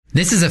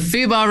This is a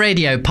Fubar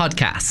Radio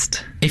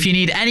podcast. If you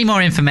need any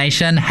more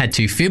information, head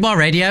to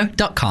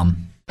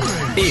fubarradio.com.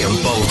 Ian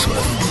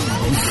Boldsworth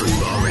on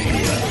Fubar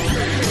Radio.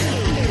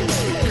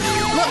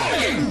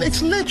 Look,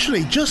 it's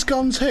literally just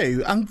gone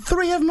 2, and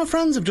 3 of my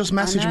friends have just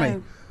messaged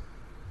me.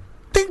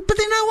 But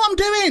they know what I'm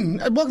doing.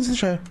 Welcome to the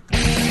show.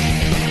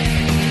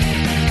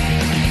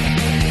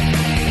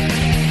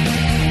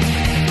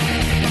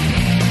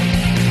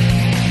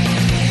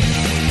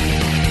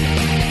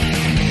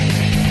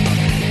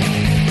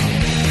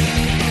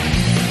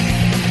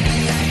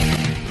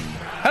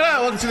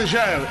 Hello, welcome to the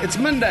show. It's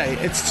Monday.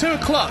 It's 2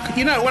 o'clock.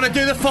 You know, when I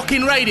do the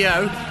fucking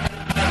radio.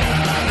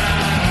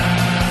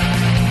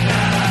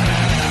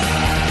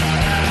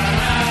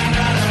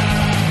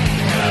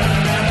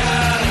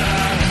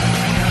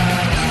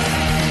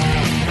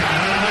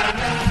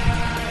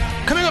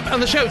 Coming up on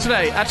the show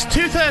today at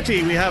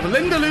 2:30, we have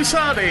Linda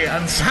Lusardi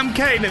and Sam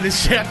Kane in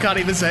this shit. I can't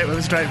even say it with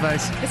a straight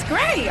face. It's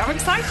great. I'm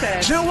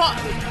excited. Do you know what?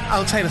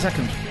 I'll tell you in a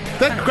second.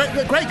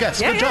 They're great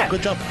guests. Yeah,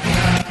 Good job.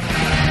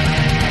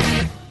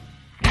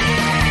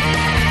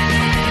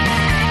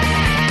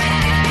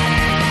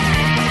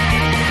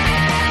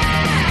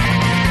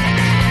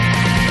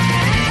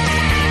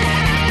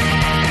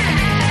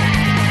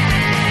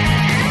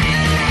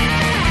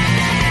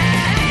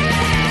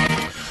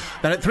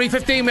 Then at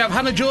 3:15 we have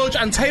Hannah George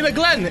and Taylor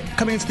Glenn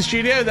coming into the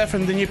studio. They're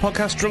from the new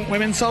podcast Drunk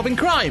Women Solving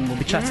Crime. We'll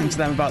be chatting to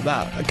them about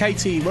that.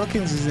 Katie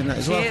Wilkins is in it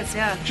as well. She is,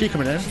 yeah. She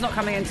coming in? She's not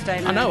coming in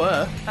today, no. I know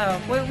her.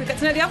 Oh, well, we'll get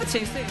to know the other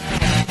two soon.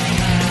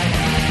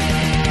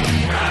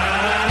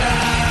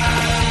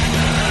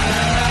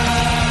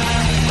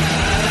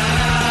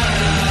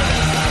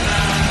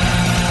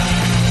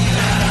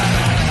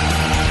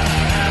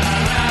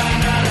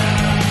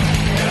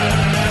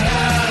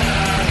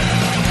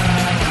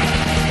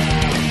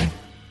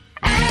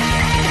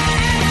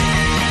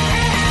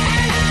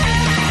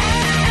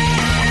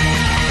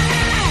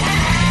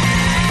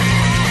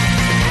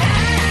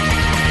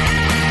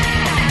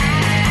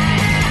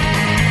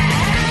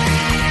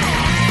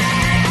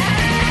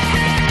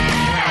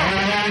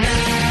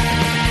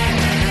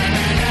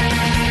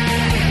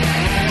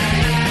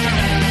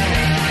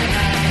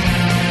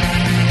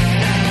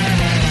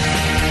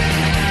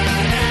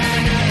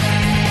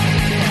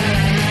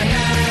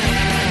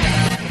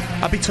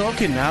 I'll be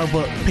talking now,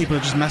 but people are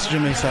just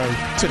messaging me, so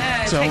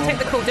Take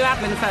the call. Do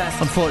admin first.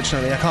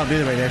 Unfortunately, I can't do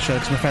the radio show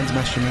because my friends are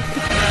messaging me.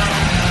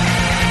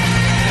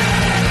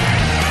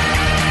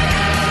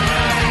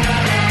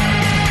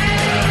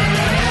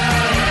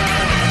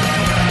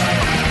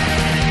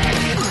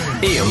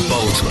 Ian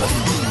Boldsworth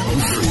on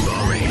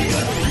Fubar Radio.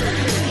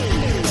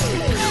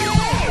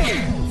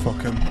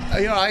 Fuck 'em. Are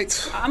you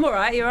alright? I'm all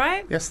right. You all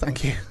right? Yes,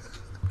 thank you.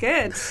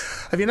 Good.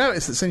 Have you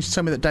noticed that since you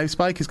told me that Dave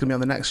Spike is going to be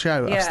on the next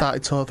show, Yeah. I've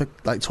started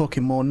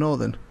talking more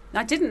northern?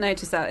 I didn't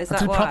notice that. Is I that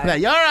did why? proper there.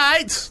 You're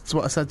alright! That's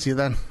what I said to you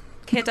then.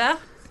 Kidder?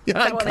 You're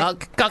Is that right,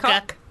 what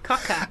cocker.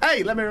 Cocker.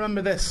 Hey, let me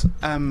remember this.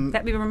 Let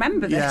me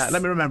remember this. Yeah,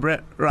 let me remember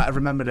it. Right, I've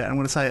remembered it. I'm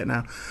going to say it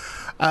now.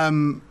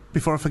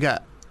 Before I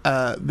forget,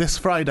 this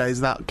Friday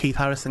is that Keith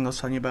Harris thing I was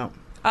telling you about.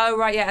 Oh,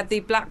 right, yeah, at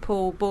the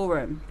Blackpool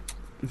Ballroom.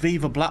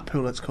 Viva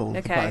Blackpool, it's called, the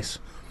Okay. place.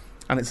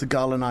 And it's a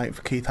gala night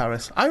for Keith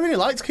Harris. I really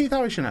liked Keith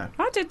Harris, you know.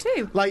 I did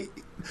too. Like,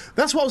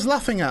 that's what I was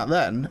laughing at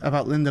then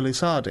about Linda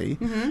Lusardi.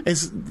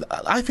 Is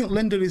I think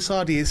Linda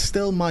Lusardi is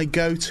still my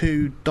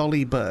go-to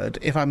Dolly Bird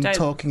if I'm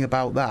talking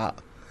about that.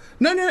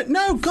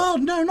 No,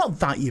 God, no, not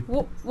that, you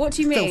What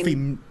do you mean? filthy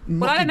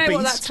Well, I don't know mucky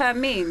what that beast.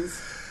 term means.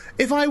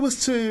 If I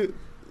was to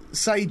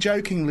say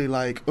jokingly,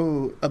 like,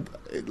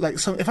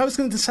 if I was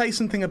going to say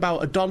something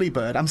about a Dolly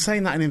Bird, I'm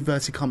saying that in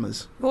inverted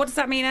commas. What does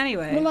that mean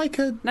anyway? Well, like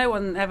a, No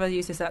one ever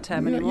uses that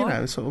term anymore. you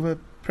know, sort of a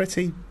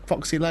pretty,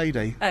 foxy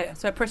lady. Oh,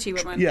 so a pretty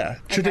woman. Yeah,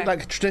 Okay.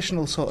 like a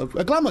traditional sort of,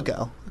 a glamour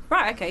girl.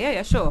 Right, okay,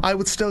 yeah, sure. I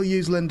would still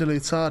use Linda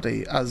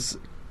Lusardi as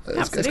kind of a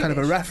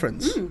Absolutely.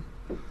 reference.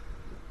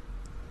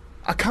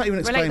 I can't even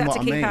explain Relate that what to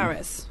I Keith mean.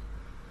 Harris.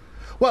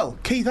 Well,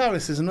 Keith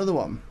Harris is another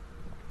one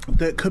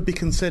that could be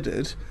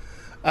considered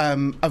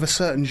of a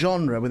certain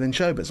genre within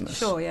show business.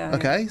 Sure, yeah.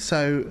 Okay,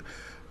 so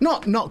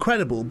not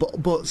credible,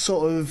 but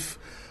sort of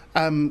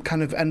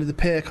kind of end of the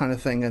pier kind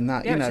of thing, and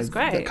that Yeah, you which know, is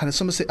great. that kind of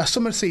summer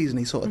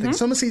seasony sort of thing,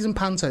 summer season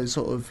panto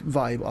sort of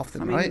vibe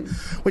often, right?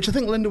 Which I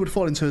think Linda would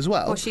fall into as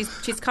well. Well, she's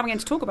coming in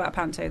to talk about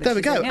Panto. There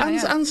we go,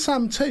 Yeah, and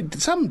Sam too.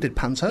 Sam did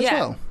panto as Yeah.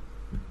 well.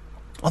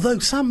 Although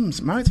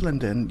Sam's married to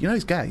Linda, and you know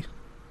he's gay.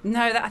 No,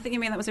 I think you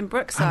mean that was in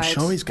Brookside. I'm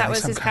sure he's gay, That was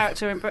Sam his Cooke.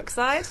 character in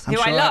Brookside, I'm who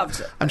sure I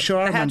loved. I'm sure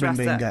I the remember him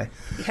being gay.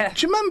 hairdresser. Yeah.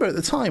 Do you remember at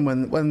the time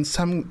when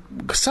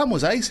Sam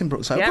was ace in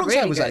Brookside? Yeah, Brookside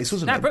really was good. ace,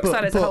 wasn't No, it?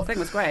 Brookside as the whole thing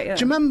was great, yeah.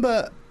 Do you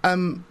remember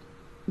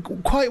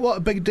quite what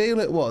a big deal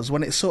it was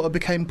when it sort of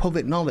became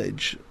public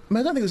knowledge? I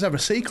mean, I don't think it was ever a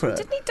secret.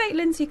 Didn't he date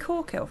Lindsay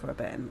Corkill for a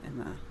bit in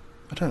there?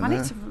 I don't I know.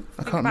 need to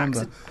I can't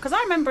remember. Because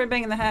I remember him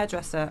being in the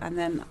hairdresser,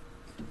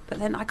 but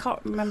then I can't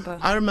remember.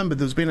 I remember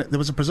there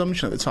was a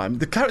presumption at the time.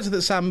 The character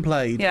that Sam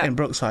played in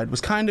Brookside was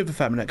kind of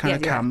effeminate, kind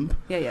of camp.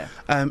 Yeah.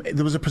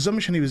 There was a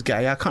presumption he was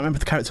gay. I can't remember if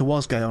the character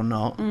was gay or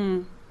not.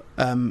 And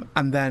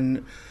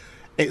then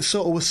it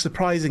sort of was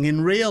surprising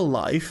in real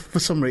life for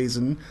some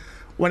reason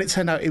when it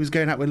turned out he was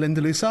going out with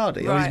Linda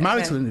Lusardi, or he's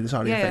married to Linda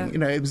Lusardi. I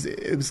think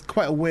it was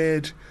quite a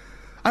weird.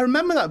 I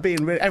remember that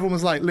being everyone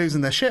was like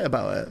losing their shit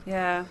about it.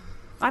 Yeah,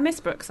 I miss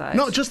Brookside.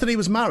 Not just that he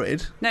was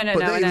married, but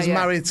that he was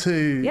married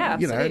to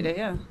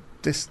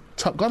this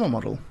top glamour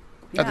model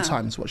at the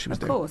time. Is what she was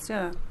doing. Of course,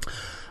 yeah.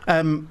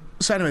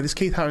 So anyway, this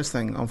Keith Harris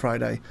thing on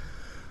Friday.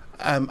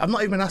 I've not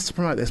even been asked to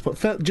promote this, but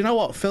Phil, do you know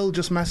what? Phil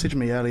just messaged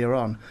me earlier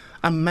on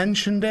and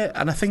mentioned it,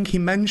 and I think he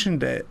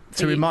mentioned it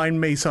to remind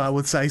me so I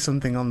would say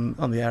something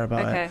on the air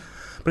about it.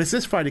 But it's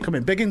this Friday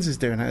coming. Biggins is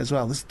doing it as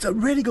well. There's a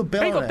really good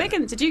bill on it.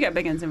 Biggins. Did you get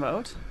Biggins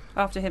involved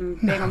after him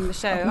being on the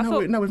show?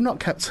 No, we've not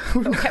kept...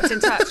 We've not kept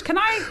in touch. Can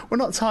I... We're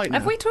not tight now.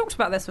 Have we talked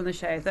about this on the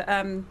show, that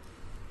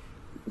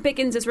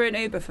Biggins has ruined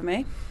Uber for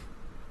me?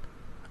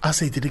 I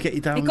see. Did he get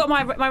you down? He got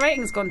my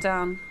rating's gone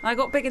down. I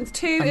got Biggins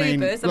 2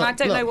 Ubers, and I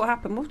don't know what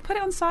happened. We'll put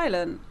it on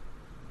silent.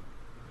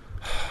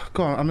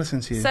 Go on, I'm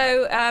listening to you.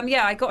 So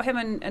I got him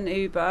an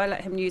Uber. I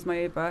let him use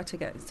my Uber to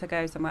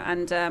go somewhere,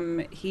 and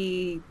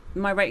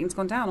my rating's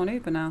gone down on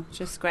Uber now. It's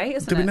just great,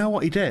 isn't it? Do we know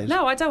what he did?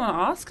 No, I don't want to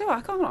ask.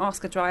 I can't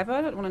ask a driver.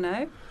 I don't want to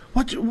know.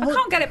 What? I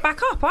can't get it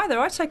back up either.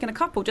 I've taken a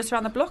couple just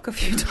around the block a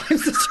few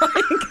times to try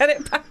and get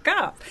it back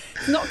up.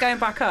 It's not going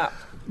back up.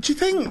 Do you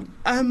think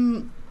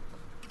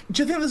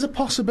there's a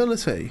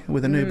possibility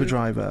with an Uber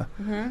driver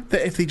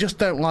that if they just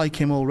don't like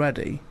him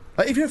already,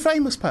 like if you're a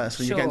famous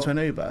person, you get into an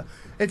Uber,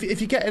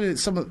 if you get in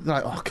someone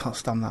like, I can't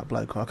stand that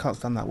bloke or I can't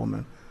stand that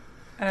woman,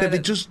 they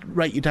just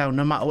rate you down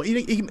no matter what.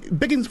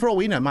 Biggins, for all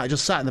we know, might have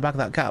just sat in the back of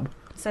that cab.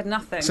 Said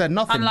nothing.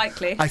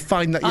 Unlikely. I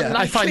find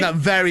that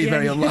very,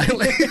 very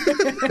unlikely.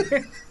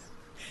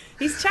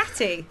 He's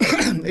chatty.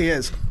 He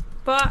is.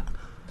 But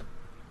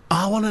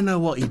I want to know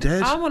what he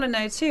did. I want to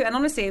know too. And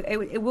honestly,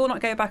 it will not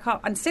go back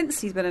up. And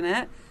since he's been in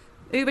it,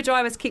 Uber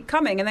drivers keep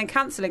coming and then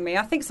cancelling me.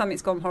 I think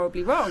something's gone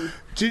horribly wrong.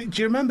 Do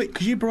you remember,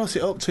 because you brought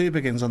it up to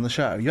Biggins on the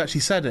show, you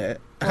actually said it,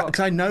 because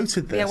I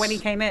noted this. Yeah, when he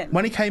came in.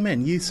 When he came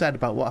in, you said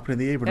about what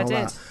happened in the Uber and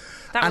all that.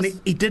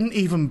 And he didn't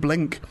even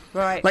blink.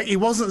 Right. Like, he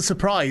wasn't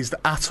surprised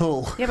at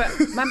all. Yeah, but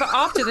remember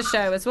after the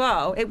show as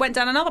well, it went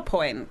down another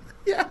point.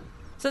 Yeah.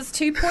 So there's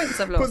 2 points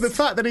I've lost. But the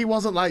fact that he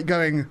wasn't like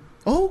going,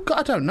 oh, God,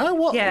 I don't know,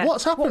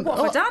 what's happened? What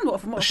have I done? What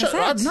have I said?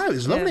 I don't know,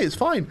 it's lovely, it's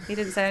fine. He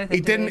didn't say anything.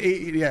 He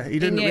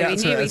didn't react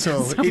to it at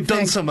all. He'd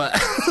done something.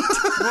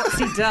 What's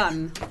he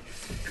done?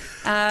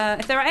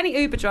 If there are any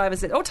Uber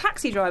drivers or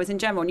taxi drivers in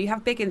general and you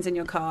have Biggins in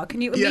your car, can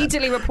you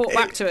immediately report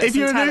back to us and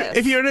tell us?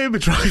 If you're an Uber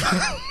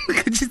driver,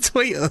 could you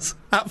tweet us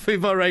at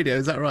Fubar Radio,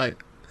 is that right?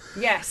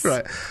 Yes.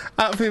 Right.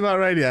 At Fubar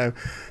Radio.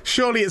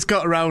 Surely it's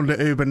got around at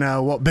Uber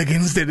now what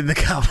Biggins did in the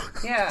cab.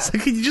 Yeah. So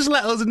can you just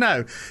let us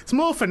know? It's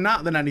more for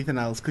Nat than anything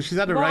else, because she's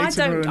had a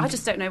rating. I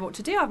just don't know what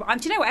to do. Do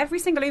you know what? Every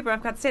single Uber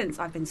I've had since,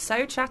 I've been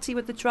so chatty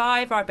with the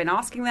driver. I've been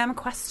asking them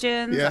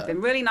questions. Yeah. I've been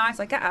really nice.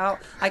 I get out.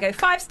 I go,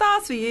 5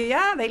 stars for you.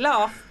 Yeah, they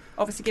laugh.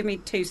 Obviously give me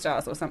 2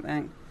 stars or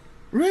something.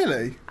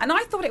 Really? And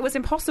I thought it was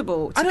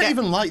impossible to I don't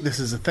even like this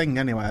as a thing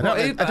anyway. I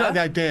don't like the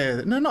idea.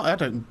 I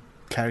don't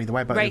care either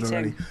way about rating. Uber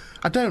really.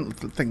 I don't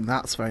think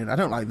that's very... I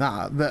don't like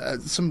that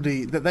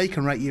somebody... That they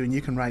can rate you and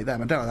you can rate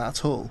them. I don't like that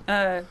at all.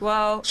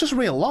 Well... It's just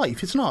real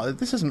life. It's not...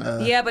 This isn't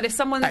a... Yeah, but if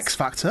someone's X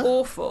Factor.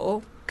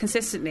 Awful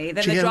consistently,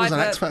 then Gio the driver... was on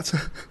X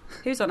Factor.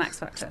 Who's on X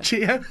Factor?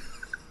 Gio.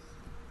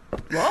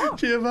 What?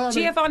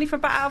 Giovanni from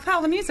Bat Out of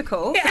Hell, the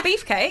musical? Yeah. The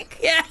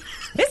Beefcake? Yeah.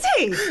 Is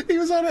he? He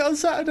was on it on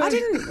Saturday. Why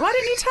didn't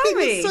you tell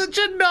me? He was such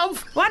a knob.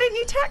 Why didn't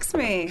you text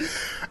me?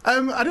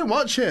 I didn't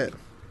watch it.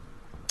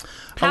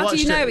 How do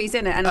you know he's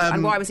in it,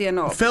 and why was he a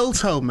knob? Phil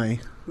told me.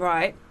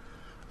 Right.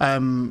 So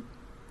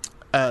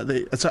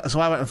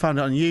I went and found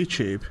it on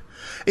YouTube.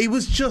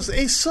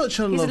 He's such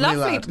a lovely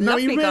lad. No,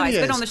 he really guy. He's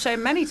been on the show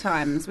many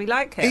times. We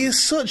like him. He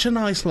is such a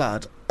nice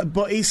lad,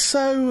 but he's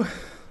so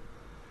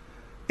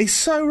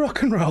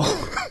rock and roll.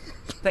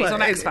 But he's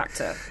on X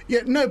Factor.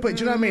 Yeah, no, but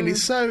do you know what I mean?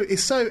 He's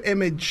so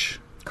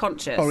image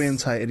conscious,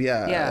 orientated.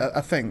 Yeah.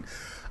 I think.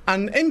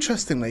 And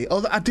interestingly,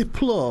 although I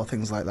deplore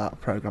things like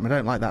that programme, I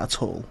don't like that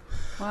at all.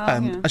 Well, I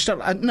just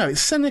don't. No, it's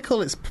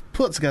cynical. It's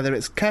put together.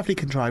 It's carefully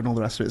contrived, and all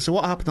the rest of it. So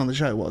what happened on the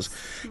show was,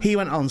 he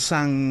went on,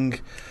 sang.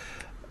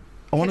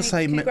 I want to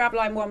say. Can you grab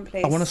line 1,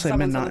 please? I want to say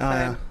Someone's Midnight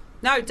Hour.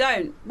 No,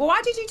 don't. Well,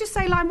 why did you just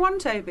say line 1,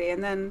 Toby?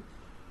 And then,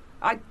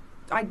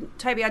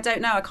 Toby, I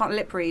don't know. I can't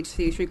lip read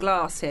through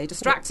glass here,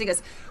 distracting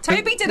us.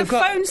 Toby did a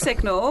phone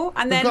signal,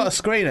 and then we've got a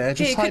screen here.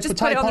 Just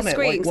put it on the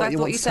screen, because I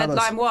thought you said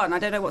line 1. I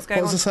don't know what's going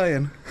on. What was I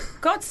saying?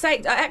 God's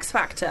sake, X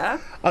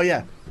Factor. Oh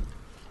yeah.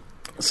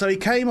 So he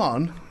came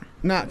on.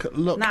 Knack,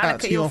 look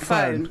at your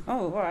phone.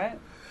 Oh, all right.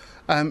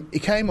 He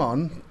came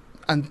on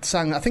and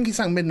sang. I think he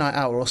sang Midnight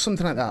Hour or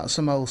something like that.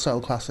 Some old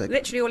soul classic.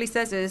 Literally, all he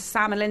says is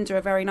Sam and Linda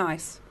are very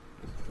nice.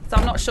 So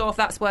I'm not sure if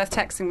that's worth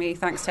texting me.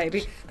 Thanks,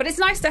 Toby. But it's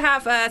nice to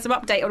have some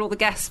update on all the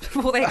guests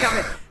before they come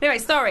in. Anyway,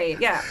 sorry.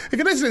 Yeah. If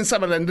you're listening to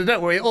Sam and Linda,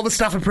 don't worry. All the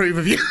staff approve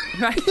of you.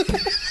 Right.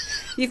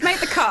 You've made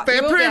the cut. They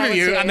approve of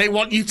you, and they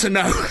want you to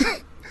know.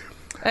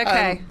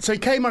 Okay. So he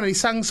came on and he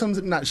sang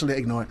something. Naturally,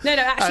 ignore it. No.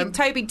 Actually,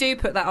 Toby, do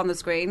put that on the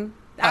screen.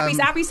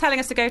 Abby's telling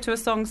us to go to a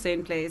song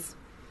soon, please.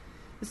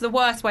 It's the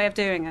worst way of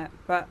doing it,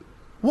 but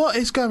What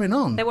is going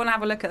on? they want to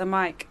have a look at the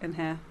mic in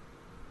here.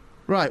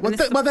 Right.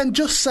 Well, then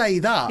just say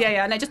that.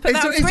 Yeah. No, just put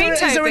that on Is screen,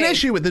 there an Toby.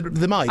 issue with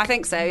the mic? I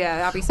think so.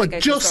 Yeah. Abby Well,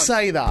 said just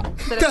say that.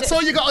 That's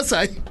all you got to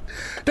say.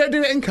 Don't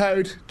do it in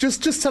code.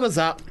 Just tell us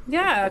that.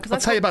 Yeah, because I'll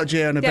tell you about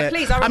Gio in a bit. Yeah,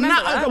 please. I remember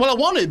that. Well, I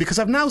want to because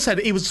I've now said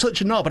he was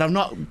such a knob, and I've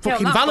not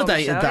fucking not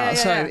validated bombshell. that.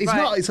 Yeah, so yeah, he's right.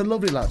 not. He's a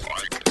lovely lad.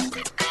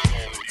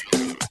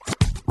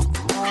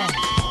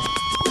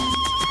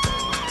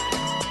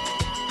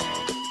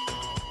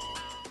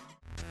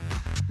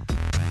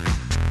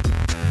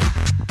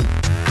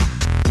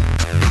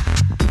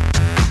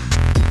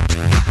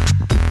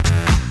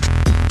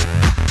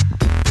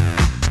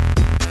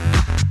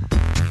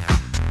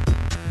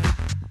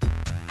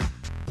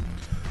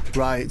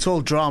 Right, it's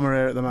all drama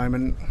here at the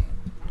moment.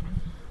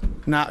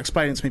 Nat,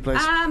 explain it to me, please.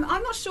 I'm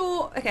not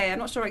sure. Okay, I'm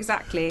not sure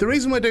exactly. The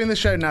reason we're doing this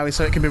show now is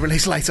so it can be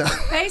released later.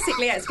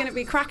 Basically, yeah, it's going to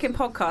be a cracking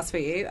podcast for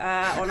you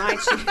on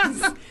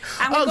iTunes.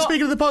 And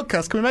Speaking of the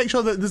podcast, can we make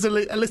sure that there's a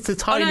list of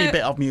tiny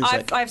bit of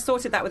music? I've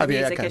sorted that with the Have you?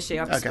 music Okay. issue.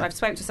 Okay. I've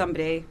spoke to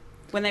somebody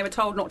when they were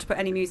told not to put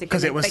any music in.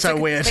 Because it was so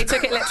weird. They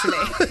took it literally.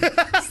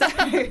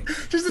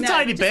 Just a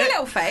tiny bit. Just a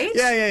little fade.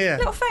 Yeah.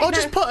 Little fade. Or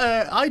just put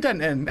an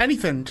ident in.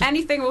 Anything.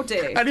 Anything will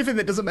do. Anything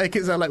that doesn't make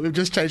it sound like we've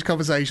just changed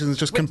conversations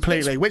just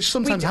completely, which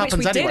sometimes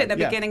happens which we anyway. did at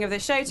the beginning of the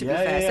show, to be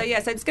fair. Yeah.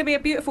 So it's going to be a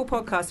beautiful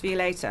podcast for you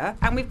later.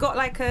 And we've got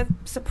like a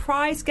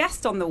surprise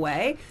guest on the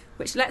way,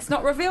 which let's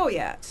not reveal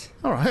yet.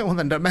 All right, well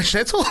then don't mention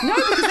it at all. No,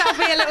 because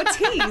that'll be a little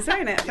tease,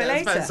 won't it, for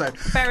later?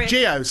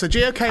 Gio. So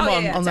Gio came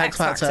on the X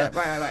Factor.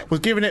 Right. Was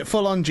giving it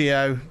full on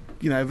Gio.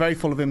 You know, very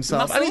full of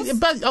himself.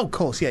 Muscles? Of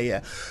course,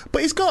 yeah.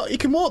 But he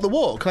can walk the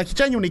walk, like he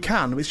genuinely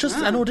can. It's just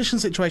an audition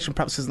situation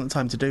perhaps isn't the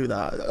time to do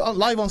that.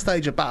 Live on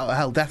stage at Battle of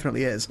Hell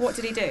definitely is. What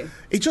did he do?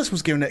 He just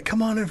was giving it,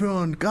 come on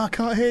everyone, God, I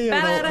can't hear you.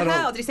 Battle of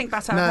Hell? Did he sing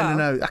Battle of Hell?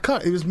 No, I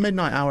can't. It was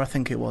Midnight Hour, I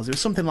think it was. It was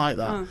something like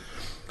that.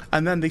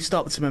 And then they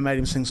stopped him and made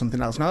him sing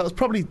something else. Now, that was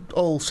probably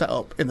all set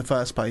up in the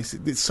first place.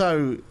 It's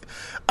so...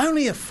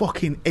 Only a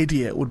fucking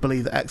idiot would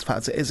believe that X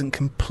Factor isn't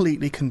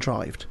completely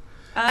contrived.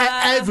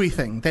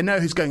 Everything. They know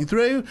who's going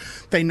through.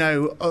 They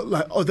know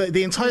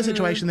the entire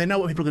situation. They know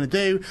what people are going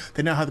to do.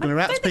 They know how they're going to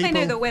react to people. They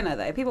know the winner,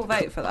 though. People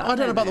vote for that. I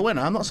don't know about the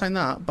winner. I'm not saying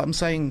that. But I'm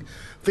saying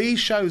these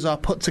shows are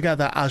put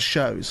together as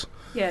shows.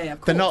 Yeah,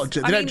 of course. They're not.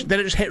 They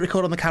don't just hit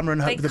record on the camera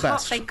and hope for the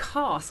best. They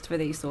cast for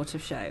these sort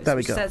of shows. There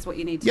we go. Says what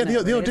you need to know.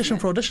 Yeah, they audition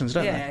for auditions,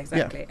 don't they? Yeah,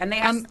 exactly. Yeah. And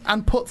they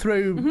and put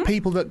through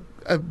people that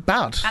are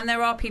bad. And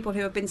there are people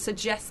who have been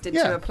suggested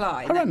to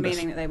apply,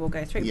 meaning that they will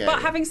go through. Yeah,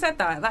 but having said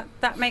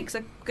that makes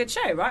a good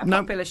show, right? A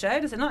popular show,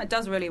 does it not? It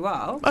does really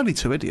well. Only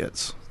two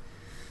idiots.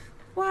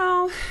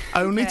 Well,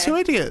 only two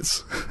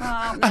idiots.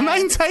 Well, I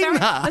maintain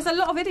that. There's a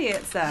lot of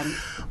idiots then.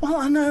 Well,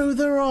 I know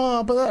there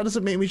are, but that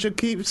doesn't mean we should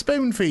keep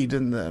spoon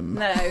feeding them.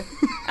 No.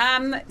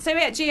 So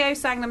Gio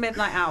sang the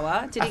Midnight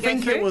Hour. Did he go through? I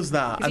think it was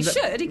that. He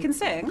should. He can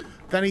sing.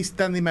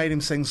 Then they made him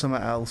sing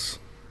something else.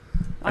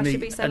 I should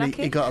be so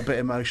lucky. He got a bit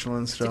emotional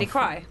and stuff. Did he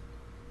cry?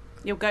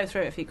 You'll go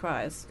through it if he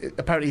cries.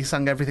 Apparently he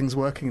sang Everything's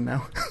Working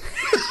Now.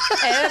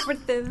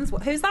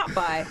 Who's that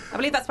by? I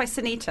believe that's by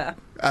Sunita.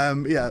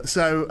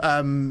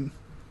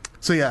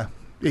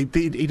 He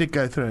did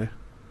go through.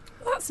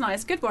 Well, that's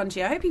nice. Good one,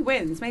 Gio. I hope he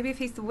wins. Maybe if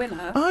he's the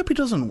winner. I hope he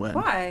doesn't win.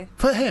 Why?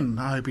 For him,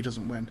 I hope he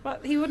doesn't win.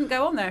 But he wouldn't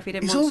go on there if he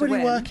didn't want to win. He's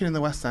already working in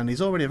the West End.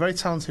 He's already a very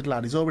talented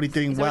lad. He's already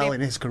doing well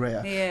in his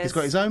career. He is. He's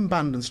got his own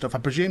band and stuff. I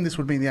presume this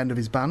would mean the end of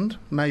his band,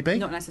 maybe.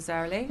 Not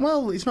necessarily.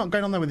 Well, he's not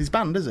going on there with his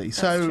band, is he? That's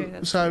true.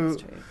 That's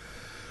true.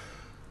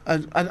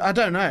 I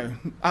don't know.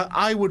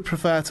 I would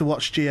prefer to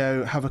watch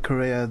Gio have a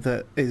career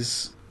that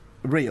is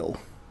real.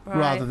 Right.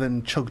 Rather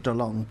than chugged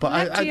along. But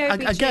I get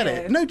Gio.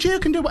 it. No,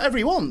 Gio can do whatever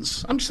he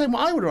wants. I'm just saying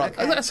what I would rather.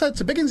 Okay. Like I said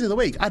to Biggins the other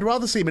week, I'd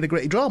rather see him in a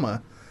gritty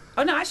drama.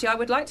 Oh, no, actually, I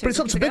would like to. But it's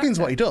up to Biggins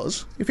what he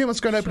does. If he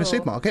wants to go and open a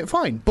supermarket,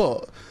 fine.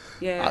 But,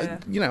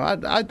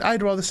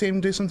 I'd rather see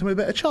him do something with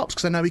a bit of chops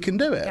because I know he can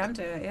do it. He can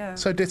do it, yeah.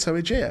 So ditto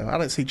with Gio. I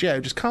don't see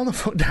Gio just calm the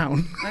foot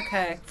down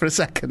for a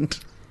second.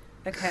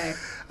 Okay.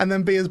 And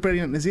then be as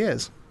brilliant as he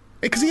is.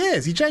 Because he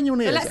is. He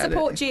genuinely is. Let's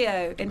support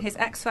Gio in his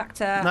X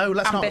Factor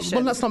ambitions.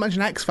 Let's not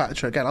mention X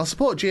Factor again. I'll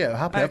support Gio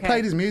happily. Okay. I've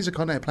played his music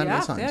on here plenty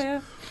of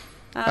times.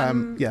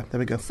 Yeah. There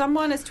we go.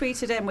 Someone has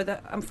tweeted in with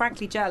I'm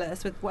frankly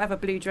jealous with whatever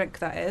blue drink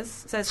that is.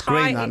 Says it's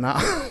green,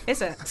 that.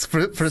 Is it?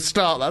 For a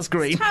start, that's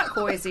green. It's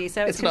turquoisey,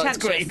 so it's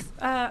contentious. Not, it's green.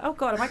 Oh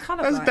God, am I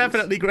colourblind? That's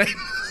definitely green.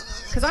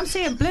 Because I'm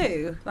seeing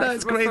blue. No,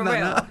 it's green.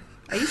 That.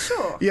 Are you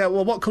sure? Yeah.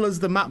 Well, what colour's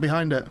the mat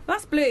behind it?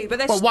 That's blue, but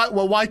there's.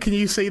 Why can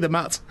you see the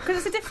mat? Because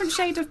it's a different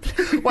shade of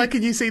blue. Why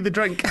can you see the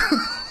drink?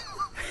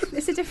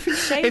 It's a different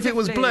shade. If it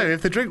was blue,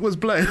 if the drink was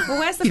blue, well,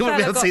 where's the you wouldn't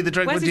be able to see the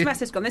drink, where's would you? Where's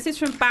his message gone? This is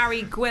from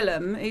Barry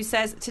Gwillam, who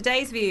says,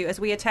 today's view, as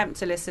we attempt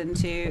to listen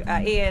to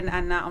Ian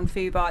and Nat on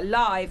Fubar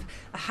live,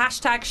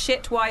 hashtag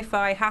shit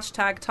Wi-Fi,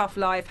 hashtag tough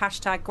live,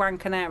 hashtag Gran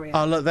Canaria.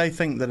 Oh, look, they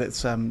think that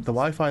it's the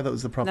Wi-Fi that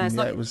was the problem.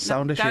 No, it was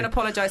sound issue. Don't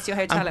apologise to your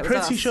hotel, I'm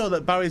pretty sure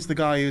that Barry's the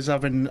guy who's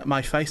having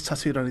my face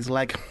tattooed on his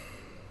leg.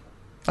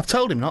 I've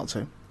told him not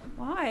to.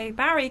 Why?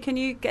 Barry, can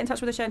you get in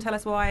touch with the show and tell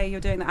us why you're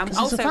doing that? And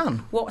 'Cause he's a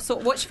fan.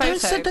 which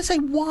photo? Don't say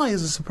why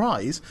as a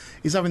surprise.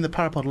 He's having the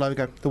Parapod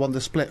logo,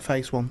 the split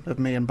face one of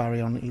me and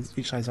Barry on.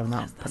 Each side's having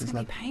that. That's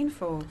going to be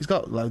painful. He's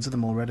got loads of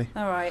them already.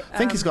 All right. I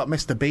think he's got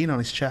Mr. Bean on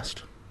his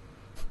chest.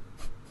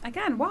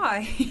 Again,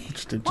 why?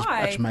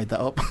 I just made that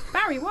up.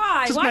 Barry,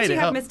 why? Just Why made do you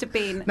it have up. Mr.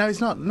 Bean? No,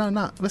 he's not.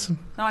 No, listen.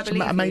 No, I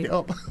believe I made you. it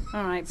up.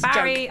 All right. It's a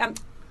Barry,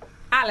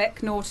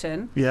 Alec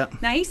Norton. Yeah.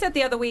 Now, he said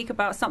the other week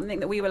about something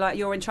that we were like,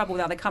 you're in trouble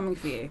now, they're coming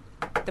for you.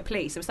 The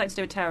police. It was something to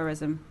do with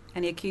terrorism.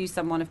 And he accused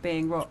someone of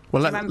being robbed.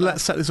 Well,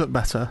 let's set this up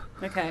better.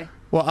 Okay.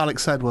 What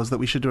Alex said was that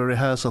we should do a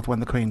rehearsal for When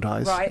the Queen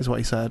Dies, Right. is what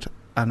he said.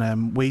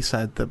 And we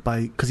said that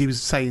because he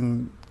was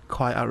saying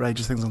quite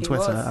outrageous things on He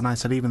Twitter, was. and I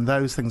said even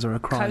those things are a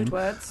crime. Code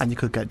words. And you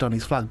could get done.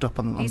 He's flagged up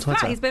on He's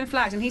Twitter. He's been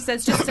flagged, and he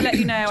says, just to let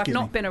you know, I've Excuse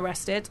not me. been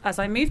arrested, as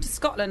I moved to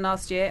Scotland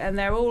last year, and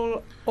they're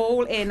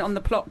all in on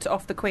the plot to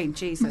off the Queen.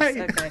 Jesus, Mate.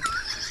 okay.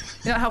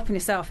 You're not helping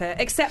yourself here.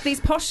 Except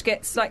these posh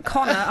skits like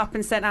Connor up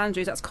in St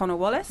Andrews, that's Connor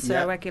Wallace,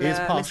 Yeah, a regular he is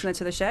posh. listener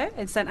to the show,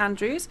 in St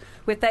Andrews,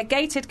 with their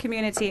gated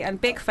community and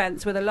big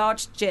fence with a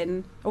large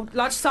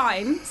large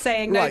sign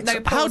saying Right, no so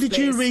pause, how did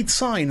you please. read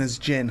sign as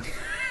gin?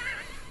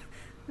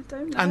 I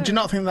don't know. And do you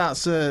not think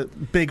that's a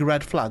big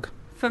red flag?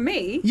 For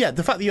me, Yeah,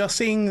 the fact that you're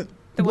seeing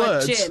the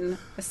words word gin,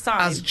 a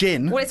sign. as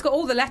gin. Well, it's got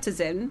all the letters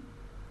in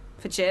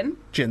for gin.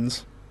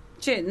 Gins.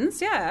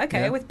 Gins, yeah,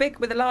 okay, Yeah.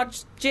 with a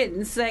large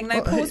gins saying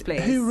no Well, pause,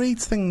 please. Who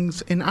reads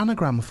things in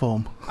anagram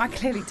form? I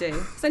clearly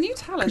do. It's a new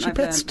talent Because you're I've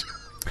learned. pissed.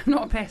 I'm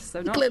not pissed.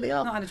 I've not, clearly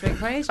are. not had a drink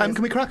for ages.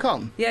 Can we crack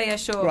on? Yeah,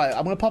 sure. Right,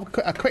 I'm going to pop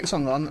a quick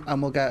song on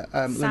and we'll get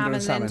Linda Sam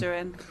and Sam Linda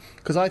in. in.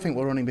 Because I think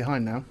we're running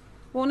behind now.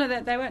 Well, no,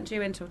 they weren't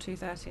due until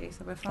 2:30,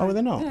 so we're fine. Oh, were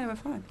they not? Yeah, we're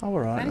fine. Oh, all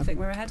right. If anything,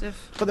 we're ahead of...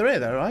 But they're here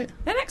though, right?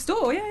 They're next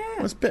door, yeah.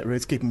 Well, it's a bit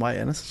rude to keep them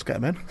waiting. Let's just get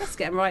them in. Let's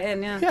get them right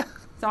in, yeah. Yeah.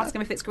 So ask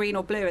them if it's green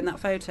or blue in that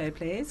photo,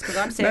 please, because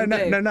I'm No, seeing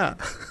blue.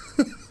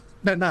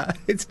 no. No,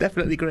 it's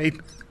definitely green.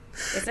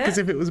 Is Because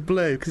it? if it was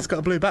blue, because it's got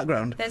a blue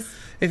background, There's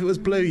if it was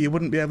blue, you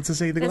wouldn't be able to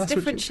see the There's glass.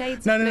 different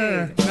shades No, of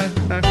no.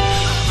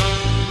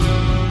 blue.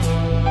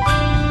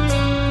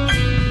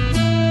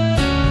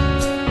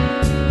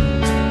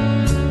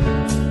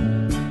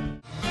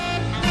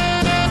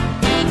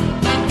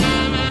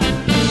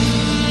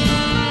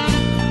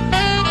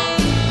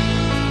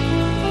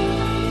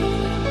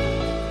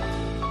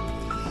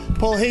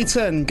 Paul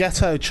Heaton,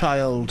 Ghetto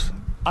Child.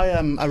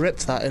 I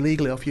ripped that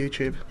illegally off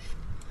YouTube.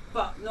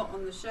 But not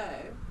on the show.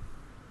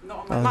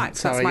 Not on my mic.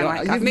 sorry, That's my you're-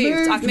 mic. I've you've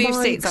moved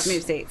moved seats. mics. I've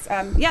moved seats.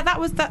 Yeah,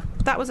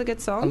 that was a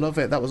good song. I love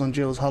it. That was on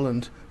Jules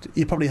Holland.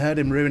 You probably heard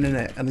him ruining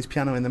it and his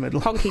piano in the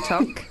middle. Honky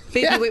tonk.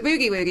 Boogie, Yeah.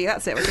 Woogie Woogie,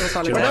 that's it. What Jules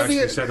Holland Do you know, I does.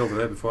 actually said over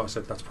there before, I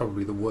said that's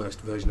probably the worst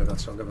version of that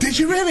song ever. Did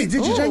you really?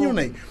 Did you Ooh.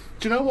 genuinely?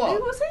 Do you know what?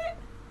 Who was it?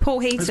 Paul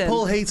It was Heaton.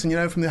 Paul Heaton, you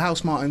know, from the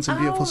House Martins and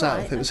Beautiful Oh, South.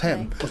 right, It was okay.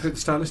 him. Wasn't it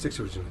the Stylistics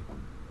originally?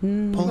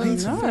 Paul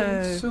Heaton.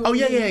 No. Oh,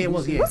 yeah, it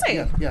was. Yeah, Was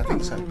it? Yeah, I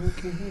think so.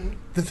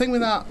 The thing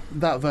with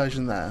that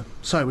version there...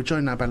 Sorry, we're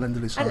joined now by Linda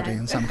Lusardi Hello.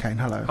 and Sam Kane.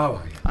 Hello. How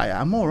are you?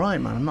 I'm all right,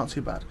 man. I'm not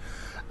too bad.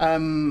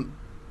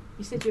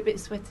 You said you're a bit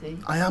sweaty.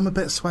 I am a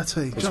bit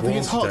sweaty. Do you not think warm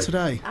it's hot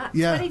today. today?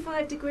 Yeah.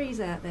 25 degrees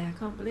out there. I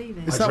can't believe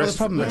it. Is that what the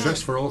problem I is?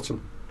 dressed for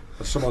autumn.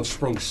 Someone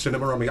sprung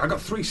cinema on me. I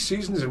got 3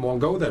 seasons in one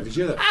go there. Did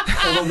you hear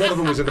that? Although one of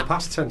them was in the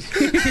past tense.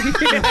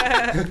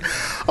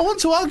 I want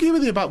to argue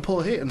with you about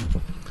Paul Heaton.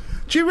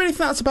 Do you really think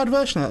that's a bad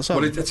version of that song?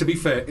 Well, to be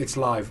fair, it's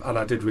live, and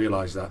I did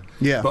realise that.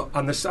 Yeah. But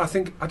I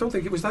don't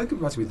think it was. I think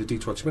it might be the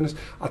Detroit Spinners.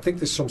 I think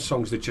there's some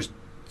songs that just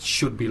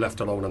should be left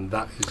alone, and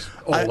that is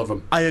all of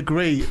them. I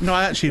agree. No,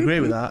 I actually agree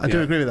with that. I do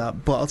Yeah. agree with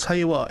that. But I'll tell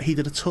you what, he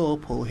did a tour,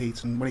 Paul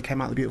Heaton, when he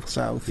came out of the Beautiful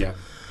South. Yeah.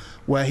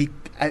 Where he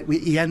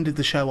ended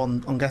the show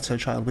on Ghetto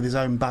Child with his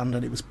own band,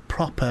 and it was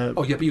proper.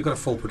 Oh yeah, but you've got a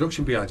full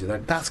production behind you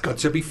then. That's good. But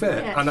to be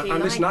fair, Yeah, and actually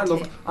listen, liked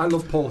it. I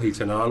love Paul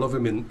Heaton, and I love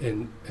him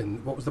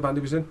in what was the band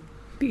he was in?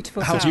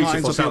 Beautiful House sound.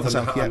 Martins. Beautiful Beautiful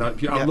South. South, And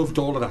yeah. I Yeah. loved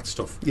all of that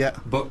stuff. Yeah.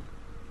 But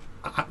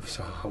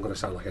so I'm going to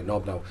sound like a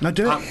knob now. No,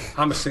 do it.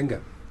 I'm a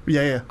singer,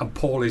 Yeah. and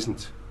Paul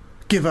isn't.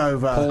 Give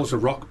over. Paul's a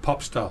rock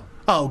pop star.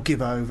 Oh,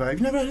 give over. Have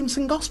you never heard him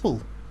sing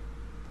gospel?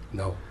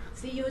 No.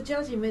 See, you're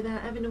judging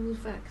without having all the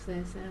facts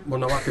there, Sam. Well,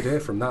 no, I could hear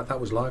from that. That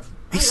was live.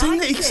 He I sings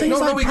liked he it. sings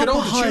No, like he could proper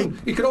hold a high.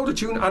 tune. He could hold a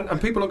tune,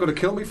 and people are going to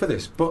kill me for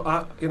this. But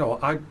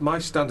my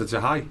standards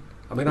are high.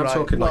 I mean, I'm Right,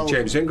 talking well, like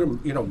James Ingram.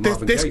 You know, This,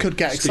 Marvin this Gaye, could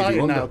get Stevie exciting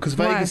Wonder. now because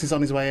Why? Vegas is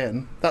on his way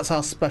in. That's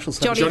our special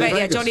Johnny, segment. Johnny Vegas.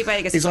 Vegas. Johnny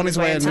Vegas He's on his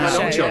way in into now. the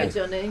I know show. Johnny. Yeah,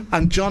 Johnny.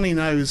 And Johnny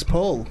knows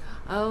Paul.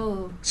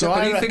 Oh. So but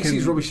I he reckon thinks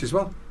he's rubbish as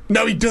well.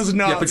 No, he does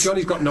not. Yeah, but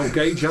Johnny's got no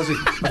gauge, has he?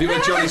 Have you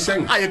heard Johnny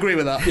sing? I agree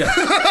with that. Yeah.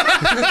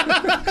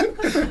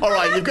 All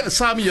right,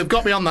 Sammy, you've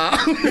got me on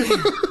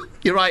that.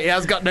 You're right. He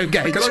has got no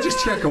gauge. Can I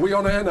just check? Are we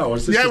on air now? Or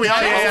is this Yeah, just- we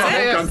are, yeah, Oh,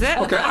 yeah, okay.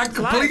 yeah. Okay, I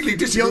completely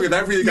disagree with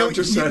everything I've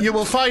just said. You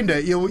will find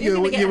it. You You're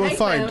gonna get will hate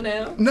find.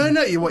 mail now.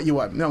 No, you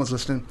won't. No one's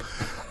listening.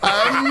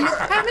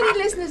 How many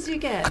listeners do you I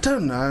get?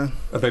 don't know.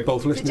 Are they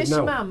both Is it listening just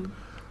your now? mum?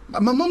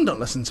 My mum don't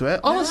listen to it.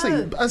 Honestly,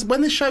 No. as when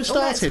this show All that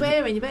started,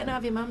 swearing, you better not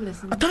have your mum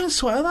listen. I don't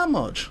swear that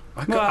much.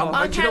 I do you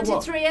know counted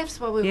what? 3 Fs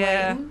while we were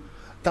Yeah. waiting.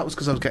 That was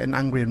because I was getting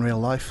angry in real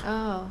life.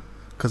 Oh.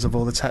 because of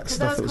all the tech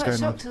Because I stuff was that was quite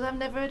going on. shocked because I've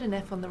never heard an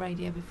F on the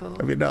radio before.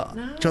 Have you not?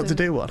 No. Do you want to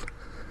do one?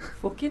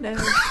 Fucking hell.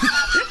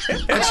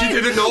 And she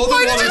did a northern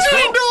one as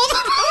well.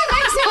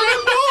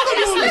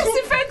 It's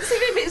less offensive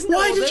if it's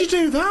Why northern. did you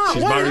do that?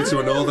 She's Why? married to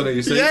a northerner,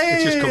 you see. Yeah,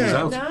 It just yeah, comes yeah.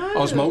 out.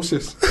 No.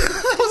 Osmosis. Do you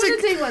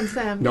want to do one,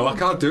 Sam? No, I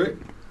can't do it.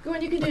 Go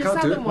on, you can do I a can't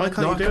do southern it. one. Why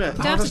can't you do it?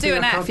 You don't have to do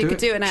an F, you could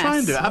do an S. Try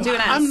and do it. Do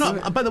an S. I'm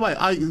not. By the way,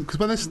 because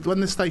when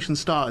this station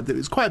started, it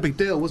was quite a big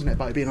deal, wasn't it,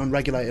 by being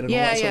unregulated and all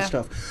that sort of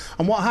stuff.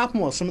 And what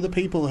happened was some of the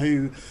people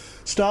who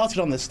started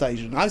on this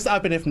station,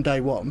 I've been here from day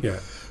one. Yeah.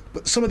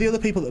 But some of the other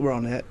people that were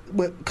on it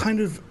were kind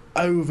of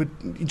over. Do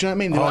you know what I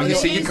mean? They Oh, were you like,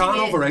 see, you using can't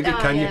it. overegg it, Oh,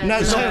 can you? yeah. No,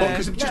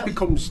 Because it just No.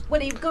 becomes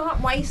Well, you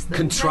can't waste them.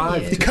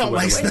 contrived. Can You can't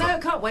waste you? them. No,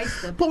 can't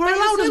waste them. But we're it was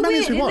allowed so as many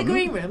as weird. we want. In the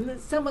green room,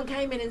 that someone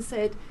came in and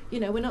said,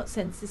 we're not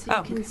censored, so you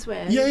Oh. can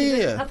swear. Yeah, You yeah,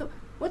 can- yeah. I thought,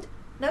 what?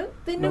 No,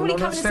 they No, normally no,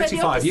 come that's and say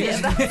the 35 opposite years.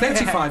 of that.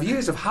 35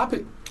 years of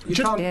habit. You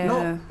Just- can't Yeah.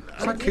 not.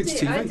 It's like I kids' did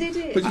TV. it, I did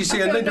it. But you see,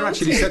 I and felt Linda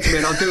actually naughty. said to me,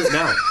 and I'll do it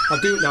now.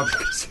 I'll do it now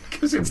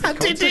because it's I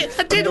did it.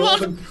 I did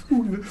one.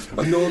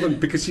 A northern,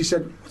 because she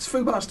said, what's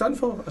FUBAR stand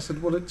for? I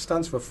said, well, it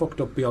stands for fucked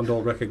up beyond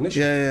all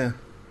recognition. Yeah, yeah.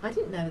 I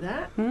didn't know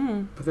that.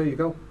 But there you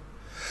go.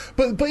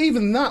 But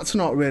even that's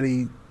not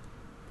really.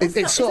 That's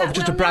It's not- sort is of that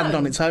just a well brand known?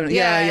 on its own.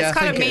 Yeah, Yeah, it's I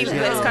kind of think it is,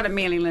 meaningless. yeah. It's kind of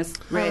meaningless,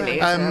 really,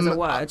 Alright. as a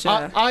word. I Yeah.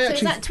 So actually.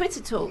 is that Twitter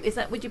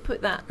talk? Would you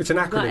put that? It's an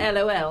acronym. Like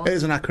LOL. It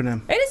is an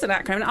acronym. It is an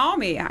acronym, an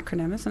army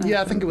acronym, isn't it?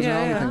 Yeah, I think it was an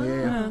army thing.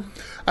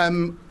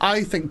 Yeah.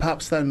 I think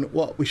perhaps then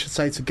what we should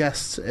say to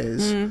guests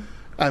is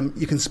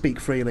you can speak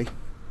freely.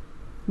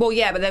 Well,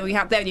 yeah, but then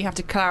you have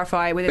to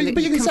clarify within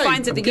But you can say-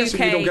 confines of I'm the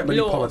guessing you don't UK get many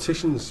law.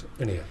 politicians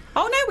in here.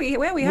 Oh no, we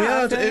We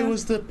have. had, it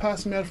was the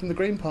person we had from the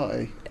Green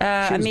Party. She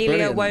was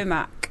Amelia brilliant.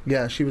 Womack.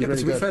 Yeah, she was Yeah, but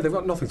really to be good. fair, they've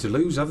got nothing to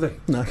lose, have they?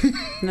 No.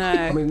 No.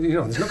 I mean,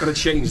 it's not going to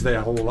change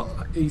their whole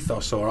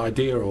ethos or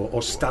idea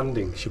or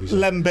standing, should we say.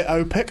 Lembit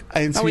Opik,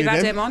 I interviewed Oh, we've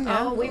had him on. Yeah.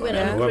 Oh, we went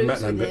Yeah. on a Well, cruise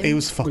met with them, him. He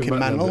was fucking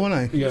mental,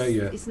 wasn't he? Yeah,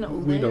 yeah. It's not all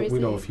we there, know, is we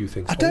know it? a few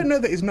things. I don't know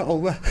that he's not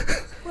all there.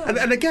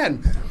 And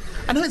again,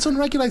 I know it's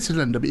unregulated,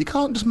 Linda, but you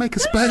can't just make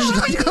aspersions.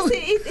 No, I You mean, can't-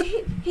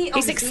 he He's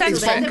obviously eccentric.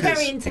 is a very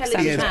He's intelligent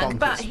bonkers. man, He is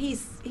but bonkers.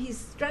 he's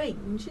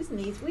strange, isn't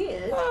he? He's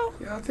weird.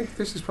 Yeah, I think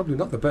this is probably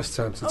not the best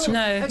time to talk.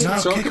 No. Okay. No,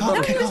 So- kick No, off,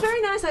 he kick was off.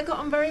 very nice. I got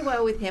on very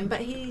well with him,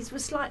 but he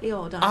was slightly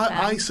odd. I I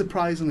found.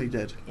 surprisingly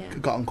did. Yeah.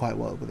 Got on quite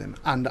well with him.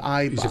 And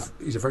I.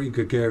 He's a very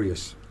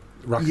gregarious,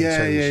 racket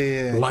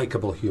Yeah.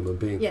 likeable human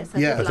being. Yes, I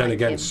Yeah. did But then like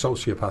again, him.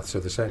 sociopaths are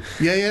the same.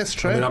 Yeah, it's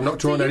true. I mean, I'm not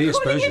drawing So any you're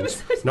calling him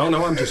aspersions. a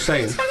No, I'm just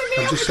saying.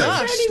 I'm just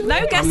saying. No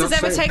guest I'm has not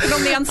ever saying- taken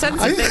on the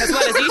uncensored thing as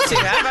well as you two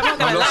have. I'm not going I'm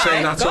to lie. not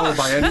saying that's all Gosh.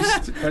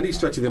 by any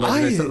stretch of the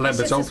imagination that I- Lembert's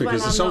It's just Opik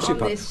is a as well I'm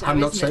not on this sociopath. show, I'm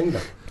not isn't it? saying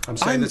that. I'm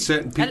saying that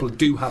certain people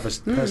do have a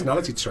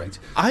personality trait.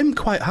 I'm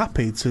quite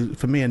happy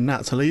for me and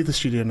Nat to leave the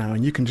studio now,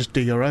 and you can just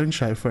do your own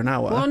show for an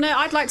hour. Well, no,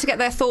 I'd like to get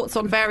their thoughts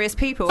on various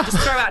people. Just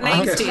throw out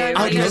names Okay. to you.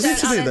 I'd Yeah, love don't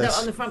to do end up this.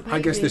 on the front I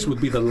guess page. this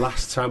would be the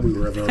last time we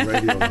were ever on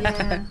radio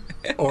Yeah.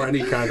 or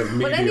any kind of Well,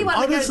 medium. anyone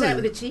that goes Honestly. out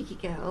with the cheeky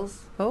girls.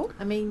 Oh.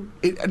 I mean,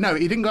 No,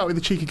 he didn't go out with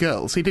the cheeky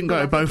girls. He didn't go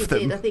well, out with I both of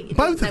think he them. did. I think he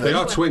Both didn't of know them. They which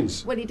are one-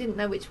 twins. Well, he didn't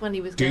know which one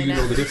he was Do going you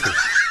know out the difference?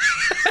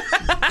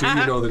 Do you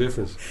know the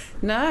difference?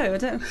 No, I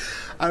don't.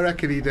 I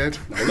reckon he did.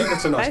 No,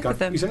 that's a nice Both guy. of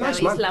them. He's a No, nice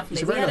he's man. lovely.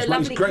 He's a We very had nice a man.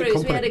 He's lovely great cruise.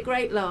 We had company. a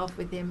great laugh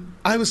with him.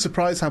 I was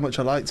surprised how much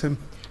I liked him.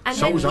 And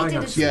So then was he I, did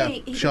a actually. Yeah,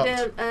 he shocked.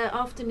 did a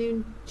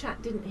afternoon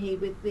chat, didn't he,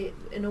 with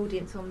an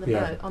audience on the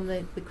Yeah. boat, on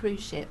the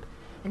cruise ship.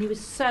 And he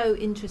was so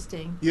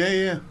interesting.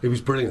 Yeah. He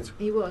was brilliant.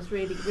 He was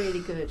really,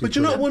 really good. But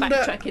do you not I'm wonder?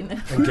 backtracking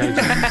there.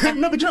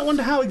 Engaging. No, but do you not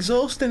wonder how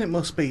exhausting it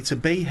must be to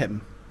be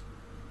him?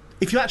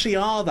 If you actually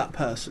are that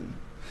person.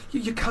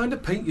 You kind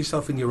of paint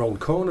yourself in your own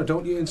corner,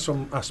 don't you, in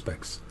some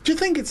aspects? Do you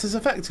think it's as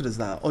affected as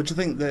that, or do you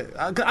think that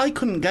I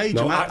couldn't gauge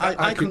No, him?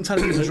 I couldn't could- tell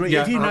if he was real.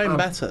 Yeah, if you know him I'm-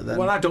 better, then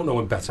Well, I don't know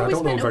him better. Well, I we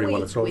don't know him spent a very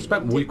well week at all. I with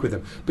spent a him, week with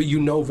him. But you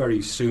know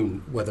very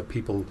soon whether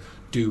people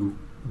do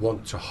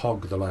want to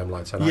hog the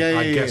limelight. And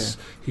I guess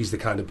he's the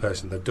kind of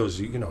person that does.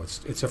 You know,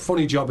 it's a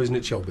funny job, isn't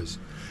it, showbiz?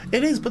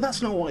 it is. But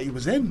that's not what he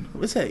was in,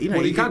 was it? You know,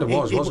 Well, he kind of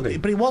was, wasn't he?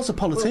 But he was a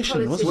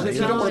politician, Well, wasn't Well, he?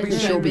 if you don't want to be in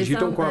Showbiz, showbiz, you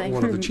don't go out aren't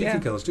with one of the they? cheeky Yeah.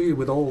 girls, do you?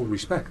 With all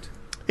respect.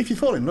 If you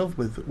fall in love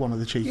with one of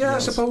the cheeky Yeah, I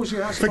girls. suppose. Yeah,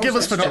 I suppose Forgive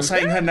us for not that's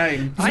saying her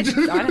name. I have I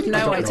no don't know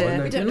her idea.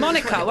 name. We don't know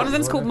Monica. which One of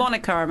them's one. called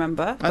Monica, I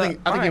remember. I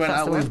think but he went that's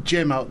out the with one.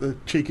 Jim out the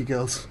cheeky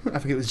girls. I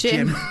think it was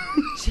Jim.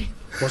 Jim.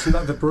 Wasn't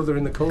that the brother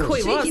in the chorus? Cool,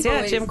 he was, Cheeky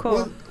yeah, boys. Jim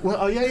Core.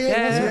 Oh yeah.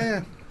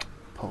 Yeah.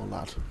 Poor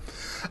lad.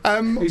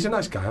 He's a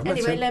nice guy. I've met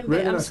Anyway, him. Lembit,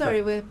 Really I'm nice guy.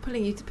 sorry, we're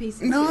pulling you to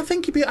pieces. No, I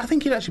think he'd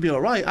actually be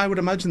all right. I would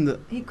imagine that.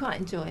 He'd quite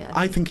enjoy it.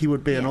 I think he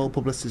would be an Yeah. all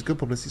publicity, good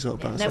publicity sort of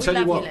Yeah, person. no, Tell we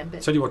you love what. you,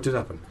 Lembit. Tell you what did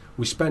happen.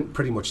 We spent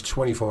pretty much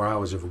 24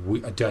 hours of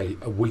a day,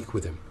 a week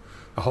with him,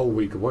 a whole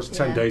week. It was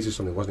 10 Yeah. days or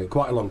something, wasn't it?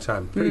 Quite a long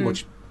time. Pretty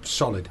much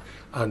solid.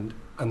 And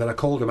then I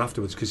called him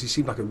afterwards because he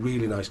seemed like a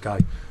really nice guy.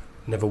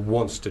 Never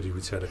once did he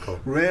return a call.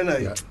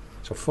 Really? Yeah.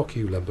 So fuck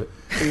you, Lambert.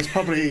 It was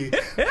probably.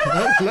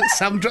 Look,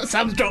 Sam's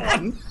dropped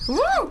one.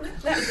 Woo!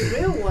 That's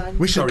a real one.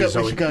 We should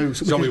Sorry, go.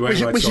 Zoe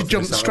We should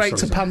jump straight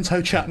to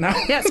Panto chat now.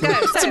 Yes, go.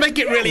 To make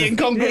it really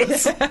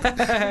incongruous.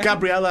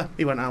 Gabriella,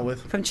 he went out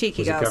with. From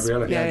Cheeky Was it Girls.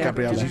 Gabriella? Yeah,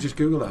 Gabriella. Did you just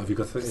Google that? Have you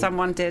got the...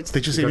 Someone did.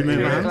 Did you see You me got move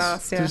it my in hands? your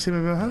glass, yeah. Did you see me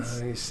move my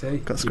hands? You see.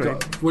 Got You screen.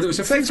 well, it was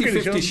a Same screen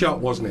as 50-50 yours. shot,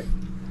 wasn't it?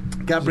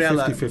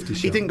 Gabriella. 50-50 He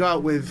shot. didn't go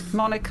out with.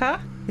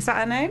 Monica. Is that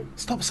her name?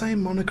 Stop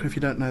saying Monica if you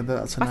don't know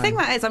that's her I name. think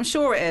that is. I'm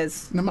sure it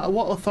is. No matter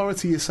what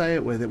authority you say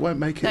it with, it won't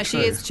make it No,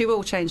 true. she is. She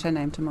will change her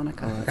name to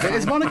Monica. It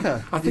is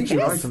Monica. I think You're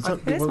you're right. right.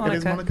 It is It is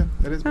Monica. Monica.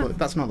 It is, but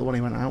that's not the one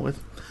he went out with.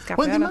 Weren't they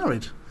Gabriella.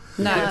 married?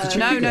 No, Yeah, the no, Cheeky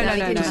no, Girls. no,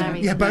 no, They did no.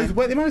 marry. Yeah, both.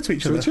 Weren't they married to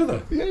each To other? each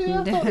other?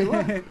 Yeah, I thought they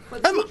were.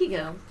 Well, the Cheeky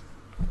Girls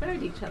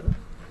married each other.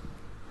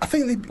 I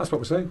think they. That's what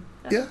we're saying.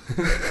 Yeah.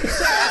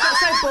 I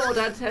got so bored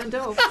I turned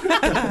off.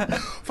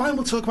 Fine,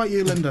 we'll talk about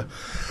you, Linda.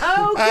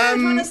 Oh,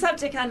 good. What a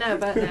subject I know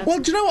about now. Well,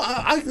 do you know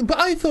what? But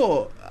I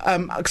thought,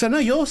 because I know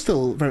you're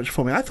still very much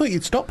performing. I thought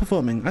you'd stop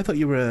performing. I thought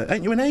you were,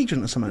 aren't you an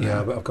agent or something? Yeah,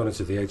 now? but I've gone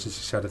into the agency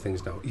side of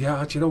things now.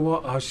 Yeah, do you know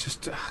what? I was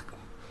just...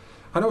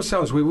 I know it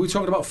sounds weird. We were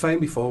talking about fame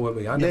before, weren't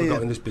we? I never Yeah, got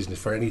yeah. in this business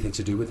for anything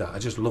to do with that. I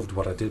just loved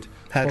what I did.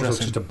 Hairdressing. I was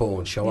just a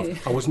born show-off. Yeah.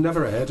 I was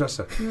never a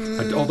hairdresser.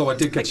 Although I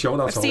did get shown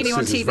out I've on seen you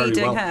on scissors TV very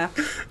doing well. hair.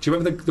 Do you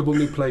remember the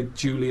woman who played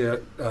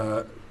Julia...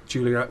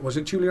 was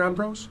it Julia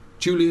Ambrose?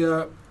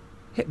 Julia...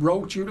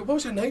 Rogue Julia? What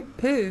was her name?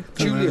 Who?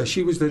 Julia.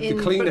 She was the In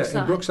cleaner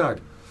in Brookside.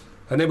 Brookside.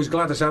 Her name was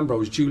Gladys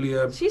Ambrose.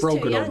 Julia She's too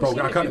Brogan. young, Or Brogan. she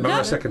I can't remember her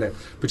looks- second name.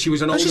 But she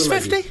was an Oh, older she's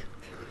lady. 50.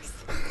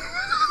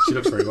 She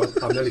looks very well.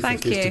 I'm nearly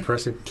Thank 50. It's you.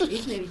 depressing.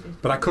 He's nearly 50.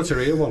 But I cut her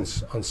ear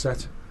once on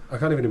set. I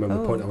can't even remember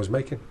the Oh. point I was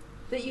making.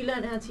 That you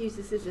learned how to use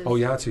the scissors. Oh,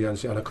 yeah,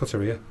 and I cut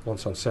her ear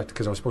once on set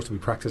because I was supposed to be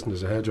practicing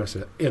as a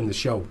hairdresser in the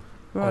show.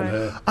 On Right.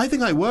 her. I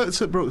think I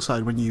worked at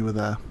Brookside when you were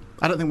there.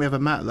 I don't think we ever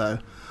met though.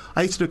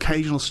 I used to do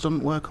occasional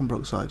stunt work on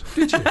Brookside.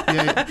 Did you?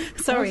 Yeah.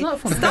 Sorry.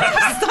 How's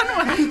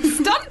that funny?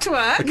 Stunt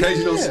work?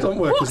 Occasional Yeah. stunt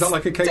work. Was that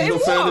like occasional Doing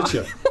what?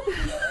 furniture?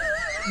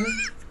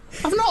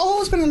 I've not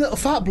always been a little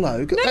fat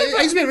bloke. I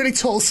used to be a really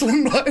tall,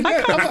 slim bloke. No,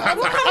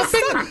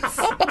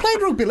 I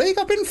played rugby league.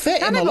 I've been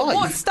fit I in my know, but what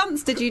life.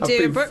 stunts did you I've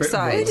do been at fit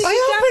in my Brookside? life.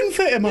 I have been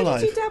fit in my What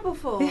did you life. dabble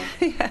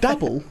for?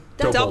 Dabble.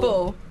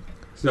 Double.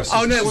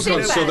 Oh no, it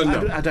wasn't. Sinbad. Southern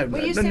I now. don't Were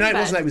know. you No, it Sinbad?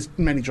 wasn't. It was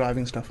mainly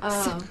driving stuff.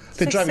 Oh.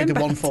 The driving did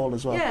Sinbad. one fall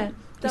as well. Yeah.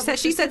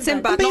 She said I'm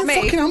Sinbad, being not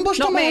me. fucking ambushed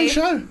Not on my own me.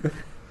 show.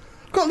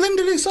 Got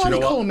Linda Lusardi you know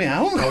what? calling me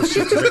out. I was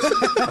shit to this.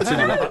 I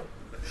tell you what.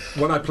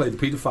 When I played the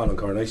paedophile on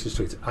Coronation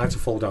Street, I had to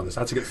fall down this.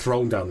 I had to get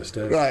thrown down the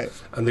stairs. Right.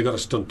 And they got a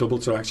stunt double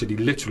to actually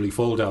literally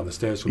fall down the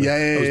stairs. For me. Yeah,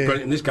 yeah, It was yeah.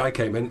 brilliant. And this guy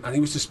came in and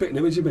he was just spitting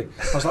image of me.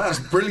 I was like, that's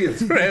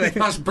brilliant. Really?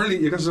 That's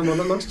brilliant. You got someone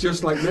that looks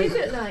just like me. You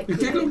look like You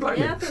did look like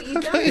me. Yeah, I thought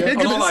you'd done Yeah. it.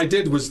 And all I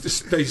did was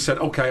they said,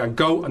 okay, and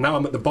go, and now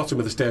I'm at the bottom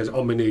of the stairs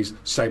on my knees,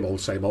 same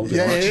old, Yeah, like,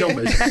 yeah, show yeah.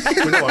 me.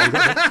 We know how you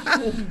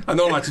got it. And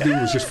all I had to do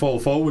was just fall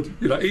forward.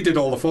 You know, he did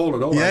all the fall,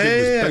 and all Yeah, I did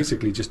was yeah, yeah.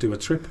 basically just do a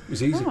trip. It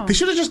was easy. They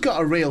should have just got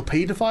a real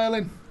paedophile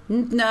in.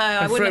 No, I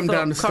And threw wouldn't him have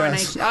down thought the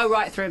coronation. stairs. Oh,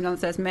 right, threw him down the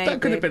stairs. Maybe.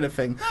 That could have been a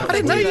thing. I didn't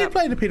didn't know do you that.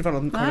 played a paedophile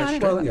on Coronation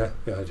Street. Well, yeah,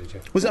 I did,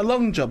 yeah. Was it a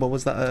long job or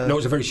was that a... No, it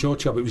was a very short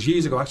job. It was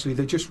years ago, actually.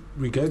 They just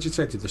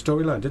regurgitated the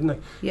storyline, didn't they?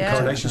 Yeah,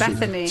 Coronation Street.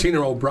 Bethany.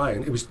 Tina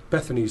O'Brien. It was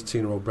Bethany's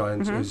Tina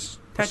O'Brien's. Is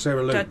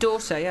Sarah Lou. Her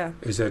daughter, yeah.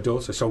 Is their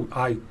daughter. So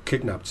I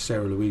kidnapped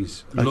Sarah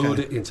Louise, Okay. lured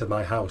it into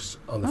my house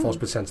on the false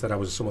pretense that I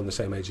was someone the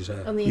same age as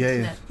her. On the Yeah, yeah.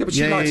 internet. Yeah, but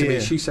she Yeah, lied to yeah, me. yeah.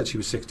 She said she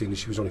was 16 and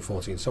she was only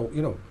 14. So,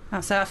 you know.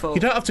 That's her fault.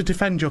 You don't have to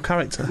defend your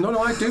character. No,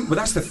 I do. But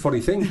that's the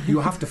funny thing. You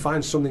have to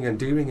find something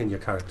endearing in your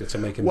character to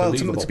make him Well,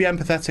 believable. to be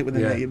empathetic with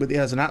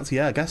Yeah. as an actor,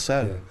 yeah, I guess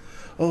so. Yeah.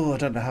 Oh, I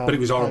don't know how. But it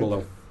was horrible,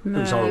 though. No.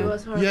 It was It horrible.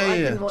 was horrible. Yeah, yeah, I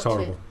yeah. didn't watch It's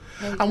horrible. it.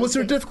 Maybe And was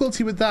there a watch it.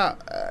 difficulty with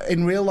that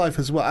in real life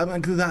as well? I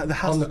mean, 'cause that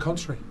has. On the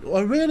contrary.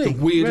 Oh, really? The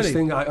weirdest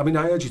Really? thing, I mean,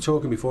 I heard you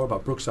talking before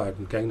about Brookside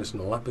and gayness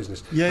and all that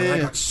business. Yeah, and yeah, I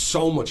yeah. got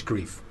so much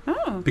grief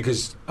Oh.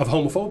 because of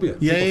homophobia.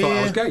 Yeah, People yeah, thought I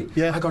yeah. was gay.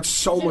 Yeah. I got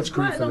so It was much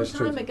grief quite a in long the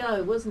street. time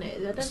ago, wasn't it?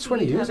 I don't It's think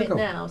 20 you'd years have ago. it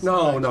now. so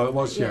No, much. no, it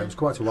was, yeah, it was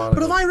quite a while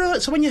But ago.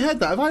 so when you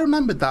heard that, if I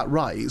remembered that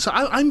right, so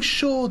I'm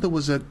sure there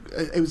was a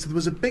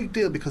big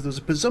deal because there was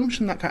a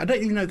presumption that I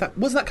don't even know that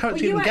was that Well,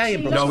 character you even gay in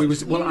actually Brookside? No, he lost,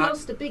 was- well, you I-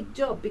 lost a big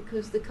job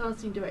because the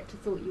casting director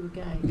thought you were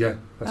gay. Yeah,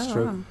 that's Oh,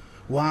 true. wow.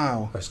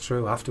 Wow. That's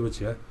true. Afterwards,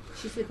 yeah.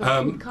 She said, well,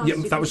 I didn't cast Yeah,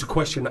 you that was a because-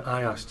 question that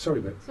I asked.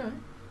 Sorry, mate. Sorry.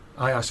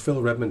 I asked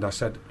Phil Redmond, I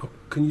said, look,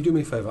 can you do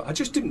me a favour? I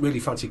just didn't really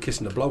fancy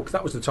kissing a bloke.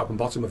 That was the top and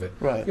bottom of it.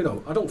 Right. You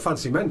know, I don't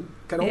fancy men.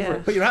 Get Yeah. over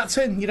it. But you're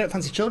acting. You don't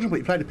fancy children, but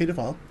you played a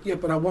paedophile. Yeah,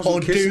 but I wasn't Or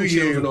do kissing you?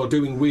 children or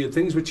doing weird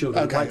things with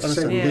children, Okay, like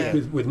saying understand.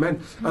 Yeah. with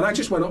men. And I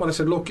just went up and I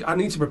said, look, I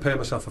need to prepare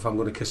myself if I'm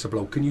going to kiss a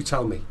bloke. Can you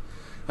tell me?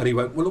 And he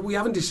went, well, look, we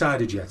haven't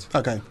decided yet.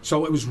 Okay.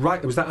 So it was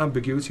right. It was that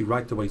ambiguity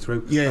right the way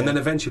through. Yeah, and yeah. then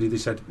eventually they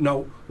said,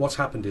 no, what's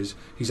happened is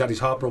he's had his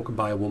heart broken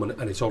by a woman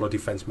and it's all a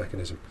defence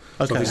mechanism.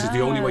 So Okay. this is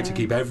the only way to Ah.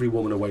 keep every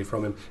woman away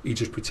from him. He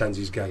just pretends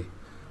he's gay.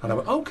 And I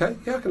went, okay,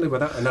 yeah, I can live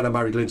with that. And then I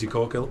married Lindsay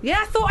Corkill. Yeah,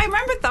 I thought I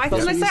remembered that. I That's thought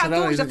I what you said I said thought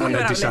earlier, I thought didn't you And then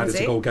went out decided Lindsay.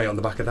 to go gay on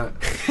the back of that.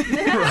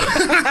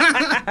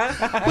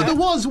 But there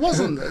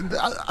wasn't.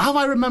 Have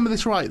I remember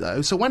this right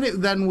though? So when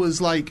it then was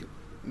like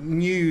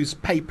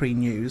papery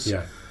news.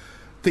 Yeah.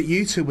 that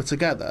you two were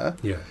together,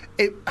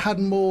 it had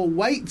more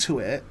weight to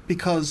it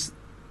because.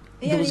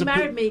 He only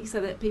married me so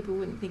that people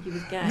wouldn't think he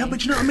was gay. No,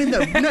 but you know what I mean,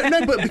 though.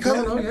 No, but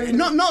because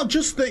not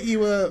just that you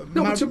were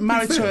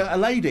married to a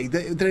lady,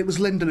 that it was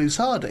Linda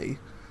Lusardi.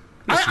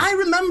 I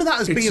remember that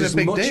as being a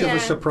big deal. It's as much of a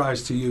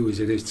surprise to you as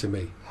it is to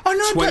me. Oh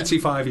no,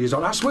 25 years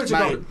on. I swear to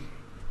God.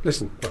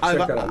 Listen,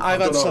 I've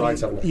had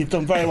some. You've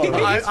done very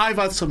well. I've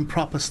had some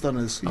proper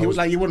stunners.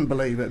 You wouldn't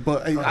believe it,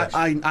 but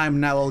I'm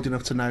now old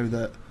enough to know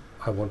that.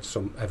 I want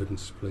some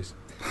evidence, please.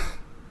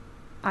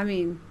 I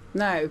mean.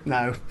 No.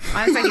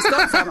 I think he's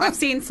got some. I've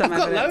seen some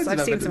evidence.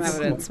 I've seen some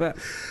evidence, but.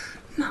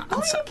 No, why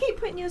do you keep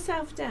putting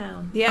yourself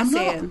down? Yes,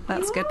 Ian,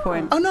 that's a good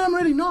point. Oh no, I'm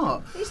really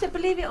not. You said,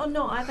 believe it or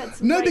not, I've had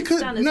some great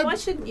stunners. Why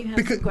shouldn't you have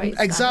some great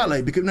stunners?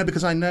 Exactly,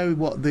 because I know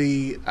what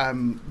the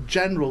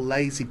general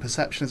lazy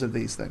perception is of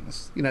these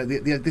things. You know,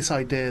 this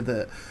idea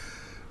that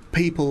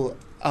people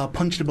are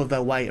punching above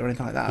their weight or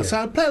anything like that. Yeah. So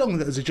I play along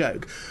with it as a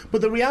joke.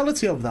 But the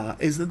reality of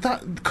that is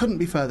that couldn't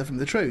be further from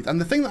the truth.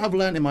 And the thing that I've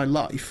learned in my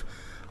life,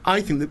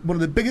 I think that one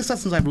of the biggest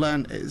lessons I've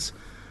learned is,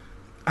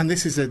 and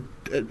this is a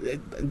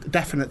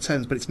definite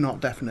terms, but it's not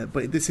definite,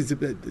 but this is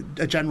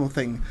a general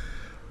thing.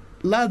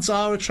 Lads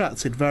are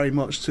attracted very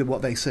much to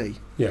what they see.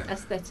 Yeah.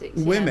 Aesthetics.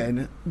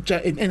 Women,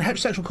 in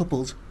heterosexual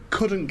couples,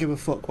 couldn't give a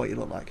fuck what you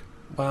look like.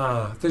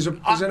 Ah, there's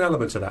an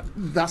element to that.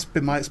 That's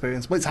been my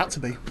experience. Well, it's had to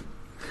be.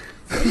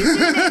 You're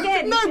doing it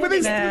again. No, but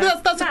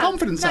that's a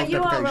confidence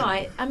self-deprecation. You are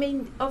right. I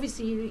mean,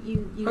 obviously,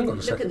 you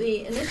look at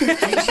the initial.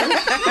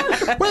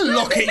 Well,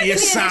 look at you,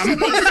 Sam.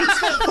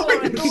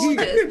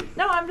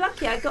 No, I'm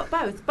lucky. I got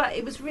both, but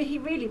it was he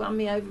really won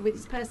me over with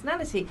his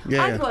personality.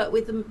 Yeah, I've worked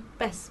with the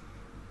best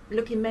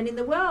looking men in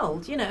the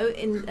world, you know,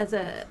 as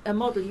a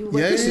model. You work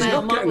with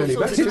male models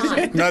all the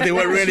time. No, they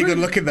were really good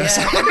looking there.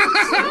 So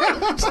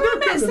I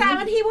met Sam,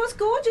 and he was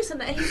gorgeous,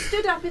 and he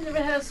stood up in the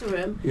rehearsal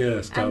room.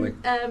 Yes, darling.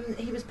 And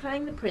he was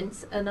playing the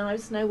Prince, and I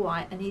was Snow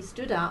White, and he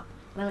stood up,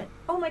 and I went,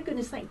 "Oh my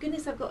goodness, thank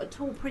goodness I've got a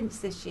tall Prince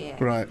this year."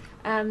 Right.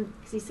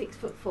 Because he's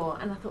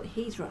 6'4", and I thought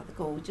he's rather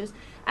gorgeous.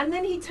 And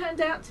then he turned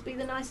out to be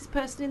the nicest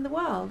person in the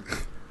world.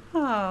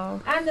 Oh.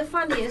 And the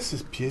funniest. This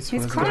is beautiful.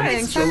 He's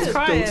crying. Don't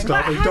stop it.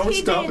 Don't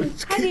stop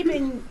it. Had he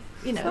been,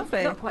 you know,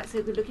 not quite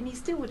so good looking, he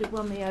still would have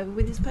won me over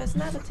with his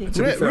personality.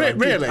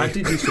 Really? I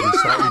did used to be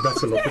slightly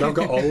better looking. I've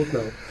got old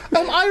now.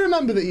 I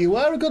remember that you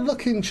were a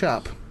good-looking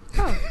chap.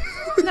 Oh.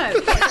 No.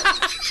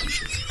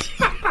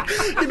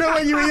 You know,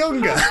 when you were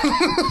younger.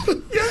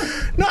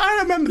 Yeah. No, I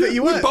remember that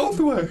you were. We both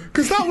were.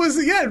 Because that was,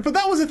 but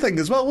that was a thing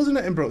as well, wasn't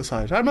it, in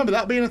Brookside? I remember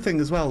that being a thing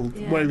as well,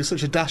 where he was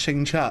such a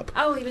dashing chap.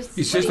 Oh, he was.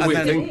 It's just a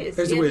weird thing.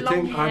 It's a weird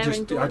thing. I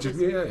just,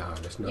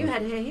 you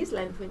had hair his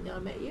length when I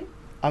met you.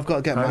 I've got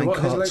to get mine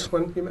cut. His length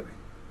when you met me?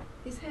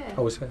 His hair.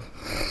 Oh, his hair.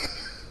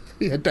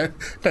 Yeah,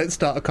 don't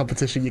start a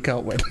competition you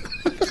can't win.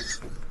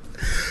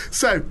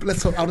 So,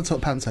 let's talk. I want to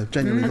talk Panto.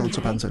 Genuinely want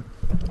to talk Panto.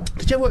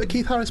 Did you ever work with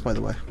Keith Harris, by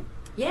the way?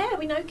 Yeah,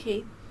 we know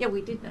Keith. Yeah,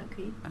 we did know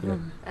Keith.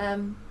 Yeah.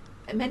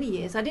 Many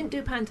years. I didn't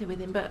do Panto with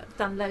him, but I've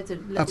done loads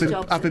of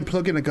jobs. I've been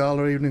plugging a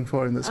gala evening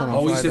for him that's on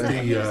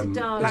Friday. He's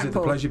at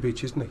the Pleasure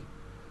Beach, isn't he?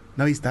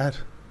 No, he's dead.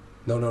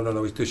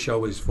 No. The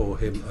show is for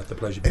him at the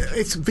Pleasure Beach.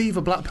 It's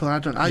Viva Blackpool. I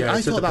don't. Yeah,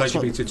 I thought that's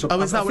what. Beach. Is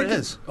that what it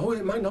is? Oh,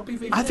 it might not be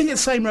Viva. I think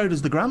it's same road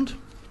as the Grand.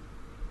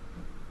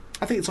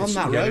 I think it's on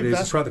that road. Yeah, it is.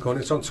 It's round the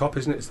corner. It's on top,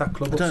 isn't it? It's that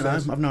club upstairs. I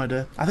don't know. I've no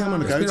idea. I think I'm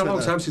going to go to it. It's been a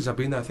long time since I've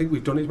been there. I think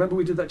we've done it. Remember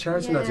we did that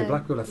charity night in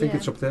Blackpool? I think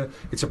it's up there.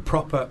 It's a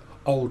proper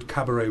old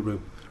cabaret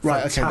room.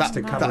 Right,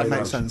 fantastic okay, cabaret that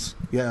makes lounge. sense.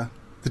 Yeah.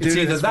 It's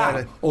either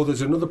that or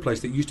there's another place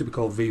that used to be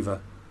called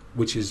Viva,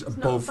 which is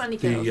above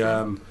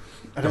the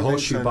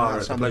Horseshoe Bar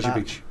at the Pleasure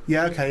Beach.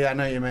 Yeah, okay, I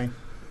know what you mean.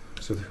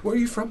 So, where are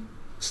you from?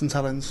 St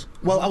Helens.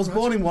 Well, I was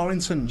born in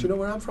Warrington. Do you know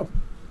where I'm from?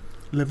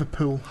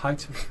 Liverpool.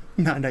 Highton.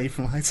 No, you're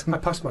from Highton. I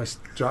passed my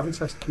driving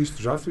test. I used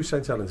to drive through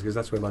St Helens because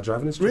that's where my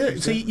driving instructor Really?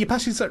 So you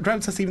passed your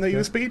driving test even though you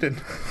were speeding?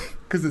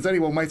 Because there's only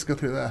one way to go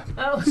through there.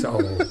 Oh.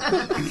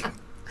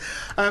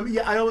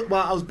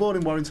 I was born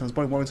in Warrington. I was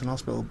born in Warrington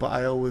Hospital, but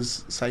I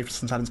always say for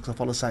St Helens because I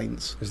follow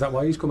Saints. Is that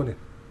why he's coming in?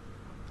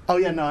 Oh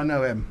yeah, no, I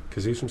know him.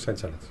 Because he's from St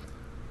Helens.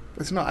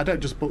 It's not. I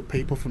don't just book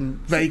people from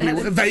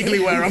vaguely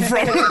where I'm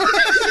from.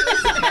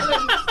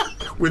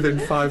 Within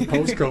 5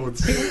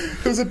 postcodes.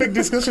 There was a big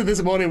discussion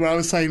this morning where I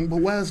was saying,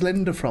 well, where's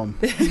Linda from?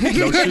 No,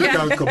 she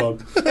can't come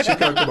on. She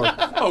can't come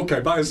on.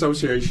 Okay, by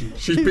association.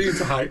 She's been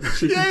to Highton.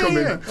 She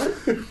can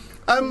come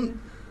in.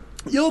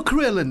 Your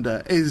career,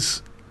 Linda,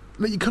 is...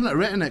 You couldn't have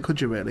written it, could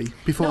you, really,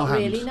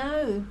 beforehand? Not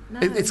really, no.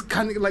 It's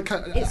kind of like...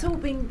 it's all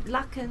been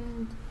luck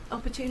and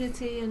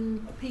opportunity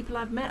and people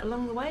I've met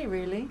along the way,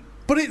 really.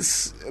 But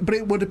it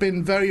would have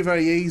been very,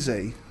 very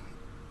easy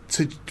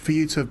for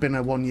you to have been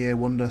a one-year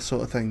wonder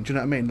sort of thing. Do you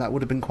know what I mean? That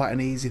would have been quite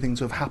an easy thing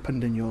to have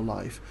happened in your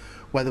life,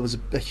 where there was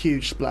a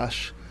huge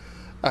splash.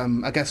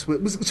 I guess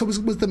was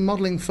the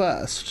modelling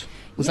first?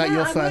 Was that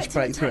your first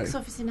breakthrough? I worked in a tax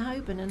office in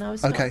Holborn, and I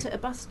was stopped at a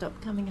bus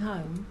stop coming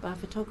home by a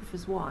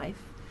photographer's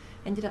wife,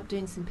 ended up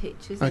doing some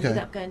pictures, Okay.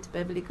 ended up going to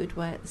Beverly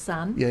Goodway at the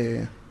Sun.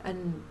 Yeah.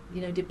 And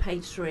did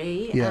page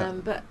 3. Yeah.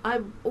 But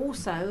I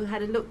also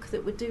had a look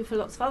that would do for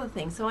lots of other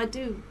things. So I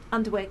do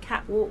underwear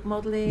catwalk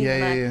modelling. Yeah,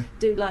 and yeah. I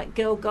do like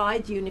Girl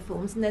Guide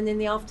uniforms, and then in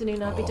the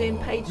afternoon I'd be doing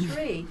page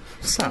 3.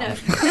 Sam.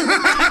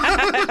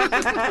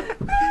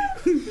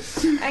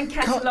 And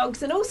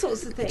catalogues and all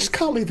sorts of things. Just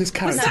can't leave this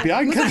character Was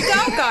behind.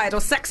 that Girl Guide or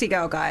Sexy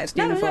Girl Guide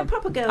No, uniform?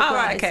 proper Girl Oh, Guide.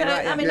 right, okay, so,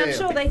 right, yeah. I mean, I'm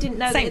sure they didn't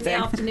know Same that in thing.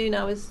 the afternoon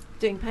I was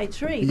doing page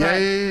 3. Yeah, but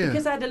yeah.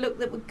 because I had a look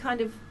that would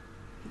kind of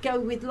go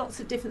with lots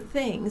of different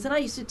things. And I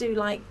used to do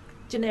like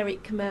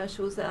generic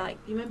commercials that, like,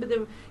 you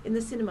remember in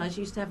the cinemas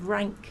you used to have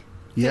rank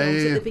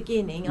films at the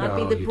beginning. No,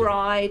 I'd be the you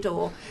bride,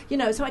 or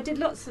so I did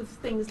lots of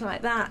things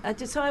like that.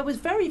 So I was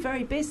very,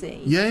 very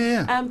busy.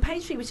 Yeah.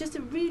 Page 3 was just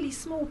a really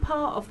small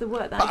part of the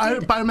work that But I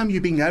did. I remember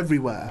you being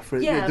everywhere.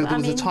 Yeah, there was I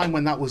mean, a time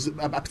when that was a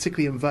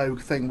particularly in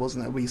vogue thing,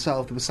 wasn't it? Where you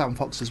served with Sam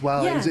Fox as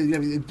well. Yeah. It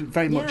was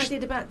very Yeah, much. I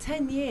did about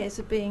 10 years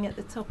of being at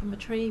the top of my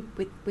tree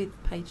with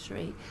page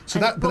 3. So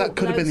And that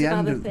could have been the loads of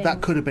end. other That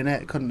things. could have been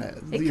it, couldn't it?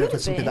 It You know, could for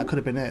have something been. that could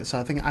have been it. So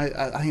I think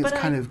it's But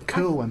kind I- of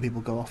cool when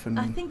people go off and.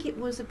 I think it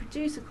was a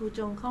producer called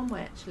John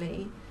Conway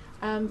actually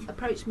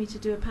approached me to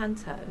do a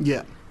panto.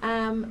 Yeah.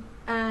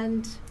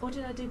 And what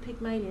did I do?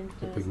 Pygmalion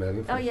first.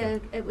 Pygmalion Oh first, yeah,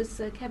 it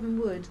was Kevin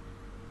Wood.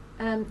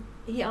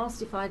 He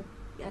asked if I'd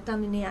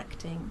done any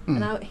acting,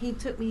 Mm. and he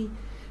took me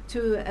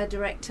to a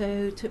director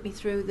who took me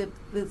through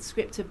the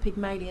script of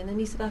Pygmalion, and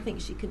he said, I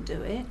think she can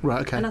do it.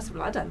 Right. Okay. And I said,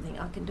 well, I don't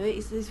think I can do it.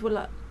 He says,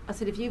 well, I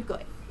said, if you've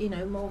got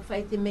more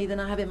faith in me than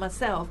I have in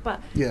myself.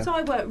 But Yeah. so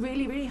I worked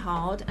really, really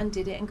hard and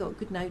did it and got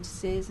good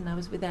notices. And I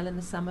was with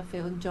Eleanor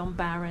Summerfield and John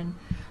Barron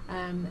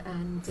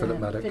and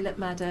Philip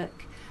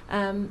Maddock,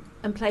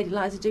 and played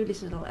Eliza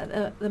Doolittle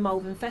at the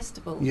Malvern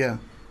Festival. Yeah.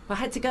 I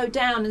had to go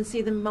down and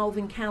see the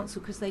Malvern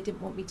Council because they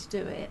didn't want me to do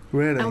it.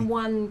 Really. And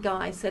one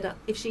guy said,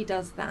 if she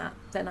does that,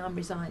 then I'm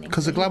resigning.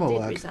 'Cause of So he glamour did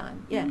work?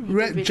 resign. Yeah. he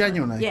Re- did resign.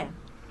 genuinely? Yeah.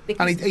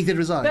 And Because he did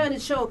resign.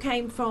 Bernard Shaw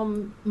came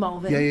from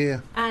Malvern.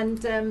 Yeah. And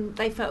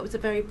they felt it was a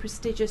very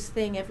prestigious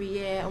thing every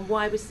year. And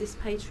why was this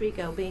page 3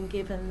 girl being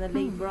given the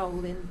lead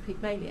role in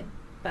Pygmalion?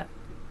 But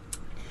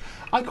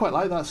I quite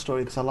like that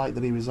story because I like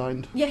that he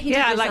resigned. yeah, he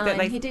Yeah, I did like that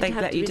resign. He did they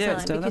have let to you do it resign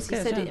still. because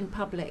That's he good, said it yeah. in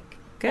public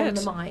Good. on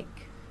the mic.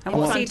 And in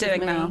what's front he of doing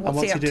me. now? And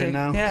what's he up doing to?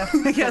 now? Yeah.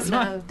 Yes,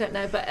 Don't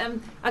know. But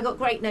I got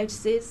great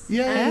notices.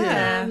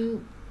 Yeah.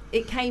 And,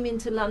 it came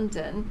into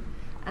London,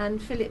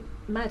 and Philip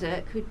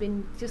Maddock, who'd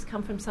just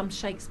come from some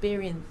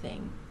Shakespearean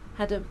thing,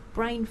 had a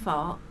brain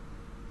fart.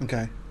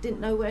 Okay. Didn't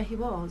know where he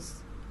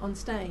was on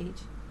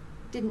stage.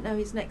 Didn't know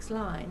his next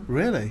line.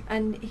 Really?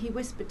 And he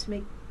whispered to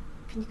me,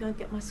 "Can you go and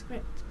get my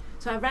script?"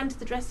 So I ran to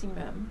the dressing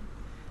room,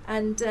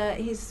 and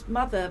his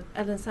mother,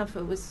 Ellen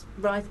Summerfield, was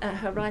at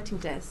her writing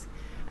desk,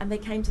 and they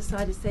came to the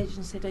side of the stage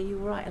and said, "Are you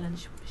all right, Ellen?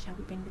 Shall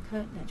we bring the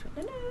curtain in?" She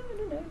went,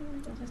 No.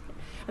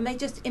 And they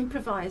just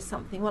improvised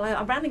something. Well,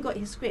 I ran and got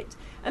his script,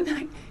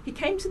 and he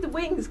came to the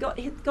wings, got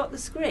the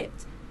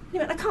script. He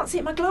went, "I can't see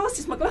it, my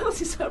glasses.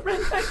 So I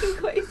ran back and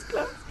got his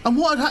glasses. And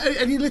what?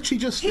 And he literally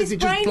just His it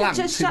brain had blanked.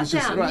 just It shut was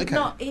just- down. Right,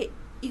 okay.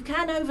 You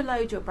can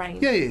overload your brain.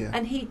 Yeah.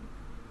 And he,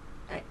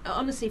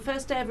 honestly,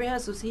 first day of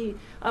rehearsals,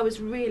 I was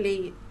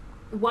really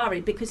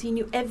worried because he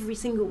knew every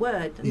single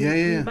word.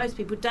 Yeah. Most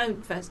people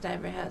don't first day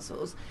of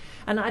rehearsals,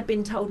 and I'd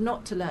been told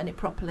not to learn it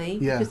properly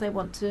because they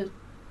want to,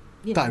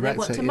 Direct they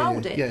want it, to yeah,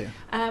 mould yeah, it.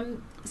 yeah.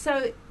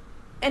 So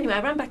anyway,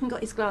 I ran back and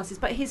got his glasses,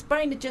 but his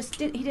brain had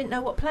he didn't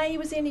know what play he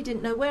was in, he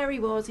didn't know where he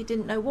was, he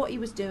didn't know what he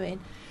was doing,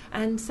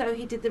 and so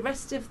he did the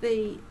rest of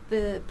the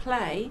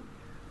play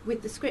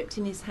with the script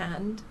in his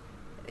hand.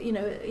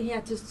 He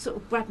had to sort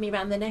of grab me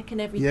around the neck and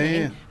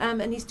everything. Yeah.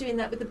 And he's doing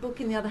that with the book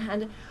in the other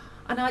hand.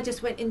 And I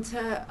just went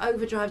into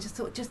overdrive, just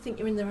thought, just think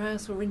you're in the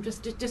rehearsal room,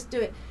 just do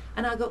it.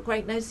 And I got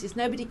great notices.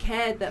 Nobody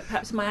cared that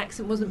perhaps my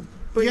accent wasn't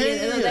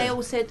brilliant. Yeah. And they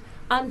all said,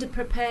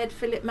 underprepared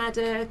Philip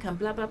Maddock and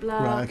blah, blah,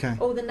 blah. Right, okay.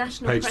 All the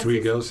national Page 3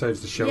 presses. girl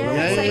saves the show. Yeah,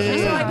 Yeah, yeah,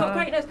 so yeah. I got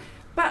great notices.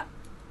 But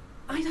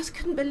I just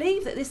couldn't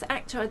believe that this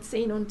actor I'd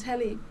seen on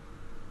telly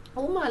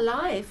all my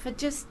life had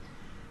just...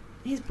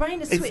 His brain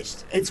has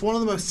switched. It's one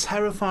of the most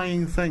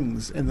terrifying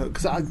things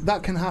because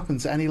that can happen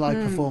to any live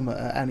performer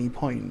at any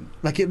point.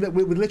 Like with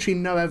literally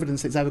no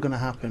evidence it's ever going to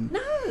happen.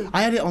 No.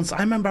 I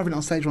remember having it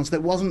on stage once.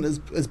 That wasn't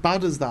as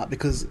bad as that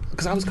because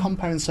I was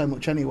comparing so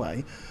much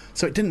anyway,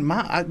 so it didn't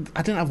matter.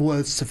 I didn't have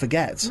words to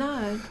forget.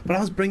 No. But I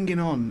was bringing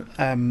on.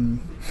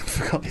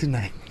 Forgot his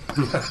name.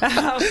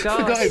 Oh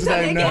God! Forgot his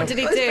name. What did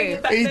he do?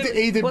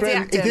 He did. Was he He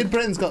acting? did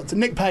Britain's Got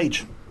Nick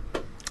Page.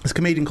 It's a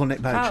comedian called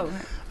Nick Page. Oh.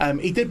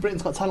 He did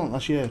Britain's Got Talent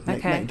last year.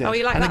 Nick did. Oh,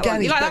 you like And that again,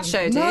 one? You he's like that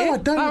show, do No, you? I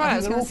don't. Oh, right, I I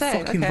was think they're all gonna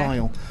say, fucking okay.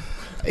 vile.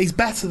 He's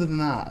better than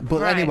that.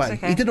 But Right, anyway,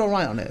 okay. he did all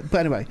right on it.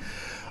 But anyway,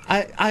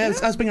 I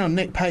was bringing on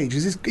Nick Page.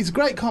 He's a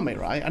great comic,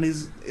 right? And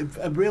he's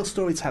a real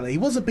storyteller. He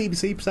was a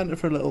BBC presenter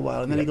for a little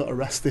while, and then he got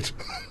arrested.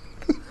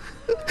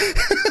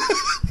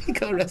 He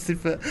got got arrested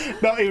for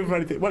not even for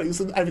anything. Well, it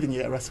was everything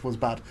you get arrested for was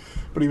bad,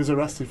 but he was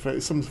arrested for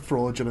some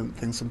fraudulent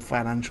thing, some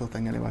financial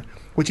thing anyway,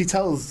 which he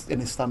tells in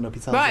his stand-up. He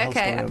tells the whole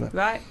story of it.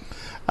 Right.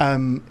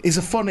 He's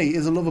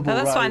a lovable. No,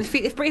 that's rogue.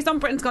 fine. If he's on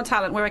Britain's Got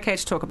Talent, we're okay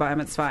to talk about him.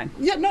 It's fine.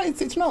 Yeah, no,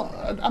 it's not.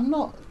 I'm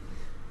not.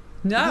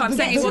 No, I'm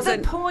saying he What's the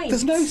wasn't. point?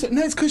 There's no.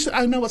 It's because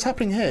I know what's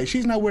happening here.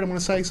 She's now worried I'm going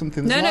to say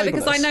something. That's No,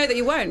 because I libelous. know that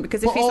you won't.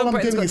 Because if But he's all on I'm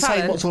Britain's doing Got is saying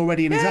Talent, what's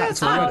already in his act. it's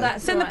fine. already.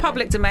 that's It's in the right.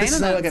 public domain, This is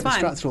isn't how it? I get It's fine.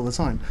 distracted all the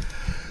time.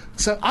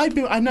 So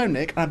I know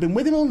Nick, and I've been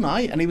with him all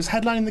night, and he was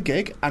headlining the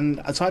gig, and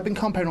so I've been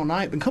campaigning all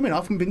night, been coming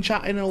off, and been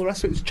chatting and all the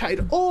rest of it.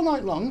 Chatted all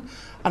night long,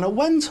 and I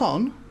went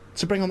on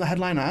to bring on the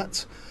headline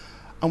act,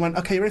 and went,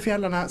 okay, you ready for your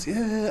headline act?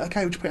 Yeah,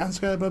 okay, would you put your hands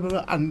together, blah, blah,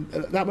 blah. And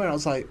that way I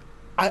was like,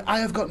 I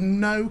have got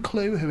no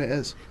clue who it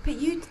is. But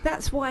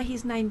that's why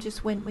his name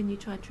just went when you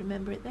tried to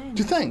remember it then.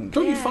 Do you think?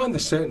 Don't you Yeah. find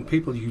there's certain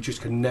people you just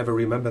can never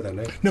remember their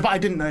name? No, but I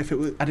didn't know if it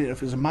was. I didn't know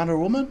if it was a man or a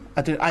woman.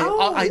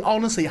 Oh. I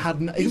honestly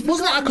hadn't. It You'd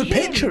wasn't that I could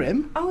forgotten picture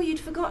him. Oh, you'd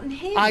forgotten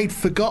him. I'd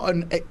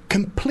forgotten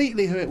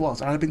completely who it was,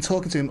 and I'd been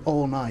talking to him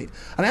all night.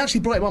 And I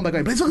actually brought him on by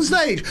going, "Please on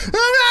stage,"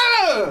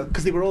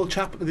 because they were all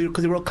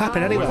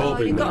clapping anyway. We've all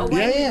been you got there.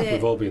 away Yeah, with yeah. it.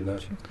 We've all been there.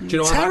 Do you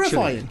know what?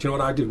 Terrifying. Actually, do you know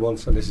what I did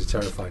once? And this is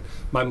terrifying.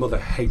 My mother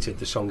hated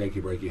the song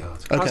 "Achy Breaky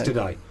Heart," as Okay. did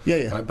I. Yeah,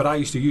 yeah. But I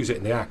used to use it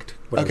in the act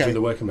when I was Okay. in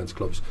the working men's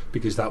clubs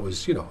because that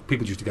was,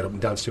 people used to get up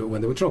and dance to it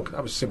when they were drunk.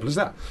 That was as simple as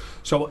that.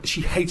 So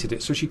she hated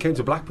it. So she came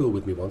to Blackpool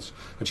with me once,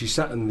 and she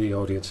sat in the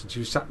audience, and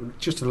she sat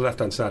just to the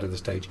left-hand side of the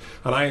stage,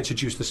 and I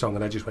introduced the song,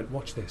 and I just went,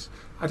 "Watch this."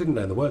 I didn't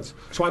learn the words,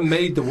 so I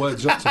made the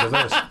words up to the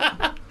verse,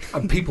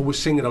 and people were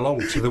singing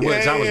along to the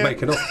words I was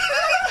making up.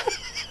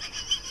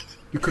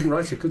 You couldn't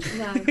write it, could you?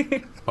 No.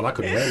 Well, I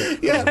couldn't learn it.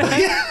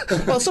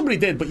 Yeah. Well, somebody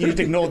did, but you just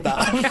ignored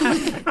that.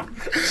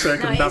 So I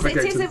No, could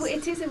navigate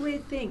it is a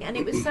weird thing, and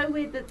it was so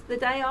weird that the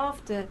day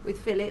after with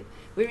Philip,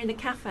 we were in a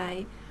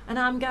cafe, and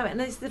I'm going,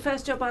 and it's the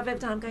first job I've ever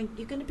done. I'm going,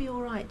 you're going to be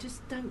all right.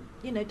 Just don't.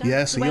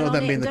 Yeah, so dwell you're on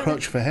then it being and the don't-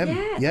 crutch for him.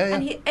 Yeah, Yeah.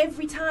 And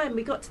every time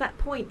we got to that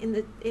point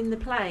in the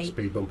play,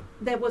 Speed bump.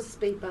 there was a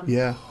speed bump.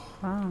 Yeah.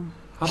 Wow.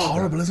 I've had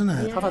Horrible, that. isn't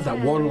it? Yeah. I've had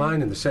that one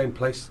line in the same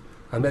place,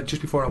 and then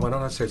just before I went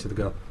on, I'd say to the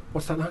girl,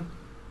 "What's that line?"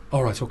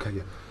 "All right, okay,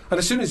 yeah." And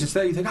as soon as it's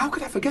there, you think, "How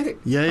could I forget it?"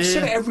 Yeah, I've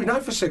said yeah. it every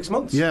night for 6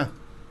 months. Yeah.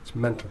 It's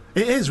mental.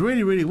 It is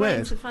really, really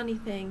weird. It's a funny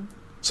thing.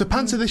 So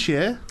Panther this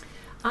year.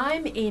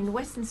 I'm in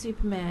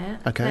Weston-super-Mare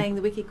Okay. playing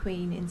the Wicked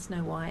Queen in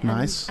Snow White.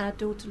 Nice. And our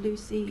daughter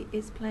Lucy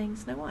is playing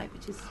Snow White,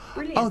 which is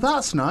brilliant. Oh,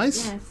 that's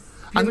nice. Yes.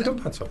 Have you ever done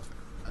panto?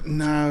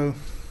 No.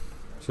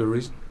 Is there a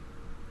reason?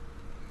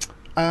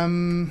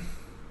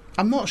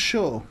 I'm not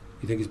sure.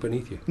 You think it's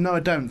beneath you? No, I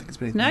don't think it's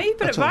beneath No, me you've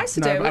been at all. advised to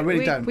No, do it. I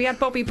really don't. We had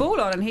Bobby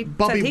Ball on, and he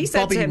Bobby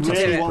said to him to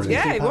really do wants it. me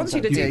to Yeah, do he wants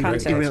you to panto. do Yeah,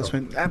 panto. he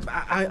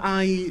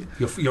really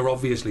wants me. You're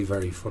obviously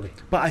very funny.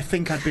 But I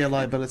think I'd be a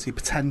liability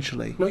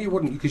potentially. No, you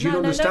wouldn't, because you'd No,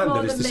 understand no that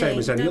more it's the than same me.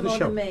 as any no other more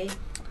show. Than me.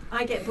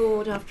 I get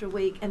bored after a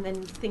week, and then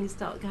things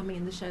start coming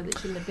in the show that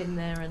shouldn't have been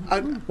there.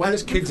 And When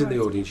there's kids in the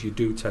audience, you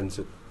do tend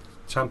to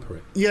tamper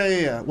it.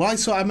 Yeah. Well,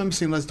 I remember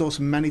seeing Les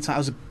Dawson many times. I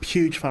was a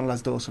huge fan of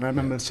Les Dawson. I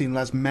remember seeing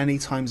Les many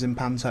times in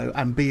panto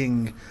and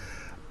being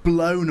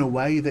blown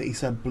away that he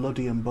said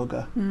bloody and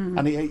bugger.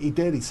 And he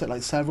did. He said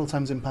like several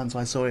times in panto.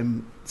 I saw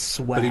him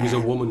swear. But he was a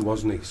woman,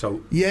 wasn't he?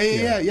 So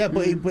Yeah.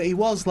 But he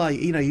was like,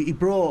 he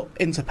brought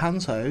into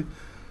panto.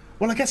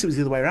 Well, I guess it was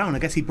the other way around. I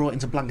guess he brought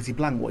into Blankety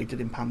Blank what he did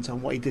in panto,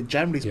 and what he did,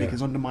 generally speaking,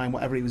 is undermine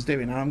whatever he was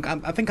doing. And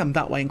I think I'm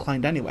that way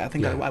inclined anyway. I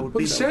think I would But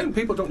be. certain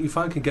people, don't you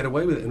find, can get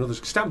away with it, and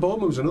others. Stan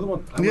Bowman was another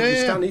one. I Yeah, mean,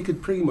 yeah. Stan, he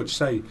could pretty much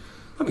say,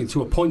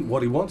 to a point,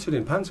 what he wanted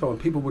in panto, and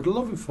people would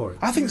love him for it.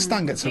 I think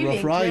Stan gets a rough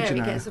Julian ride, Clary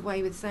you know. gets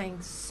away with saying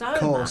so Of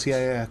course, much.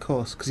 of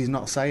course, because he's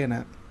not saying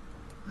it.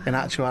 In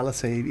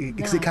actuality,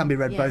 because No, it can be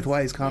read both yes,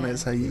 ways, can't yeah. it?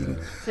 So you.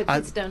 So I-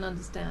 kids don't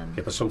understand.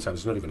 Yeah, but sometimes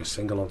it's not even a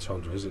single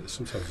entendre, is it?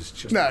 Sometimes it's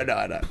just... No,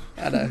 I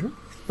know.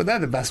 But they're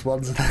the best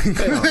ones, I think.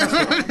 They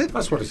are.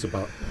 That's what it's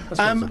about. That's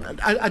what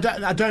it's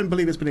about. I don't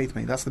believe it's beneath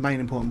me. That's the main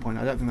important point.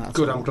 I don't think that at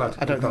Good, all. I'm glad.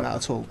 I don't I'm think glad. that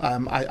at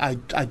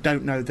all. I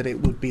don't know that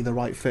it would be the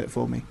right fit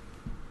for me.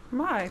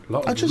 Why? A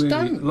lot I of just really,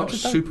 don't. lot I of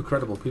just don't. super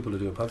credible people are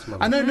doing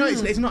pantomime. I know, no,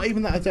 it's not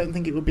even that I don't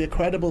think it would be a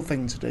credible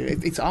thing to do.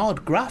 It's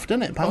hard graft,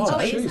 isn't it? Panto. Oh,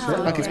 it is jeez, hard,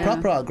 Like it's yeah.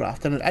 proper hard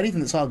graft, and anything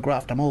that's hard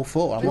graft, I'm all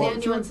for. We're the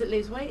only ones that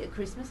lose weight at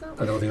Christmas, aren't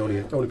I we? know the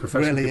only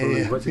professional Really, people who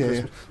yeah, lose weight at yeah,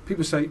 Christmas.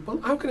 People say,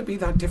 well, how can it be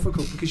that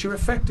difficult? Because you're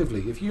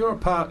effectively, if you're a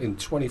part in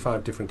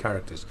 25 different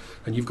characters,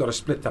 and you've got to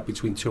split that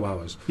between 2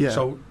 hours. Yeah.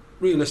 So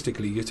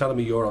realistically, you're telling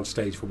me you're on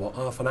stage for what,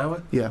 half an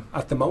hour Yeah,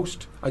 at the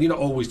most, and you're not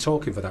always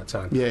talking for that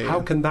time. Yeah, How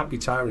yeah. can that be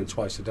tiring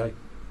twice a day?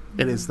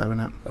 it is though, isn't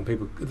it? And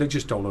people, they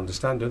just don't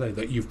understand, do they?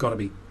 That you've got to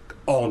be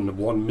on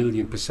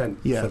 1,000,000%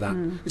 Yeah. for that.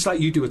 It's like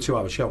you do a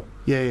 2-hour show.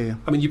 Yeah.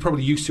 I mean, you're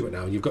probably used to it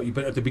now, and you've got you.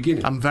 But at the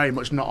beginning, I'm very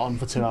much not on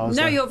for 2 hours.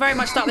 No, though. you'll very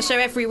much start the show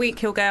every week.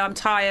 He'll go, I'm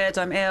tired,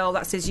 I'm ill.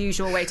 That's his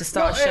usual way to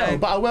start Not a show. ill,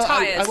 but I will.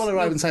 Tired. I will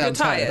arrive and say You're I'm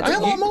tired.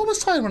 I'm always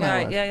tired when I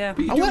Right, arrive. yeah.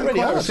 but you I do work really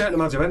require a hard. certain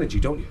amount of energy,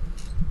 don't you?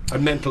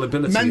 And mental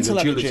ability. Mental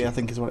and agility. energy, I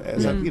think, is what it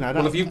is.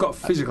 Well, if you've got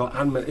physical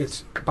and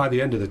it's by the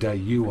end of the day,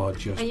 you are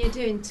just. And you're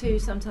doing 2,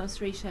 sometimes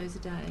 3 shows a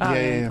day. Oh, Yeah,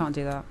 yeah, yeah. you can't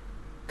do that.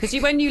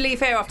 Because when you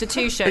leave here after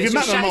 2 shows, you you're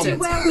met my mum? shattered.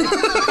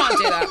 Can't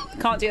do that.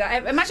 Can't do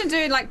that. Imagine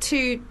doing like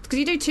 2, because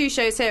you do 2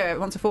 shows here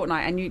once a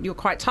fortnight, and you're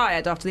quite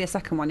tired after the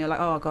second one. You're like,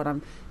 oh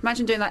god,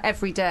 imagine doing that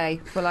every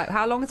day for like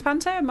how long is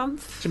Panto? A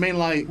month? Do you mean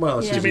like? Well,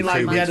 it's do you mean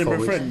usually like 3 the weeks, Edinburgh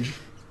 4 weeks. Fringe?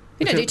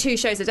 You don't do 2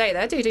 shows a day,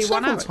 though. Do you do 1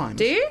 Several hour? times.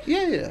 Do you?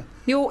 Yeah.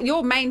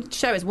 Your main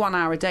show is 1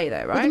 hour a day, though,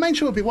 right? Well, the main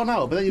show would be 1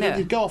 hour, but then Yeah.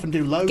 you'd go off and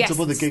do loads Guests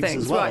of other gigs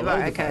things. as well. Right, all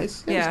over the okay.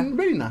 place. Yeah. It's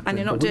really nappy. And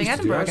you're not Well, doing I used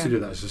Edinburgh to again. do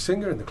that as a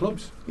singer in the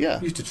clubs. Yeah.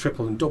 I used to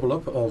triple and double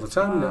up all the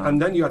time,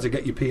 and then you had to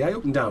get your PA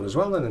up and down as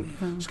well, and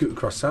then scoot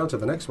across town to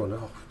the next one.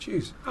 Oh,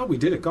 jeez, how we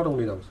did it, God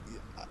only knows.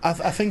 I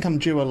think I'm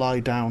due a lie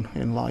down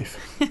in life.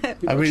 You I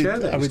got a really, chair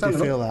there, I really do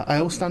standing feel up. that. I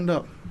always stand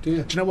up. Do you?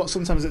 Do you know what?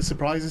 Sometimes it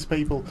surprises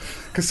people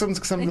because some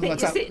think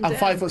like you're sitting I'm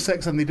down.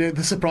 5'6" and they do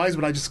the surprise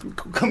when I just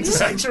come to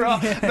say,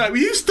 "Gerard, no,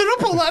 you stood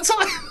up all that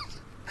time."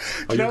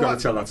 Oh, you know you've got what?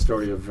 to tell that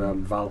story of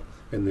Val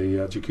in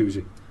the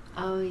jacuzzi.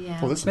 Oh yeah.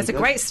 Well, this will That's be a good.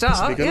 great This will be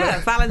start. good, Yeah,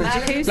 look. Val in the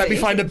jacuzzi. Let me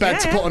find a bed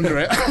to put under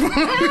it.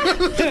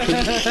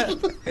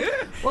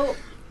 Well,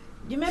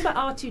 you remember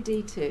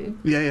R2D2?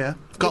 Yeah.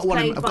 Got Was one.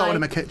 played I've got one by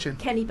in my kitchen.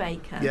 Kenny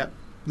Baker. Yeah,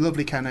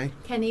 lovely Kenny.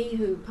 Kenny,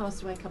 who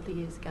passed away a couple of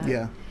years ago.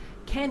 Yeah.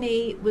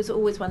 Kenny was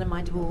always one of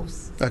my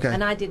dwarfs. Okay.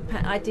 And I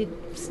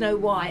did Snow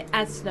White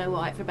as Snow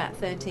White for about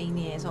 13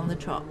 years on the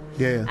trot.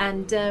 Yeah.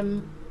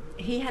 And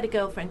he had a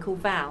girlfriend called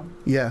Val.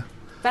 Yeah.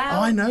 Val.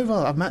 Oh, I know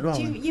Val. I've met Val.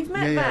 You've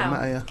met yeah, Val? Yeah, I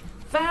met her, yeah.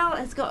 Val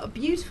has got a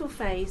beautiful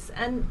face,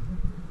 and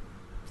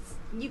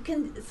you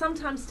can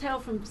sometimes tell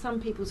from some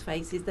people's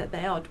faces that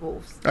they are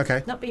dwarfs.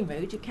 Okay. Not being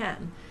rude, you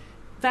can.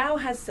 Val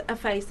has a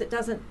face that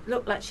doesn't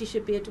look like she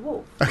should be a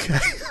dwarf. Okay.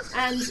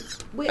 And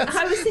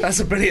I was thinking, That's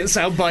a brilliant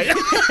soundbite.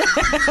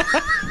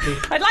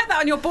 I'd like that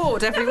on your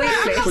board every week,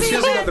 But please. she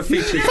hasn't got the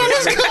features.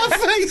 Val's got a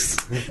face.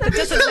 It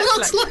doesn't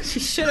looks look like- she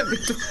shouldn't be.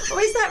 oh,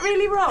 is that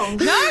really wrong?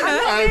 No,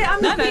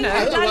 I'm not being no.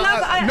 rude. I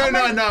love. I know. I'm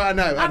I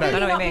know. really I know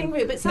not what you being mean.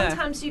 rude, but No.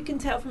 sometimes you can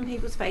tell from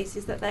people's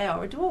faces that they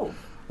are a dwarf.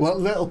 Well,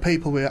 little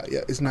people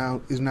is now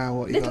what you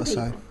Little got to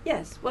people. say.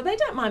 Yes. Well, they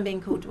don't mind being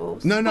called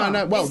dwarfs. No.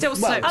 Well, It's still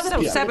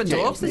yeah, 7 yeah,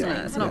 dwarfs, yeah, isn't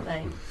yeah. it? It's not.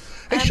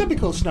 It should be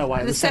called Snow White.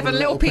 and The 7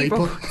 little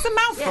people. It's a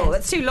mouthful. Yes.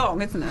 It's too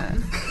long, isn't it?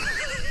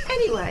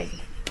 Anyway,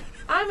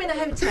 I'm in a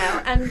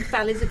hotel, and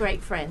Val is a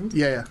great friend.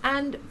 Yeah.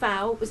 And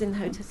Val was in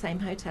the same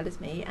hotel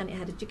as me, and it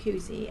had a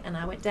jacuzzi. And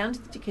I went down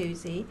to the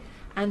jacuzzi,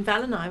 and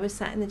Val and I were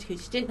sat in the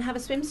jacuzzi. She didn't have a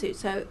swimsuit,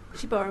 so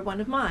she borrowed one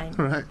of mine.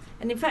 Right.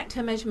 And in fact,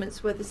 her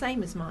measurements were the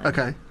same as mine.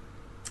 Okay.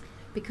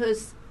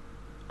 Because,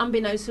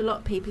 unbeknownst to a lot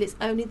of people, it's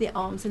only the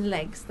arms and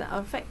legs that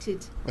are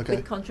affected Okay.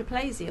 with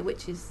chondroplasia,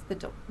 which is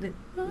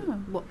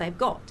what they've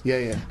got.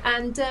 Yeah.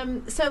 And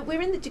so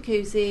we're in the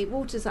jacuzzi,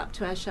 water's up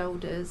to our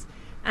shoulders,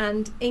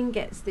 and in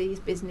gets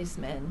these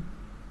businessmen.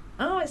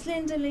 Oh, it's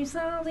Linda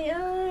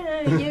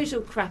Lusardi,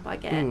 usual crap I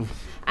get.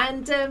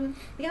 And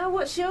they go, oh,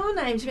 what's your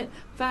name? She went,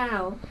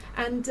 Val.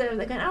 And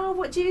they're going, oh,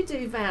 what do you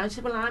do, Val? She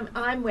said, well,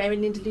 I'm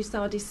wearing Linda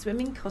Lusardi's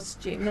swimming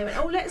costume. They went,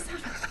 oh, let's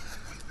have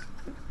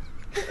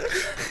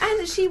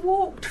And she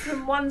walked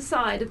from one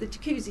side of the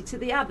jacuzzi to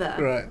the other,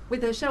 Right.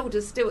 with her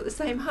shoulders still at the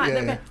same height. Yeah,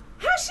 And they went,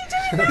 how's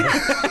she doing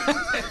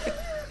that?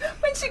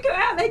 When she got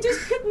out, they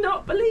just could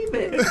not believe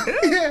it.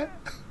 Yeah.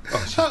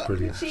 Oh, she's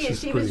brilliant. She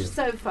She's was brilliant.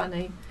 so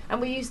funny. And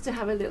we used to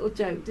have a little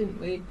joke, didn't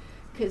we?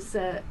 Because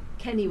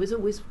Kenny was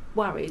always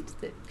worried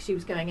that she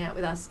was going out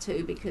with us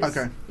too, because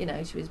Okay. you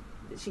know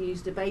she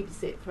used to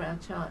babysit for our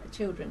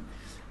children,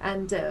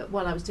 and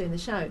while I was doing the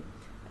show,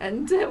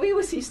 and we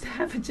always used to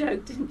have a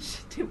joke,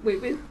 didn't we,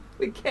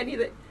 with Kenny,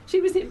 that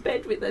she was in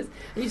bed with us,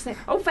 and you say,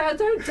 "Oh, Val,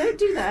 don't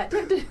do that,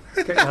 don't do."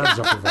 Get your hands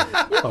off of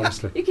her,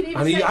 honestly. You can even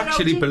And say he your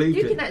actually old- believed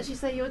you it. can actually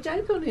say your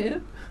joke on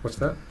here. What's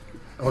that?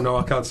 Oh no,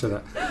 I can't say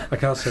that. I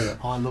can't say that.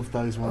 Oh, I love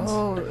those ones.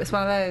 Oh, it's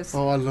one of those.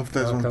 Oh, I love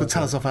those I ones. can't But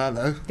tell us say. off air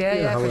though.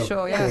 Yeah, I for will. sure,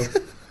 I yeah. will.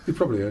 You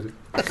probably heard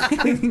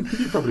it.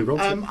 You probably wrote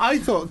it. I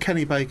thought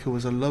Kenny Baker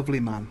was a lovely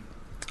man.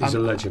 He's a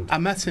legend. I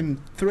met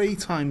him 3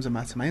 times. I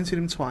interviewed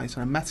him twice,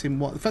 and I met him.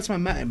 The first time I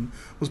met him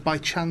was by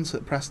chance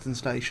at Preston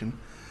Station.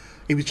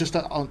 He was just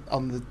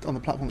on the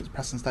platform at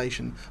Preston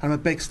Station. And I'm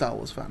a big Star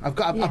Wars fan.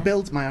 I Yeah.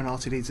 built my own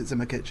R2D2s in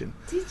my kitchen.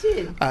 Did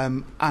you?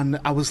 And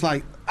I was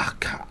like,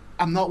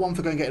 I'm not one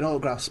for going and getting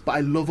autographs, but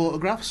I love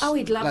autographs. Oh,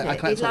 he'd love I it.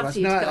 collect He'd love autographs.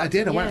 you No, to I go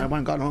did. to- I went yeah.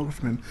 and got an autograph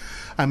from him,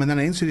 and then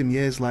I interviewed him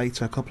years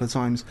later a couple of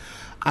times.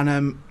 And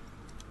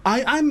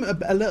I'm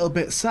a little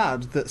bit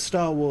sad that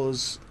Star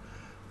Wars,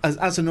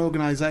 as an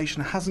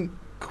organisation, hasn't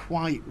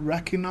quite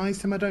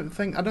recognised him. I don't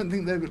think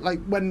they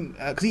like when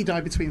because he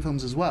died between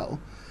films as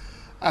well,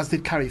 as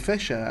did Carrie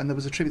Fisher, and there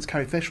was a tribute to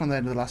Carrie Fisher on the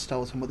end of the last Star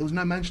Wars film, but there was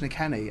no mention of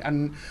Kenny.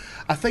 And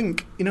I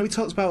think he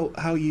talks about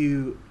how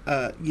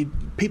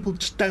people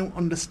just don't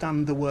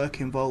understand the work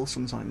involved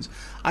sometimes.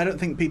 I don't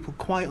think people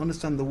quite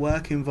understand the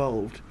work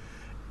involved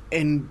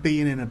in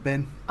being in a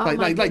bin, Oh,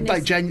 my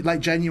goodness.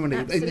 genuinely,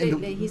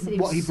 Absolutely. He said he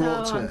what was he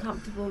brought so to it.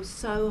 uncomfortable,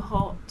 so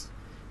hot.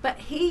 But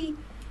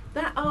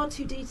that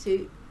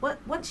R2D2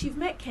 once you've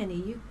met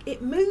Kenny,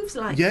 it moves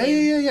like Yeah,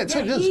 him. yeah. It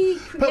totally he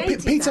does. But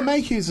created Peter that.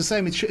 Mayhew's the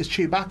same as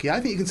Chewbacca. I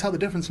think you can tell the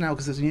difference now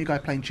because there's a new guy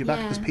playing Chewbacca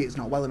because Yeah. Peter's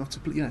not well enough to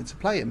to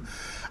play him,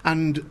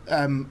 and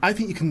I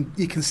think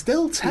you can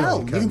still tell.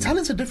 you You can can. tell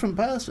it's a different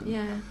person.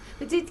 Yeah.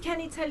 But did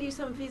Kenny tell you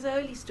some of his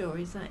early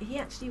stories? That he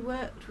actually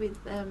worked with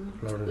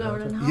Lauren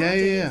Lauren Hardy.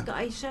 Hardy.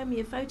 Yeah. He showed me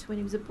a photo when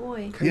he was a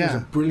boy. Kenny was Yeah.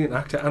 a brilliant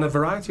actor and a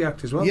variety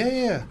actor as well.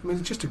 Yeah. I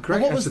mean, just a And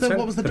great what was the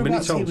entertainer. duets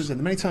he Minitones. was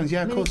in? The Minitones,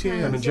 yeah, of course, yeah.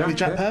 Minitones, With yeah.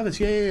 Jack Yeah. Purvis,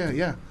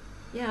 yeah.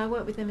 Yeah, I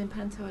worked with them in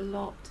Panto a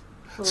lot.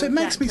 So it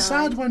makes Jack me died.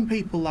 sad when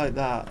people like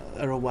that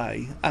are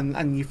away,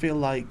 and you feel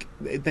like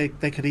they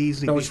could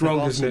easily. No, be it's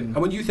wrong, isn't it? forgotten.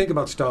 And when you think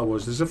about Star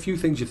Wars, there's a few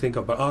things you think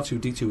of, but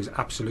R2-D2 is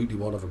absolutely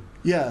one of them.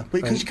 Yeah,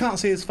 because And- you can't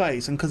see his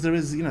face, and because there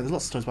is, there's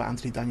lots of stories about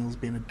Anthony Daniels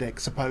being a dick, Oh,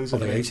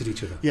 supposedly. they hated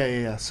each other.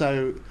 Yeah.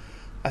 So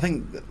I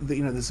think that,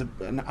 there's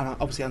and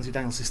obviously Anthony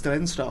Daniels is still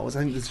in Star Wars. I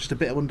think there's just a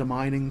bit of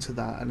undermining to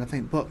that,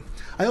 and but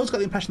I always got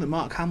the impression that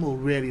Mark Hamill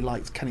really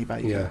liked Kenny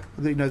Baker. Yeah.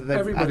 That they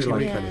Everybody actually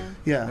liked Yeah. Kenny.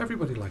 Yeah,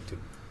 Everybody liked him.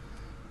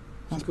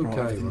 that's a good brought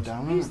guy he everything was.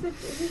 down. Who's Right?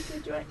 the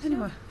director?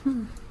 Anyway,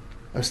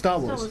 Star Star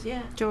Wars. Wars,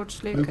 yeah.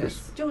 George Lucas.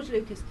 Lucas. George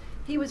Lucas.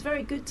 He was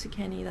very good to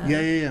Kenny, though.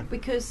 Yeah.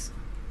 Because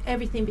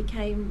everything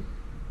became,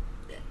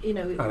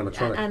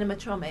 Animatronic.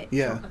 animatronic.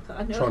 Yeah.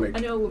 I know I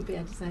wouldn't be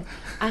able to say it.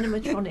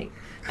 Animatronic.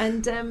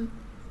 And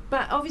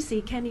but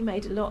obviously Kenny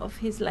made a lot of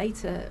his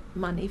later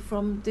money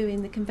from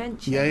doing the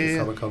conventions. Yeah.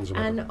 Comic-Cons or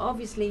And whatever.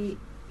 obviously,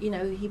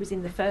 he was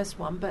in the first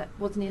one, but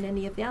wasn't in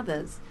any of the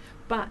others.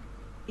 But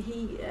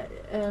he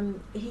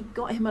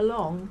got him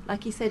along,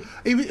 like he said.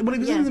 He was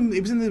Yeah. he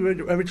was in the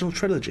original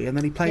trilogy, and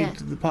then he played Yeah.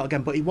 the part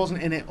again, but he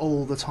wasn't in it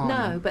all the time.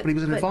 No, but he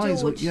was an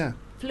advisor. George Yeah.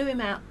 flew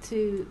him out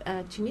to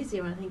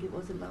Tunisia, I think it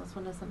was the last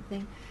one or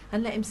something,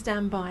 and let him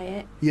stand by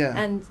it Yeah.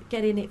 and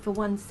get in it for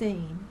one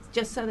scene,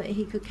 just so that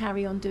he could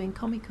carry on doing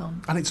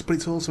Comic-Con. And but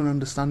it's also an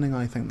understanding.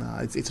 I think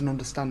that it's an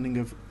understanding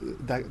of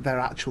their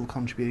actual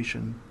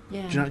contribution.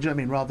 Yeah. Do you know what I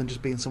mean? Rather than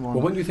just being someone.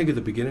 Well, when you think of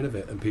the beginning of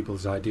it and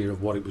people's idea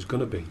of what it was going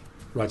to be,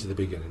 right at the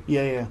beginning.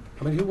 Yeah.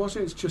 I mean, who was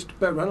it? It's just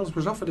Burt Reynolds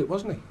was offered it,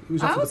 wasn't he? He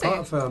was offered was the part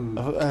of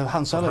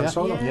Han Solo. Han Yeah.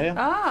 Solo. Yeah.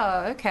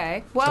 Oh,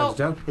 okay. Well,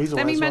 Stands down. He's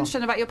let away me as well.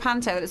 mention about your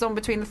panto that it's on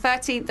between the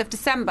 13th of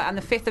December and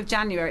the 5th of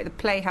January at the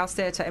Playhouse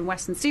Theatre in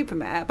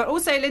Weston-super-Mare. But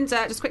also,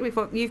 Linda, just quickly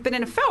before, you've been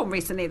in a film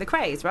recently, The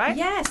Craze, right?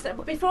 Yes,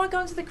 before I go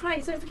on to the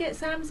craze, don't forget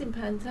Sam's in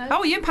Panto.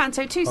 Oh, you're in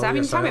panto too, Sam.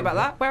 yes, you can tell I me am, about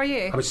yeah. that. Where are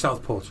you? I'm at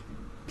Southport.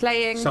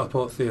 Playing.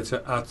 Southport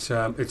Theatre at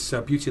it's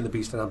Beauty and the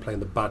Beast, and I'm playing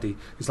the baddie.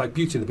 It's like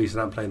Beauty and the Beast,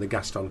 and I'm playing the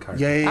Gaston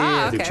character. Yeah.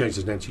 Ah, They've okay. changed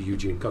his name to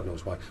Eugene. God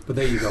knows why. But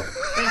there you go.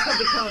 They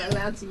probably can't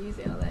allowed to use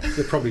it, are they?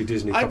 They're probably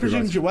Disney. I copyrights.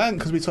 presumed you weren't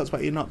because we talked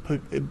about you not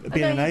being I know an he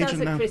does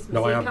agent at now. Christmas.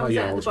 No, I he am. comes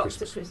Yeah, out of always the box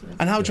Christmas. at Christmas.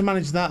 And how would you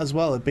manage that as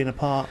well? Being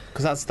apart,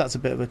 because that's a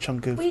bit of a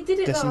chunk of We did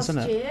it distance, last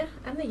isn't it? year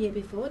and the year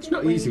before. Didn't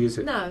not we? easy, is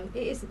it? No,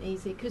 it isn't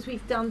easy because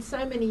we've done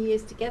so many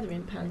years together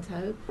in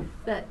Panto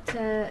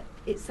that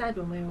it's sad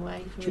when we're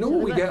away from Do you know each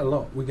what we other. get a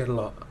lot? We get a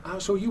lot.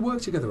 So you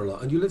work together a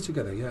lot and you live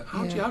together, yeah?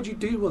 How do you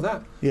deal with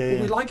that? Yeah, Well,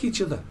 yeah. we like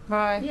each other.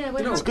 Right. Yeah, we're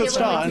You know, It's a happier good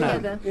start, when we're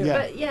isn't it? together. Yeah.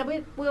 But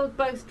yeah, we'll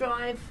both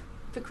drive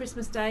for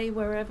Christmas Day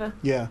wherever.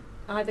 Yeah.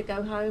 Either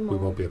go home or We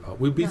won't be apart.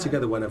 We'll be No.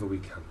 together whenever we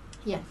can.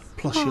 Yes.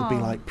 Plus, you'll be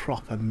Aw. like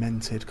proper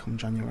mented come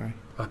January.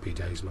 Happy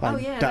days, man. Like Oh,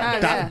 yeah.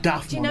 yeah.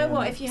 daft Do you know money,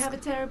 what? isn't If you have a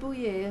terrible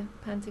year,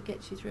 Panto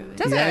gets you through it.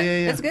 Does Yeah, it? yeah,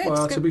 yeah. It's good.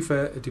 Well, it's to good. be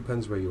fair, it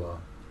depends where you are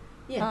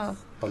Yes.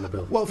 on the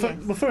bill. Well,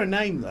 Yes. for a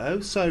name though,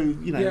 so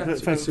Yeah, for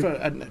it's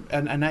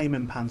a name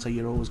in Panto,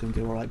 you're always going to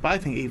do all right. But I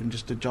think even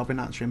just a job in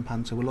actor in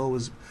Panto will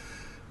always.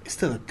 It's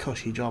still a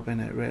cushy job, isn't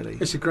it? Really,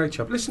 It's a great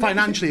job. Listen,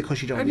 financially a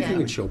cushy job. anything yeah.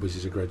 in showbiz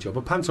is a great job.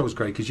 But Panto's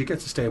great because you get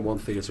to stay in one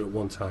theatre at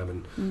one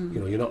time, and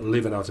you're not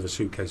living out of a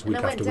suitcase And week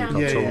I went after week down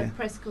on Yeah, to tour. yeah. the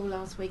press school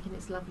last week and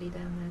it's lovely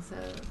down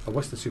there. So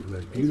Western Superman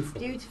is it's beautiful.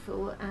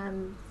 beautiful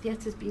and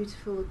theatre's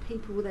beautiful. The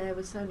people there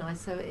were so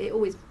nice. So it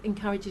always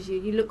encourages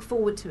you. You look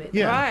forward to it.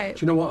 Yeah. Right.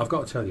 Do you know what? I've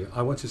got to tell you,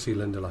 I went to see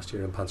Linda last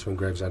year in Panto in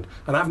Gravesend,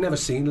 and I've never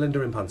seen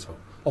Linda in Panto,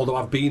 although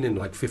I've been in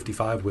like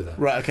 55 with her.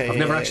 Right, okay, I've yeah,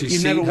 never yeah. actually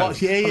You've seen never her.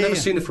 watched- yeah, I've yeah, never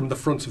yeah. seen her from the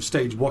front of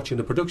stage watching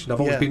the production. I've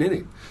always Yeah. been in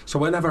it. So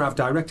whenever I've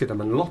directed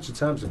them, and lots of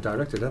times I've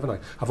directed, haven't I?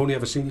 I've only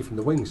ever seen you from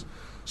the wings.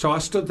 So I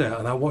stood there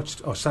and I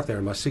watched, or sat there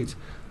in my seat,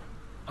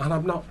 and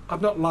I'm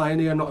not lying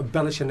here, I'm not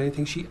embellishing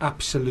anything. She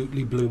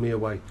absolutely blew me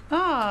away.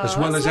 Oh, As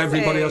well that's as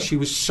everybody lovely. else, she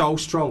was so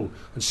strong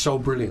and so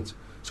brilliant.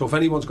 So if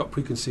anyone's got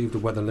preconceived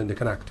of whether Linda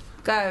can act,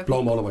 Go. blow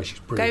them all away. She's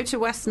Go brilliant. to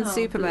Western Oh,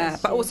 Supermare,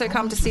 bless but you. also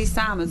come to see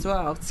Sam as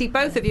well. See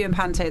both of you in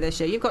Panto this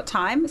year. You've got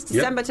time. It's Yep.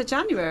 December to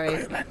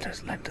January.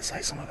 Linda,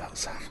 say something about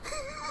Sam.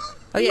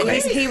 Oh yeah,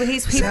 he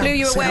blew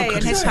you away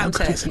in his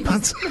Panto. He's in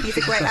Panto. He's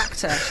a great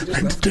actor.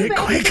 Linda, do it But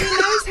quick. he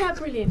knows how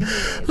brilliant he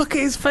is. Look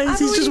at his face. I've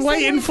He's just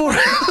already waiting said for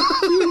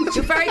it.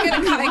 You're very good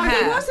at cutting He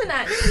hair. wasn't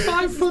actually.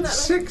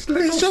 5'6",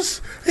 little.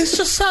 He's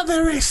just sat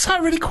there. He's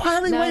sat really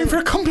quietly waiting for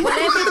a compliment.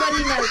 Well,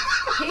 everybody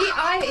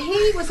knows.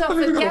 He was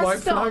offered even got a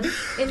white Gaston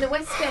flag. in the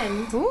West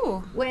End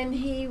Ooh. when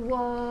he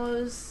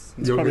was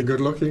Young probably- and good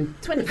looking.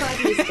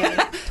 25 years ago.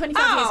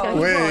 25 years ago, Oh.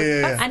 he Yeah, was. yeah,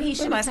 yeah. And he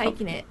should have Nice.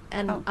 taken it.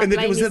 And Oh. I And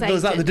blame was his that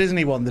the agent.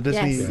 Disney one? The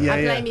Disney. Yes, Yeah, I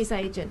yeah. blame his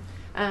agent.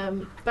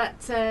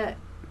 But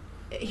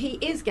he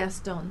is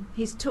Gaston.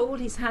 He's tall,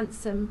 he's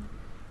handsome.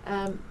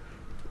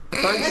 He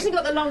Thanks. hasn't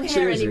got the long hair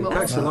Seriously, anymore.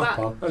 thanks a lot,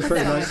 Paul. That's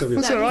very nice of you.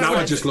 That's all right. Now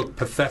I just look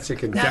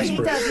pathetic and No, he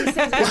desperate. does. He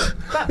says,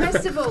 but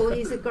best of all,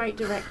 he's a great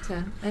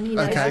director, and he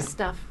knows Okay. his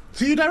stuff.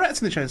 So you're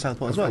directing the show in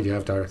Southport as well? Yeah,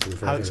 I've directed the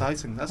film. How yeah.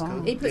 exciting! That's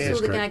cool. He puts Yeah.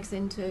 all the great. gags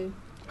in too.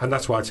 And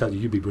that's why I tell you,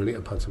 you'd be brilliant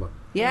at pantomime.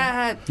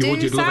 Yeah,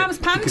 You'd do love Sam's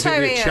it, because panto,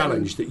 it'd be a Ian.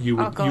 challenge that you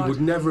Oh, would,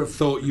 God. never have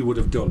thought you would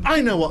have done.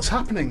 I know what's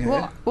happening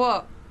here.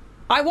 What?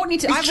 I want you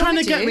to. He's I trying to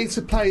wanted get you. me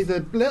to play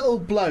the little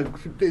bloke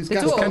who's The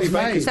Gaston's dwarf. Kenny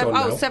Baker's mate. done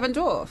now. Seven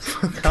Dwarfs.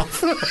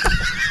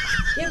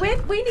 Yeah,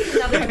 we need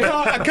another.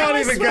 I can't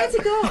even swear get.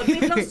 to God,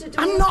 we've lost a dwarf.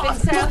 I'm not a in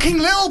South- fucking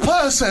little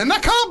person. I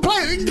can't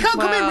play. You can't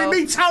come in Well- with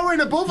me towering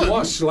above him. You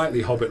are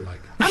slightly Hobbit-like.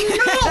 I'm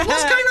not.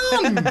 What's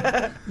going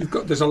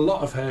on? There's a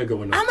lot of hair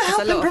going on. I'm a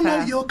helping lot of promote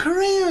hair. your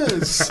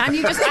careers. And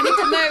you just. I need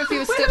to know if you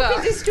were Why stood don't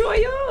up. we destroy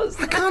yours?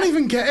 I can't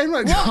even get in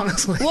right now,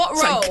 honestly. What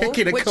It's like role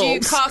kicking a would you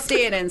corpse. cast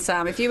Ian in,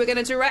 Sam? If you were going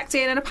to direct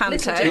Ian in a panto?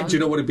 Little Do John. you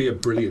know what would be a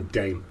brilliant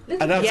Dame?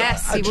 I know,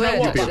 Yes, he do you know would,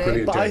 what? You'd be a actually.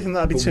 brilliant But Dame. I think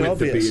that'd be but too with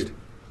obvious. The beard.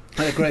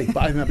 I agree, but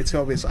I think that'd be too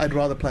obvious. I'd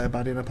rather play a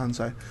baddie in a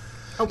panto.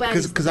 Oh,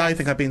 Because I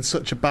think I'd be in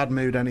such a bad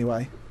mood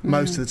anyway,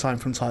 most of the time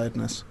from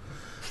tiredness,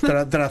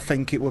 that I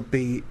think it would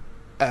be,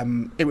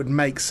 it would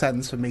make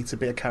sense for me to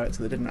be a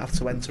character that didn't have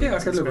to enter. Yeah, I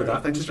into could the live with spirit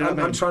of that. things, do you know I'm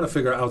what I mean? trying to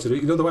figure out how to do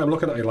it. You know the way I'm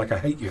looking at you, like I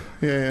hate you.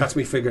 Yeah. That's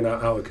me figuring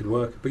out how it could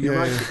work. But you're Yeah,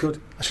 right, yeah. you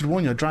could. I should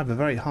warn you, I drive a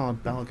very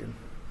hard bargain.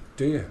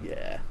 Do you?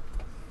 Yeah.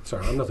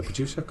 Sorry, I'm not the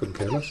producer. Couldn't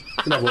care less.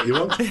 You know what you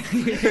want.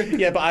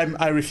 Yeah, but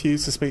I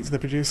refuse to speak to the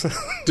producer.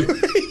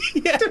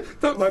 Yeah.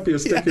 That might be a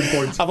sticking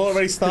point. I've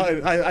already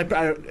started. I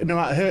no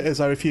matter who it is,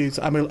 I refuse.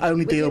 I will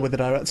only deal with the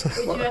director.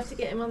 Would you have to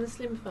get him on the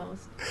Slim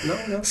Fast?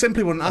 No.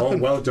 Simply wouldn't Oh, happen.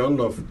 well done,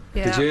 love.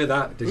 Yeah. Did you hear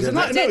that? Did you hear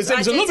Wasn't that? No, it was a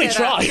I did lovely hear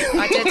try. that.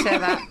 I did hear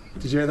that.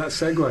 Did you hear that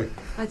segue?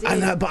 I did. I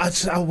know,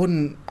 but I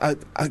wouldn't.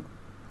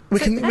 We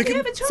can. Have We you can.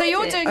 ever tried So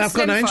you're it? doing I've got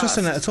Slim no interest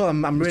in it Fast? at all.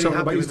 I'm really Talking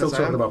happy about, you with still this.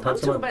 talking about I'm talking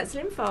pantomime? about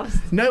Slim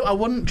Fast. No, I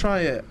wouldn't try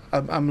it.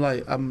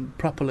 I'm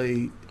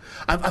properly.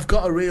 I've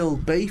got a real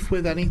beef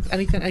with any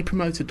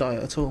promoted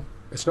diet at all.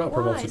 It's not a Why?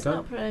 promoted It's time.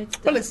 not promoted.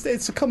 Well,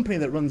 it's a company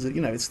that runs it.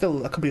 You know, it's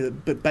still a company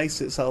that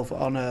bases itself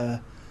on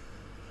a.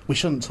 We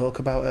shouldn't talk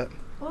about it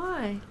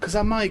Why? because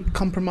I might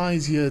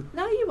compromise your.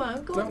 No, you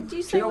won't. Go on. No. Do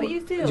you say know what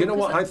you feel? Do you know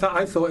what? 'Cause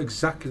I thought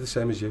exactly the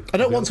same as you. I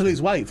don't want to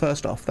lose weight.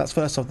 First off, that's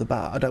first off the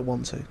bat. I don't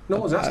want to. No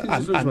one's asking you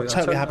to lose I'm weight.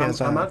 totally happy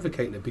as I I'm am.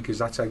 advocating it because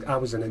I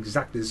was in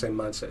exactly the same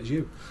mindset as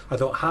you. I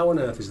thought, how on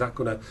earth is that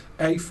going to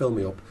A, fill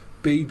me up,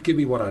 B, give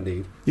me what I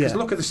need? Because Yeah.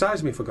 look at the size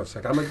of me, for God's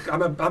sake.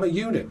 I'm a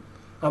unit.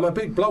 I'm a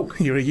big bloke.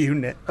 You're a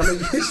unit. It's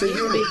a It's a big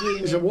unit.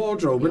 unit. It's a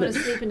wardrobe, you want to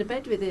isn't it? sleep in the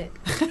bed with it.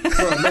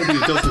 Well, maybe he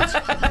doesn't.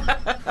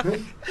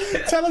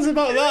 Tell us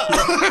about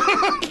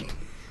that.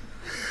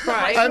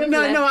 Right.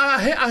 No,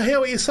 I hear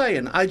what you're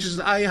saying.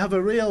 I have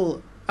a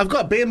real. I've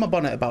got a bee in my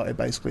bonnet about it,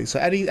 basically. So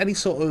any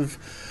sort of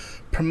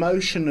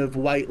promotion of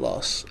weight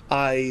loss,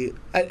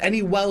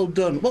 any well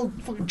done. Well,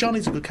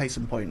 Johnny's a good case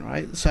in point,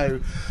 right? So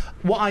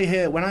what I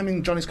hear when I'm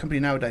in Johnny's company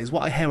nowadays,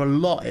 what I hear a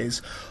lot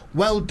is,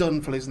 "Well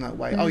done for losing that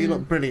weight. Oh, you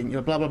look brilliant.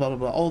 You're blah blah blah blah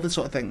blah." All this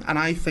sort of thing. And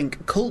I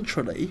think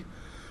culturally.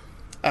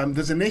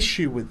 There's an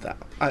issue with that.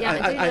 Yeah, I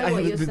do know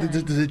what think you're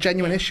saying. there's a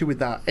genuine issue with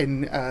that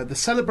in the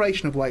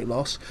celebration of weight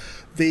loss,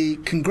 the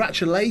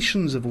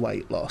congratulations of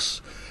weight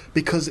loss,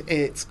 because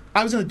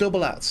I was in a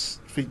double act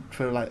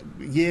for like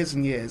years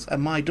and years,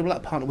 and my double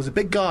act partner was a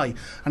big guy,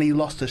 and he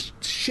lost a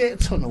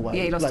shit ton of weight.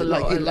 Yeah, he lost a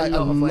like, lot like,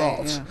 of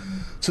weight, yeah.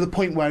 to the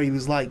point where he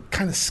was like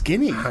kind of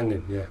skinny.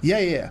 Hanging, yeah.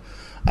 Yeah.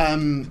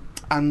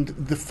 And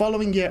the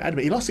following year at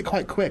Edinburgh, he lost it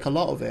quite quick, a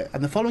lot of it.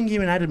 And the following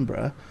year in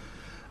Edinburgh,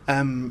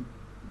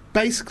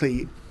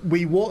 basically,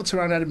 we walked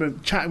around Edinburgh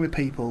chatting with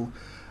people,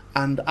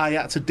 and I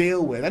had to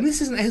deal with, and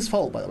this isn't his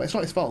fault, by the way, it's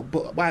not his fault,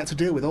 but I had to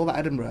deal with all that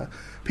Edinburgh,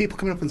 people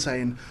coming up and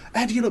saying,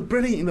 "Ed, you look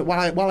brilliant," you know,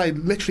 while I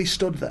literally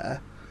stood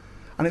there.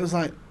 And it was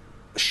like,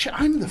 shit,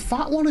 I'm the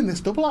fat one in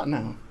this double act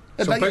now.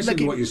 So Like-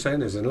 basically, like what you're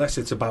saying is, unless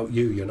it's about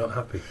you, you're not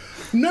happy.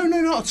 No,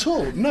 not at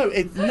all. No,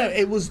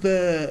 it was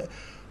the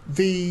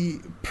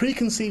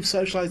preconceived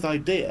socialised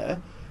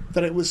idea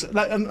that it was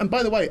like. And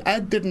by the way,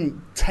 Ed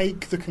didn't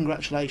take the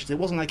congratulations. It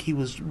wasn't like he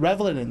was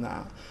reveling in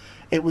that.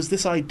 It was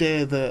this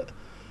idea that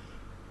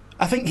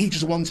I think he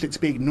just wanted it to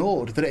be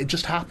ignored. That it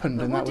just happened,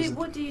 But and that was.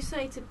 what do you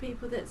say to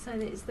people that say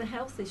that it's the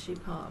health issue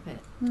part of it?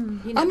 Hmm.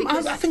 You know,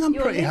 because I think I'm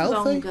you'll pretty live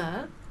healthy.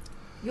 Longer,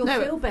 you'll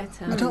No, feel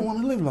better. I don't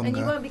want to live And you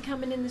longer. won't be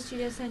coming in the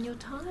studio saying you're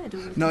tired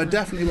all the No, I time.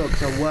 definitely will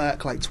because I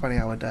work like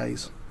 20-hour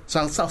days, so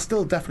I'll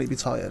still definitely be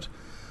tired.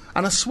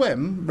 And I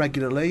swim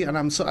regularly, and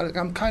I'm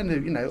kind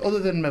of, you know, other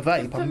than my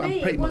vape, For I'm me,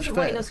 pretty it much wasn't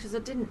weight fit. loss because I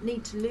didn't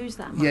need to lose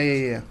that much.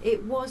 Yeah.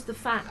 It was the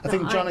fact I that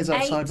think Johnny's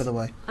outside, ate, by the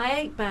way. I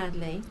ate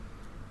badly,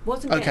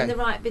 wasn't Okay. getting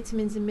the right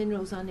vitamins and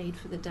minerals I need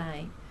for the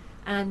day,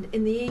 and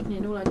in the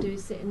evening all I do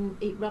is sit and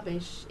eat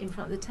rubbish in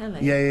front of the telly.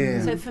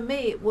 Yeah. So for me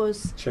it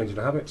was Changing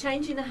the habit.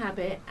 changing a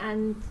habit,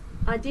 and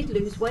I did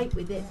lose weight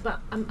with it,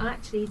 but I'm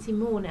actually eating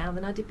more now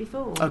than I did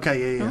before.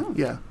 Okay, yeah. Oh.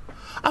 Yeah.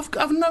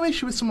 I've no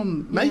issue with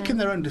someone making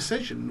their own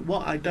decision.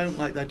 What I don't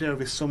like the idea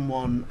of is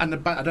someone, and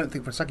I don't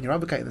think for a second you're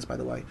advocating this, by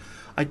the way.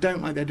 I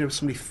don't like the idea of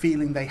somebody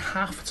feeling they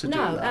have to do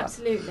that. No,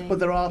 absolutely. But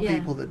there are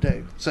people that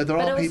do. So there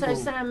are people. But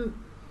also,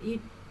 Sam, you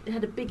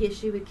had a big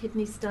issue with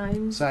kidney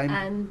stones Same.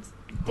 and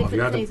Have you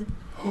different had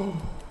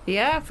things.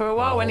 Yeah, for a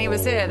while when he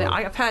was here,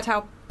 I've heard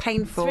how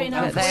painful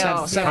 3.5 they are.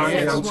 months.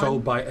 Apparently, I'm One.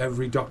 told by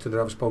every doctor that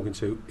I've spoken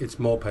to, it's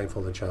more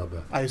painful than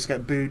childbirth. I used to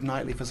get booed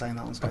nightly for saying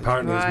that on stage.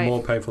 Apparently, Right. it's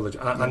more painful than.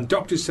 And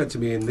doctors said to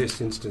me in this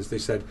instance, they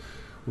said,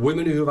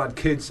 women who have had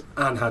kids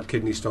and had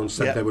kidney stones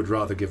said Yeah. they would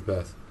rather give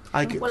birth.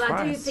 I Well, I do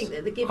Christ. think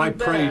that the giving I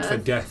birth prayed for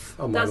death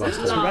on my doesn't last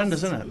last. day.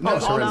 horrendous, isn't it? No, it's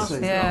Doesn't horrendous.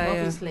 last Yeah, long, yeah.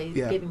 obviously.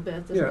 Yeah. Giving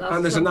birth doesn't Yeah, last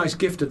and there's a long. nice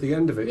gift at the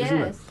end of it, not it?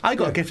 Yes. I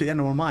got Yeah. a gift at the end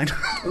of one of mine.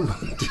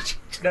 Did you?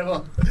 You know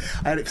what?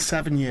 I had it for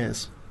 7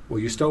 years. Well,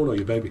 your stone or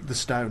your baby? The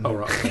stone. Oh,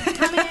 right. Okay.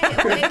 Coming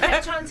out, it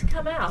kept trying to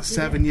come out. didn't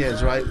 7 it?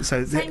 years, right?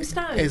 So Same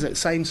stone? Is it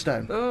same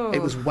stone? Oh.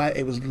 It was wet.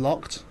 It was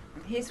locked.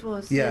 His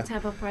was Yeah. to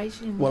have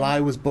operation. Well, I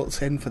was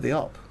booked in for the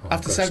op. Oh, I've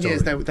After got a 7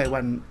 years, story. they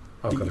went.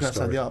 I've You got a guys had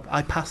story. the op.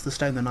 I passed the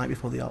stone the night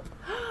before the op.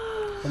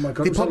 Oh my God,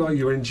 The it was pub- like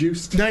you were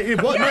induced. No, it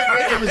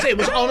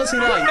was honestly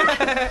like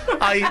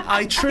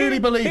I truly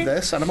believe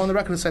this, and I'm on the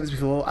record of saying this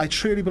before. I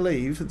truly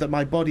believe that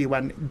my body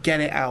went, get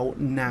it out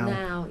now.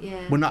 Now,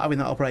 yeah. We're not having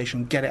that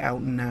operation. Get it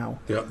out now.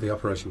 The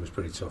operation was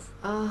pretty tough.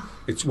 Oh,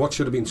 It's what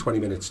should have been 20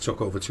 minutes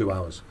took over 2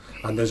 hours,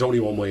 and there's only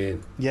one way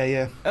in. Yeah,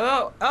 yeah.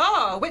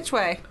 Oh, which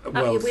way?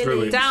 Well, your through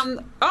willy. it.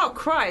 Down. Oh,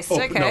 Christ. Up,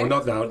 Okay. No,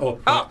 not down.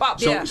 Up. Up,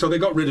 So, yeah. so they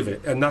got rid of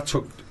it, and that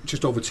took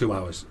just over 2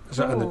 hours.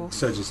 So, and Oh. the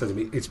surgeon said to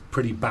me, "It's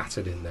pretty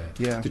battered in there.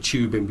 Yeah. The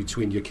tube in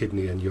between your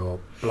kidney and your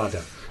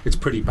bladder, it's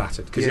pretty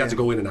battered because he Yeah. had to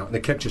go in and out, and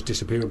it kept just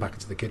disappearing back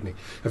into the kidney.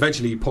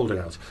 Eventually, he pulled it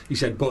out. He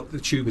said, "But the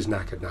tube is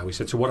knackered now." He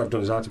said, "So what I've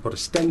done is I had to put a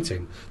stent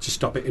in to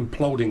stop it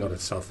imploding on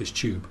itself. This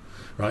tube,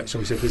 right?" So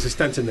he said, "There's a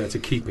stent in there to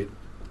keep it."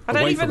 I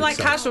don't away even from like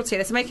itself. casualty.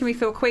 This is making me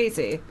feel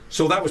queasy.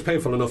 So that was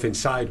painful enough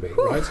inside me,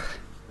 right?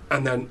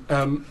 And then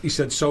he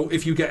said, so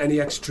if you get any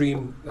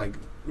extreme, like,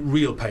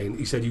 real pain,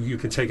 he said, you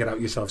can take it out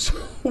yourself. So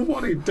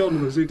what he'd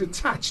done was he'd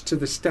attached to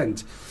the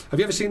stent. Have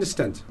you ever seen a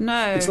stent?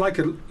 No. It's like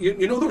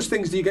you know those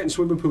things that you get in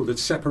swimming pool that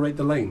separate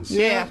the lanes?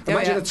 Yeah. Oh,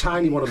 Imagine yeah. a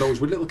tiny one of those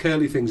with little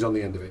curly things on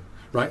the end of it,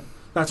 right?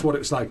 That's what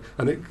it's like.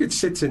 And it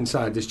sits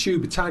inside this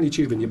tube, a tiny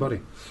tube in your body.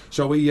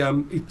 So he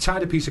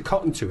tied a piece of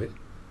cotton to it,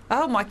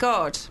 Oh, my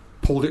God.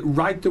 pulled it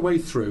right the way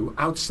through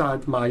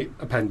outside my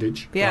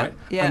appendage, Yeah, right?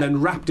 yeah. And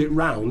then wrapped it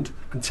round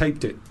and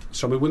taped it.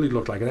 So my willy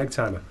looked like an egg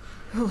timer.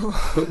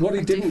 But what he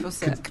I do didn't feel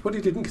sick. what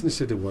he didn't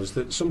consider was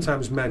that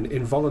sometimes men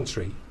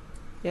involuntary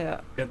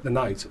Yeah. at the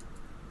night,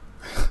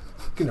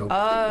 you know,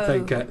 Oh. they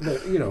get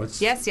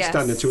it's Yes, yes.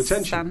 standing to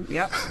attention.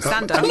 Yep.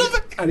 Stand up.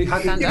 And he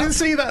had Stand You up. didn't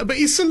see that, but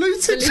he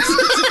saluted.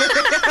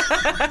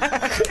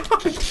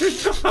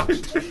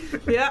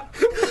 Yeah.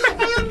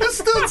 I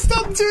understood.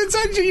 Stand to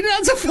attention. You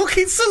didn't have to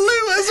fucking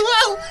salute as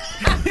well.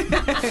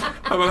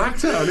 I'm an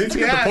actor. I need to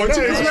get the point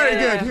no, it was across. very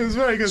Yeah. good. It was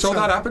very good. So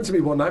stuff. that happened to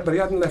me one night, but he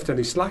hadn't left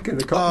any slack in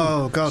the cotton.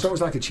 Oh, God. So it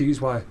was like a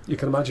cheese wire. You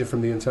can imagine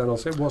from the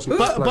internals. It wasn't.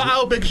 But pleasant.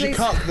 how big's your Please.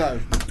 cock though?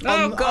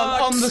 Oh, on,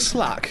 God. On the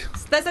slack.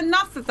 There's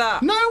enough of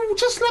that. No,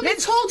 just let me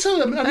talk to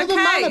them. Another Okay.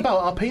 man about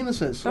our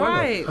penises. All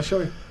right. I'll show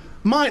you.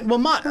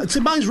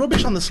 Mine's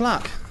rubbish on the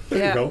slack. There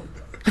Yeah. you go.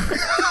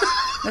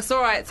 That's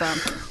all right, Sam.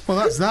 Well,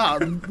 that's that.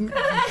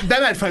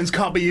 Them headphones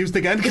can't be used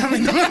again, can they?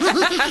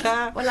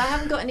 No, well, I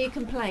haven't got any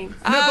complaints.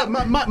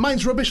 but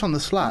mine's rubbish on the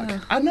slack.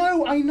 I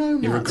know. You're a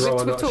Matt. grower,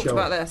 We've not a talked shower.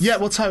 about this. Yeah,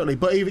 well, totally.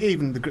 But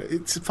even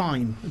it's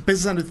fine.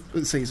 Business end of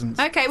the season.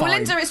 Okay, well, fine.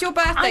 Linda, it's your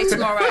birthday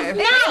tomorrow. Let's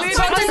move I'm on to in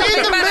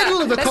something the better.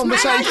 middle of a Let's move on to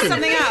conversation.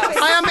 something else.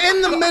 I am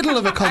in the middle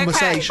of a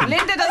conversation. Okay,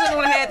 Linda doesn't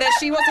want to hear this.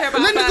 She wants to hear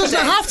about Linda her birthday.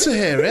 doesn't have to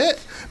hear it.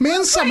 Me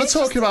and Sam are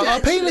talking about our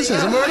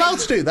penises, and we're allowed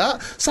to do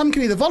that. Sam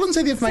can either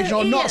volunteer the information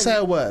or Ian, not say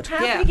a word.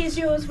 How Yeah. big is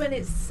yours when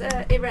it's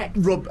erect?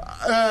 Rubbish.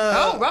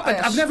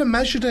 I've never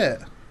measured it.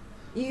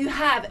 You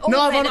have. All No,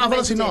 I've men have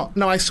honestly measured not.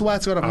 No, I swear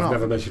to God, I've I've not.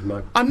 never measured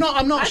mine. I'm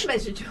not. it. I've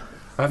measured yours.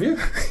 Have you?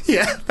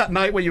 Yeah, that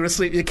night when you were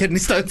asleep, your kidney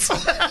stones.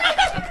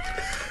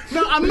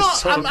 No, I'm not.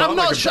 sort of I'm like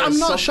not. a bit I'm of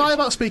not sausage. shy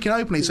about speaking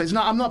openly. So it's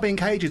not. I'm not being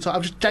cagey. So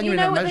I've just You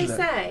genuinely know never what they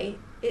measured it. say?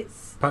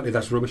 It's Apparently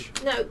that's rubbish.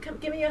 no.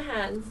 Give me your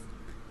hands.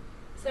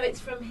 So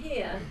it's from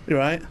here You're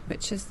right.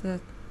 Which is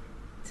the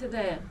to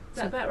there. Is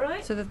that about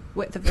right? to the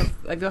width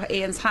of your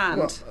Ian's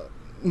hand.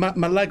 My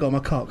leg or my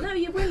cock. No,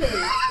 you willy.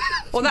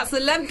 Well, that's the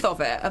length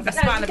of it, of the No,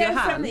 span you of your go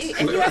from hand. the-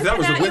 if Well, you if that open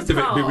was the out width of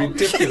your it, it'd palm- be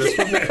ridiculous,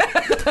 wouldn't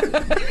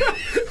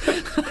it?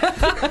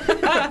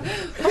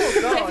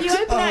 So if you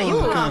open out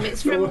your Oh, palm,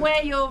 it's from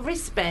where your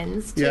wrist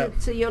bends Yeah.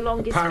 to your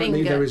longest Apparently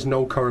finger. there is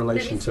no Let me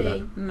correlation to see.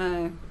 that.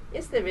 No.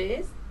 Yes, there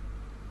is.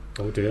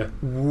 Oh dear.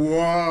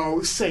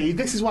 Whoa! See,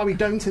 this is why we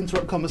don't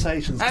interrupt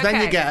conversations. Then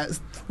Okay. you get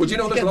Well, do you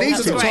know there's these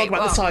loads two of great. talk about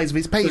the Well, size of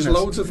his penis. There's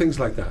loads of things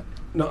like that.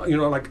 No,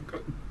 like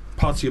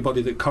parts of your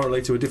body that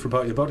correlate to a different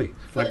part of your body.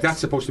 Like Foot. that's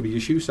supposed to be your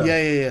shoe size.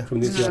 Yeah. From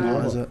the inside No.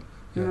 of Is your it?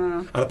 Yeah.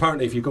 And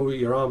apparently, if you go with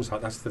your arms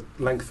out, that's the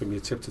length from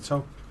your tip to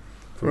toe,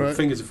 from Right.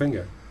 finger to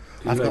finger.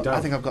 You lay down.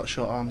 I think I've got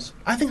short arms.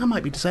 I think I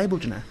might be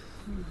disabled, you know.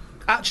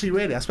 actually,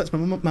 really, I spoke to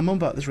my mum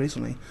about this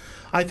recently.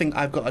 I think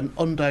I've got an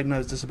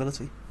undiagnosed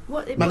disability.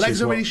 What? My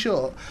legs are really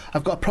short.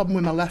 I've got a problem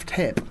with my left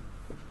hip,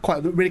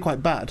 really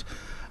quite bad,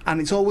 and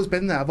it's always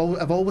been there. I've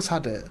always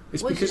had it.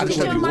 It's Well, because did it's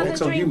your when you mother walk,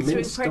 so you drink through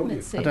mince, don't you?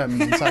 pregnancy? I don't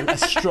mean I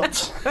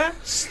strut.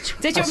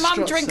 Did your I mum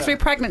strut drink set. through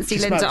pregnancy?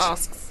 She Linda smokes.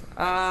 asks.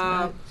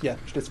 Yeah,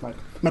 she did smoke.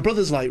 My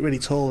brother's like really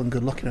tall and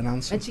good looking and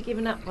handsome. Had she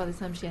given up by the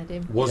time she had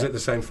him? Was it the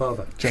same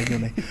father?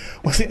 Genuinely,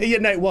 was it? Yeah,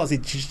 no, it was.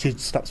 She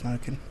stopped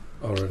smoking.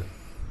 Oh, really?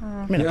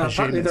 I mean, I Yeah, presume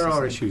apparently it's there the are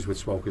same. issues with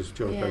smokers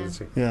during Yeah.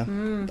 pregnancy. Yeah,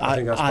 I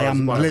think that's I why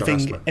am I've got living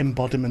asthma.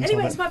 embodiment Anyway,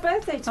 of it's it. my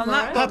birthday On tomorrow.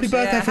 that Happy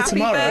birthday for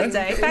tomorrow. Happy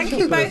birthday. Thank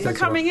you both for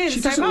coming in She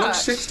so doesn't much. look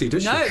 60,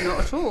 does she? No, not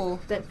at all.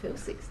 Don't feel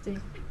 60.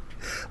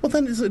 Well,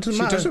 then it doesn't She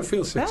matter. doesn't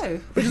feel 60. No.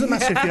 It doesn't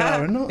matter if you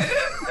are or not.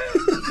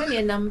 It's only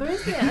a number,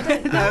 isn't it? I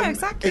don't know. No,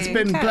 exactly. It's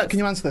been. Who cares? Can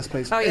you answer this,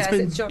 please? Oh, it's yes,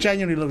 been it's John.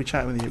 genuinely lovely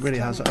chatting with you. It really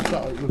has. We've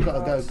got to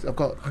go. I've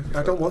got.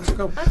 I don't want to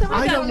go.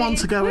 I don't want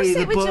to go We'll either,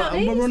 sit with but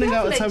Johnny. we're He's running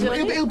out of lovely, time.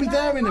 Johnny. He'll be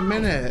there in a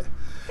minute.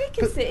 He can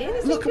But sit in.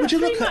 He's look, got would you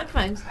three look at-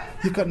 microphones.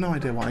 You've got no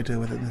idea what I do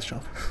with it in this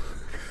job.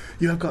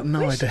 You have got no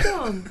Where's she idea.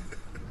 gone?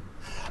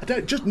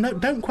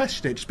 Don't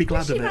question it. Just be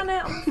glad She of ran it.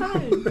 out on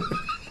the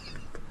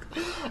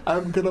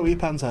phone. Good luck with your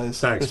pantos,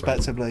 Thanks, man.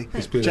 respectively.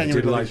 It's been a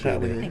Genuinely lovely delight chatting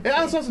being with you. here. It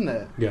has, hasn't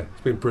it? Yeah,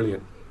 it's been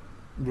brilliant.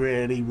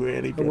 Really,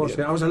 really I was,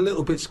 brilliant. I was a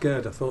little bit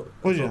scared. I thought.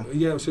 Was I thought-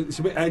 Yeah, it's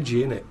a bit edgy,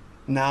 isn't it?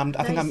 Nah,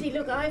 I think No, I'm. see,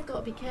 look, I've got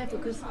to be careful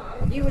because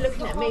you were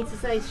looking at me to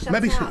say, shut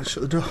Maybe up.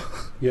 shut the door.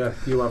 Yeah,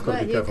 you have got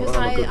to be careful. Because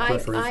I'm a good I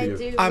referee for you.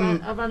 do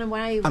I'm- I run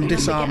away. I'm and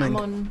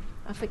disarming.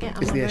 I forget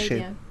I'm Is on the radio.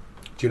 issue.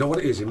 Do you know what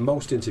it is? In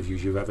most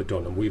interviews you've ever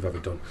done and we've ever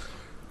done,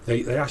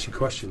 they ask you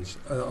questions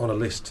on a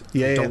list.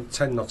 Yeah, You yeah. don't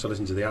tend not to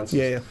listen to the answers.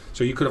 Yeah, yeah.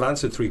 So you could have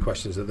answered 3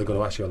 questions that they're going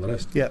to ask you on the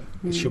list. Yeah.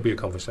 It should be a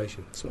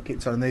conversation. So I keep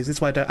telling these. This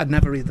is why I'd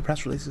never read the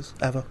press releases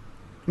ever.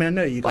 I mean, I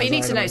know you guys. Well, you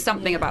need are to know anyway.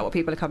 something about what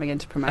people are coming in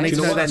to promote. I need Do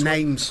to you know know their what?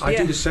 names. I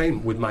Yeah. do the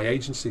same with my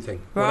agency thing.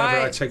 Whenever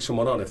I Right. take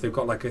someone on, if they've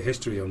got like a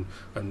history and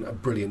a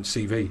brilliant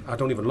CV, I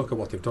don't even look at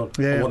what they've done.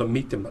 Yeah. I want to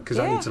meet them because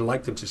I Yeah. need to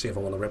like them to see if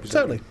I want to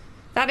represent Totally. them.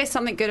 That is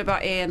something good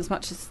about Ian, as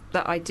much as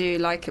that I do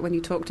like it when you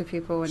talk to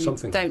people and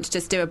Something. you don't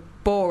just do a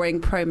boring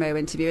promo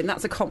interview, and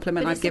that's a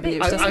compliment But I've it's a given bit-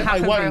 you. It doesn't I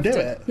happen won't very do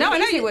often. it. No, I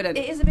know It is you a- wouldn't.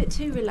 It is a bit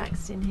too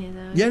relaxed in here,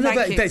 though. Yeah, no, Thank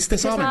you. it's Because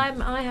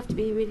disarming. I have to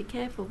be really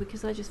careful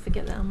because I just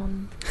forget that I'm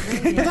on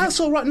radio. But that's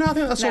all right. No, I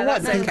think that's No, all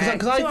right. that's okay.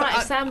 It's all right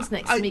if Sam's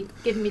next to me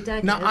giving me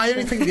daggers. No, I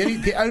only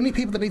think the only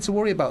people that need to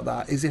worry about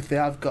that is if they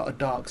have got a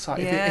dark side,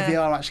 if Yeah. they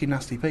are actually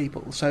nasty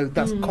people. So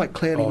that's quite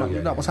clearly Oh, not,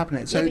 yeah, not what's yeah.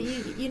 happening. Yeah, So,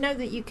 but you know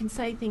that you can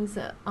say things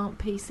that aren't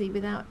PC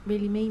without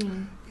really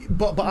meaning.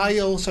 but I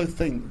also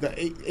think that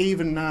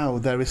even now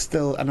there is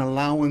still an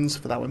allowance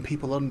for that when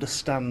people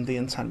understand the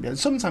intent. Yeah,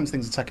 sometimes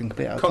things are taken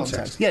completely out of Context.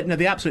 context. Yeah, no,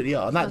 they absolutely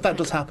are, and that Okay.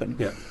 does happen.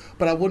 Yeah.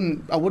 But I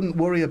wouldn't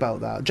worry about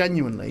that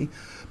genuinely,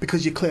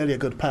 because you're clearly a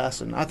good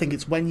person. I think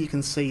it's when you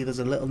can see there's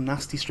a little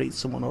nasty streak to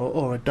someone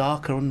or a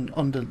darker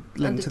underling to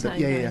the Undertone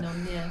going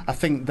on, yeah. I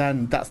think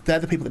then they're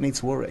the people that need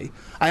to worry.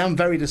 I am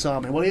very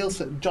disarming. Well,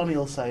 Johnny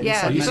will say.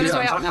 Yeah, in you've got segments- his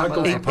way up now, I'd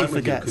go Will. for a pint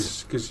with you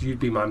forgets. because you'd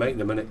be my mate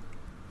in a minute.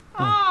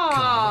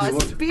 Oh, You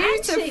it's would.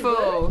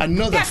 beautiful.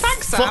 Another Yeah,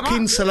 thanks, Sam.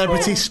 fucking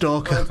celebrity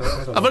stalker.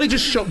 I've only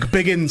just shook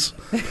Biggins.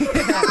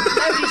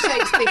 Nobody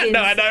shakes big ins.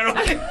 No, I know,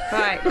 right?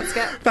 Right, let's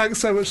get. Thanks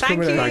so much for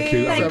Thank coming in. you. Thank you.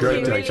 Have a Thank great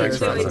you, day. really Thanks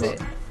for having enjoyed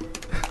us. it.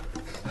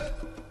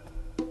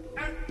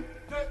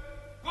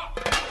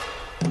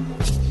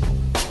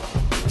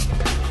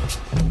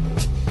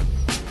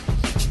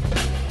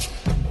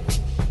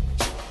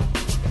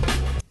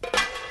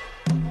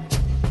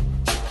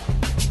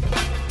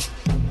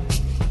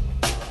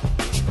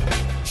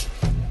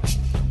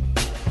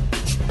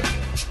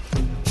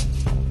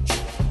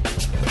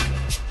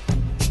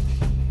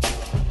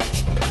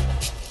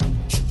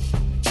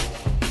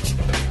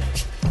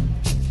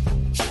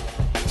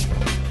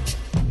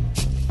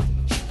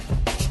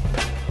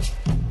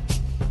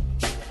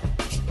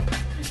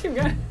 Look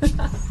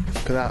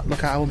at that.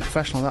 Look at how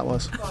unprofessional that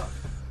was.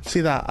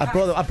 See that? I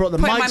brought the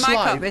Putting my mics mic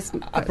up live. is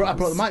I brought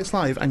the mics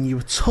live, and you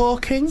were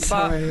talking.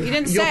 But you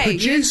didn't Your say. You didn't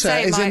producer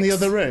say is in the mics.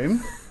 other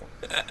room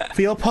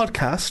for your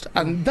podcast,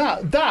 and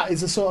that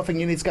is the sort of thing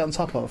you need to get on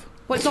top of.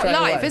 Well, it's not straight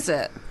live, away. is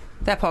it?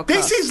 Their podcast.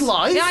 This is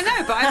live. Yeah, I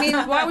know, but I mean,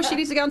 why would she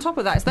need to get on top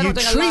of that? It's they're You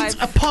not doing treat a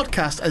a live.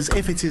 podcast as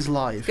if it is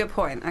live. Good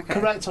point. Okay.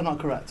 Correct or not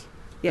correct?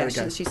 Yeah, There we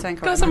go. she's saying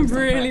correct. Guys, I'm saying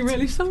really, correct.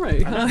 really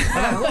sorry. I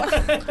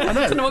I don't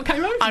know know. what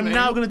came over I'm me.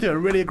 now going to do a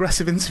really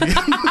aggressive interview.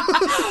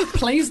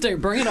 Please do,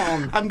 bring it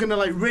on. I'm going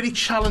to really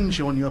challenge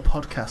you on your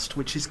podcast,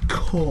 which is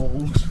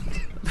called.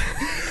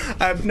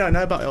 No, I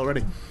know about it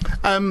already.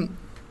 I'm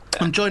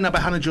joined now by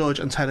Hannah George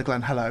and Taylor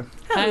Glenn. Hello.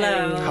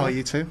 Hello. How are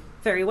you two?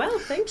 Very well,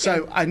 thank you.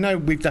 So I know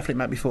we've definitely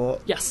met before.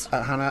 Yes.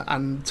 Hannah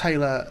and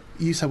Taylor.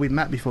 You said we've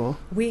met before.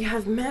 We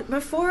have met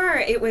before.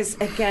 It was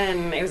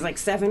like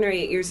 7 or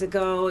 8 years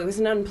ago. It was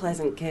an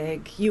unpleasant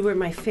gig. You were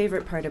my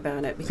favourite part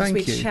about it because Thank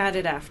we you.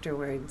 chatted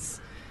afterwards.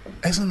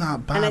 Isn't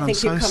that bad? And I think I'm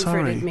so you comforted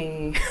sorry.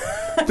 me.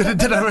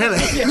 Did I really?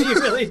 Yeah, you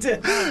really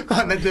did.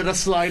 And then did I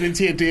slide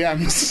into your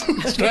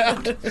DMs straight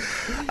out?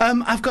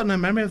 I've got no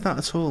memory of that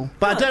at all.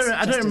 But Oh, I it's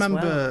don't just as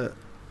remember. well.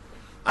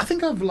 I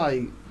think I've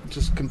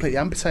just completely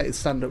amputated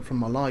stand-up from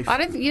my life.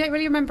 You don't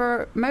really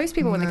remember most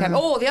people when they came.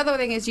 Oh, the other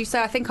thing is you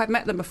say, I think I've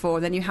met them before,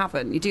 and then you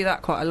haven't. You do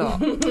that quite a lot.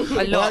 Well, do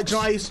you know what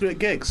I used to do at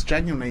gigs,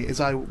 genuinely, is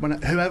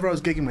whoever I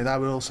was gigging with, I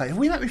would all say, have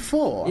we met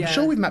before? I'm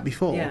sure we've met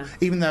before,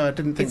 even though I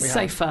didn't think It's we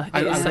safer.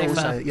 had. It is I would always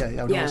safer. say,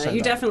 I would always say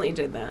you that. definitely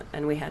did that,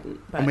 and we hadn't.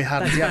 And we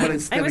hadn't, but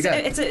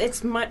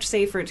it's much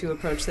safer to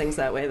approach things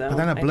that way, though. But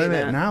then I blew knew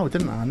it that. now,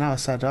 didn't I? Now I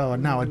said, now I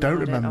don't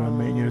Not at remember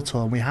meeting you all. at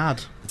all, and we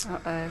had.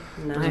 Uh-oh.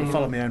 No. I didn't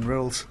follow my own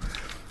rules.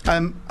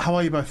 How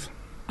are you both?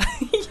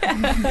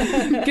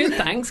 Good,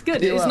 thanks.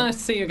 Good. You It's are. nice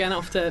to see you again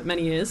after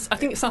many years. I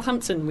think it's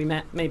Southampton we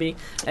met, maybe,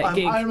 at a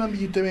gig. I remember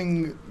you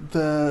doing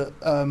the,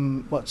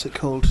 what's it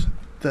called?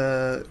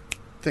 The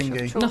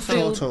thingy.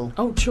 Nuffield. Chortle.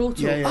 Oh, Chortle.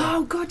 Yeah, yeah.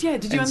 Oh, God, yeah.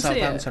 Did you In MC it?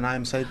 Southampton, I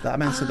MC'd that.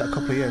 I MC'd that a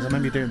couple of years. I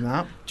remember you doing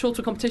that.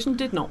 Chortle competition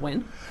did not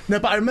win. No,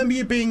 but I remember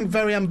you being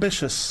very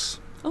ambitious.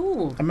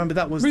 Oh, I remember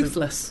that was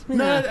ruthless. No,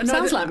 Yeah. no,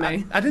 Sounds like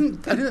me. I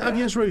didn't have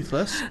you as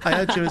ruthless. I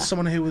had you as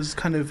someone who was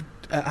kind of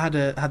had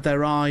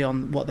their eye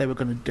on what they were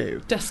going to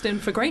do. Destined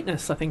for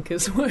greatness, I think,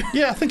 is what.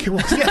 Yeah, I think it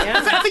was.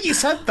 Yeah, I think you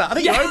said that. I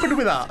think you opened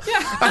with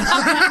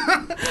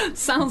that.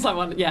 Sounds like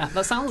one. Yeah,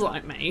 that sounds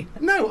like me.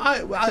 No,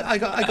 I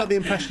got the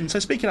impression. So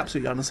speaking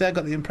absolutely honestly, I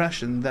got the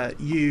impression that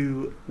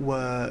you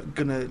were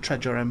going to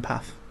tread your own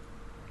path.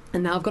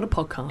 And now I've got a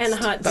podcast. And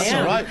hot That's damn.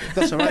 all right.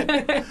 That's all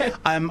right.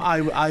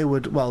 I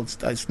would. Well,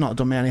 it's not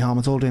done me any harm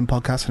at all doing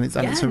podcasts, and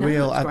it's a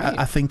real. that's great.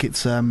 I think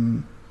it's.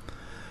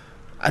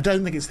 I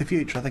don't think it's the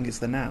future. I think it's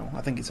the now.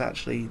 I think it's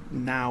actually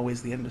now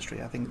is the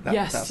industry. I think that,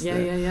 Yes, that's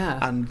yeah.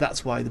 and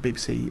that's why the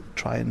BBC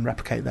try and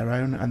replicate their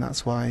own, and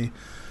that's why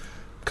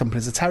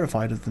companies are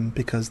terrified of them,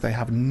 because they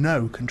have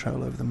no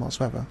control over them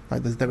whatsoever.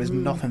 Like there is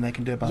nothing they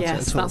can do about it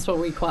Yes, at all. that's what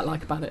we quite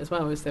like about it as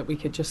well, is that we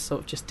could just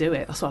sort of just do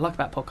it. That's what I like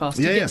about podcasts.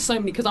 Yeah, You yeah. get so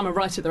many, because I'm a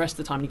writer the rest of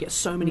the time, and you get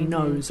so many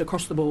no's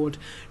across the board,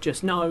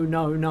 just no. And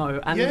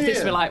Yeah, with this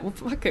yeah. we're like, well,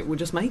 fuck it, we'll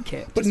just make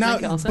it. But Just now,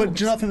 make it ourselves. but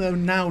do you not think that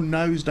now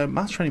no's don't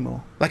matter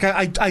anymore? Like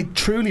I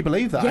truly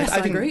believe that. Yes, I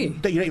think agree.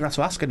 that you don't even have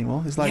to ask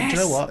anymore. It's like, do you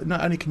know Yes. what?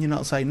 Not only can you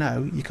not say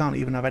no, you can't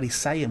even have any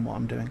say in what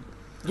I'm doing.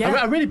 Yeah.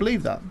 I really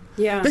believe that.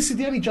 Yeah. This is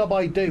the only job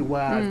I do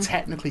where I've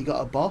technically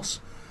got a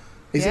boss.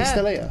 Is it Yeah.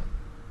 still here?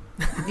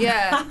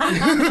 Yeah.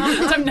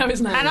 I don't know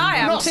his name. And I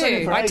am not saying it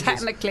too. for I ages.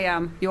 technically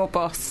am your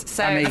boss.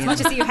 So I mean- as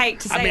much as you hate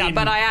to say that,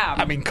 but I am.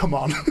 I mean, come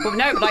on. well,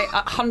 no, but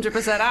I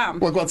 100% am.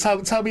 Well, go on,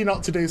 tell me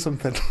not to do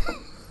something.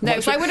 No,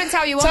 so I wouldn't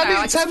tell you on Tell there. me-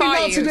 I'd tell just me fire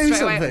not you to do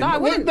straight away. something. No, I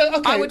wouldn't. Well,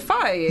 okay. I would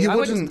fire you. You I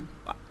wouldn't.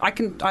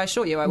 I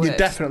assure you I would. You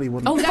definitely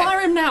wouldn't. Oh,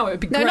 fire him now. It would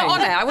be No, great. not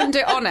on air. I wouldn't do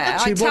it on air.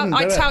 She wouldn't do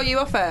I'd it. tell you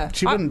off air.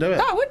 She wouldn't do it.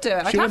 No, I would do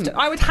it. She wouldn't.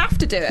 I would have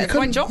to do it. It's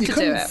my job you to do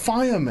couldn't it.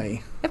 fire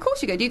me. Of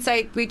course you could. You'd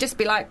say we'd just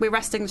be like, we're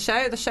resting the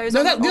show. The show's No,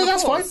 on. that- no, on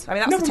that's pause. fine. I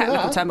mean, that's No a problem with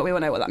technical that. term, but we all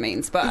know what that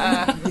means.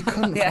 But You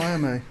couldn't Yeah. fire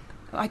me.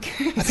 I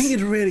could. I think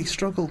you'd really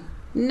struggle.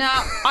 No,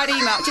 I'd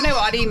email. Do you know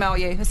what? I'd email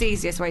you. It's the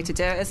easiest way to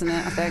do it, isn't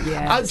it? I think.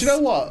 Yeah. Do you know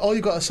what? All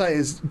you've got to say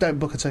is don't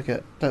book a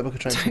ticket. Don't book a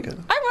train ticket.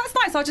 Oh, well, that's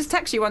nice. I'll just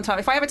text you one time.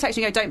 If I ever text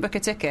you, and go, don't book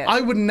a ticket.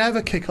 I would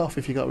never kick off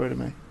if you got rid of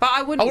me. But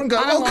I wouldn't. I wouldn't go,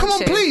 I don't oh, come on,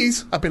 want to.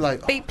 please. I'd be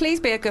like, Please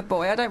be a good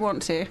boy. I don't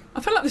want to.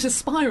 I feel like this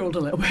has spiralled a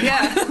little bit.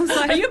 Yeah. I was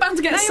like, Are you about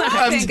to get no, sacked?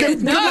 you're being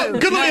good luck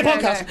with your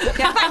podcast. No.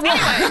 Yeah,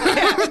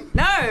 anyway,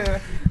 yeah. No.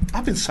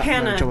 I've been sacked for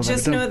every Hannah, job I've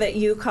just ever know done. that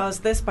you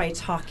caused this by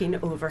talking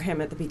over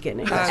him at the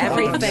beginning. Oh,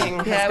 Everything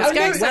yeah, it has was got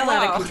going so well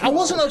out well. of control. I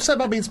wasn't upset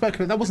about being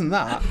spoken. That wasn't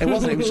that. It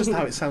wasn't. It was just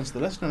how it sounds to the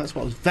listener. That's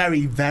what I was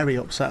very, very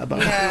upset about.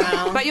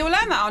 Yeah. But you'll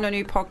learn that on a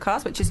new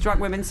podcast, which is Drunk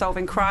Women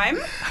Solving Crime.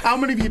 How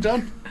many have you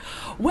done?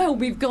 Well,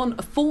 we've gone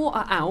 4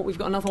 are out. We've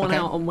got another one Okay.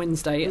 out on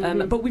Wednesday.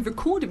 But we've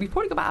recorded. We've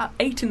probably got about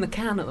 8 in the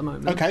can at the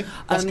moment. Okay,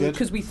 that's good.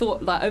 Because we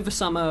thought, like, over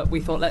summer,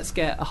 we thought let's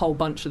get a whole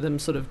bunch of them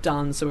sort of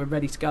done, so we're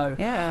ready to go.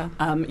 Yeah.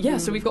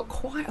 So we've got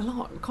quite a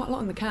lot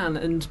in the can,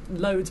 and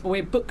loads.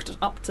 We're booked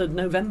up to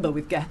November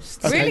with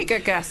guests. Okay. Really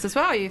good guests as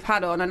well you've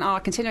had on and are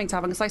continuing to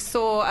have on, because I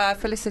saw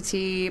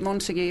Felicity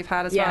Montague you've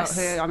had as Yes.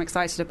 well, who I'm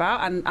excited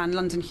about, and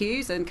London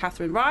Hughes and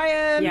Catherine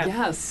Ryan. Yeah.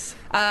 Yes.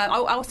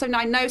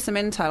 I know some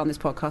intel on this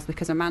podcast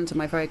because Amanda,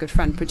 my very good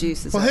friend,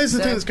 produces Well, it. here's the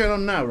So- thing that's going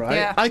on now, right?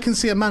 Yeah. I can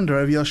see Amanda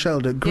over your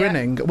shoulder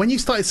grinning. When you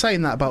started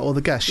saying that about all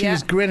the guests, she Yeah.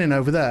 was grinning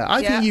over there. I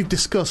Yeah. think you've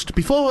discussed,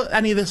 before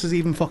any of this has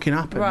even fucking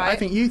happened, Right. I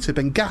think you two have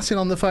been gassing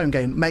on the phone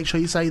going, make sure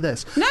you say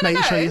this. No, make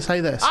no. sure you say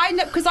this. I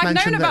know, because I've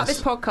Mention known about this.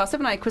 this podcast,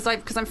 haven't I? Because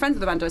I'm friends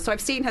with Amanda, so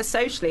I've seen her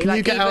socially. Can you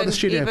like, get even, out of the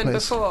studio, even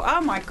please? before.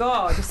 Oh my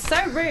god, you're so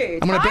rude.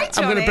 I'm going Hi,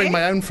 to bring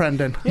my own friend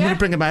in. I'm going Yeah. to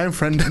bring my own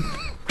friend in.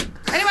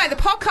 Anyway, the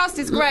podcast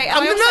is great. and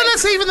I No, also-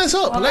 let's even this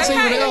up. Let's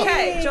even it up.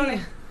 Okay,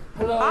 Johnny.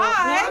 Hello.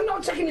 Hi. No, I'm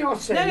not taking your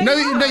seat. No,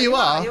 No, you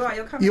are. You are.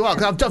 You're coming You are. in.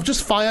 'Cause I've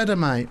just fired her,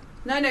 mate.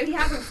 No, he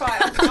hasn't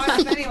fired. If I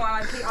was anyone, I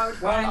would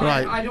fire him.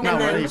 Right. I don't Now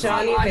want we're to. equal.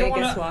 Johnny I don't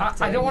Vegas want walked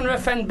to. I in. don't want to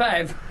offend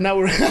Bev, Now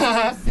we're, but if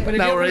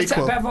now you're we're going to take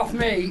equal. Bev off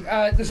me,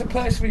 there's a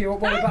place for you at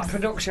Woollybat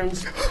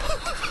Productions.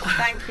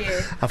 Thank you.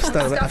 I've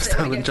stolen Discuss it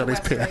when we get Johnny's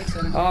to PR.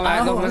 frustration. All right,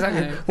 Oh, lovely, thank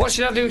you. okay. What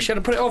should I do? Should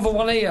I put it over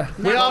one ear?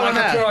 We are on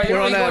air. We're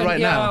on air right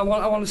yeah, now.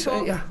 I want to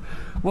say, yeah.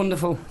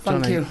 Wonderful.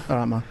 Thank Johnny. you. All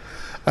right, man.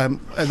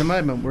 At the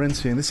moment, we're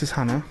interviewing. This is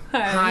Hannah.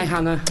 Hi,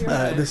 Hannah.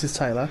 This is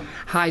Taylor.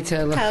 Hi,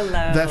 Taylor.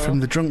 Hello. They're from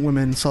the Drunk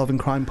Women Solving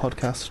Crime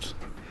podcast.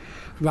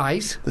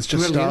 Right. That's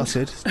just Brilliant.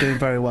 started. It's doing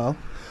very well.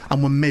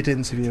 And we're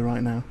mid-interview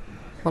right now.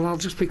 Well, I'll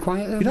just be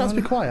quiet then. You don't have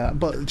to be quiet,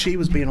 but she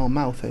was being all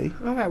mouthy.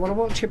 All right, well, I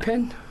won't chip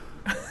in.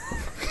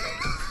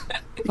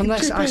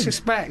 Unless chip I in.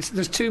 suspect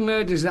there's 2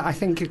 murders that I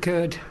think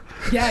occurred.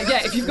 Yeah,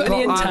 if you've got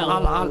any But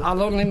intel.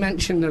 I'll only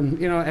mention them,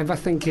 if I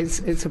think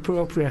it's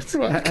appropriate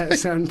at a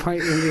certain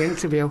point in the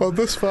interview. Well,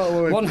 thus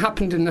far, One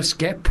happened in the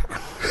skip.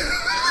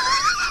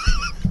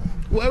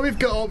 where we've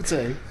got up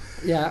to,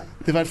 Yeah.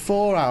 they've had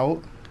 4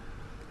 out.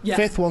 Yeah.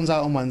 5th one's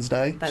out on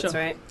Wednesday, That's Sure.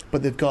 right.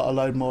 but they've got a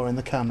load more in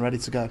the can ready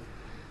to go.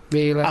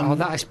 Really? Um,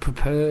 That is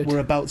prepared. We're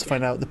about to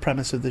find out the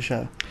premise of the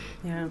show.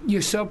 Yeah.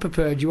 You're so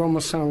prepared, you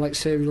almost sound like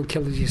serial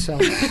killers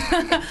yourself.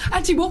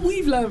 Actually, what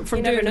we've learned from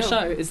You never doing the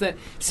know. show is that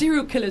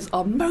serial killers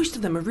most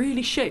of them are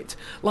really shit.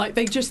 Like,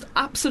 they just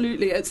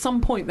absolutely, at some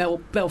point,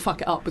 they'll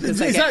fuck it up because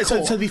they get Exactly,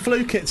 caught. so they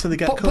fluke it so they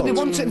get But caught. they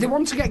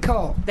want to get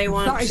caught. They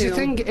want That is to. the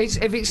thing.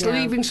 If it's Yeah.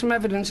 leaving some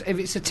evidence, if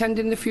it's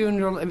attending the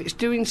funeral, if it's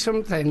doing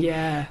something,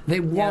 Yeah, they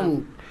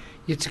want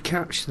you to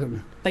catch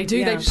them. they do.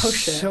 Yeah. They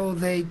push it. So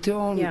they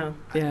don't. Yeah.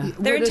 Yeah.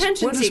 They're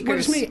attention whereas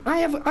seekers. me, I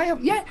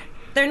have. Yeah.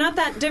 They're not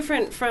that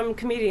different from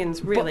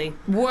comedians, really.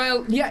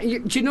 Well, yeah.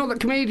 Do you know that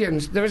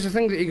comedians? There is a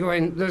thing that you go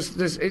in. There's.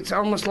 It's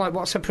almost like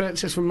what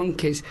separates us from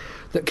monkeys.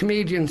 That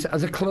comedians are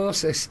the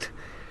closest.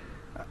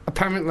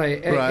 Apparently,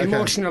 Right, okay.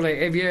 emotionally,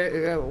 if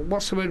you,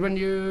 what's the word when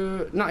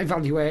you not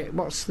evaluate?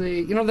 What's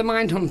the the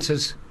mind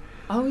hunters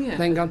Oh yeah.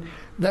 thing on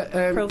that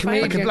Profile?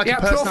 comedians? Like a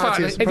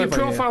personality If you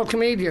profile, profile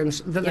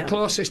comedians, they're Yeah. the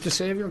closest to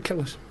serial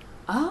killers.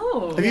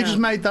 Oh. Have you Yeah. just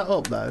made that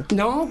up, though?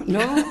 No,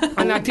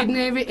 and I didn't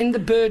hear it in the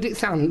bird its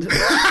hand.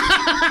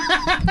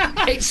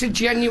 It's a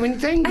genuine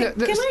thing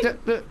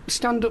that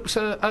stand-ups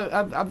are.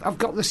 I've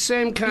got the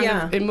same kind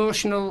of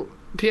emotional.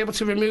 Be able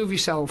to remove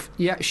yourself.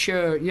 Yeah,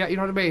 sure. Yeah, you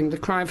know what I mean. The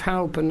cry of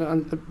help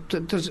and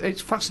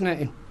it's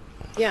fascinating.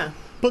 Yeah.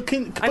 But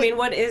I mean,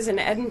 what is an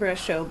Edinburgh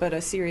show but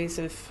a series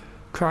of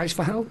Cries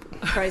for help.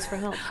 cries for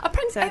help?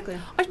 Apparently, Exactly.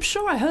 I'm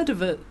sure I heard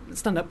of a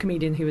stand-up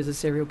comedian who was a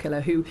serial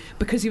killer who,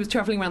 because he was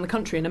travelling around the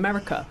country in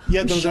America.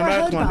 Yeah, I'm there was sure an I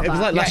American heard one. It was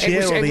about like last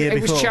year or the year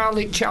it was before.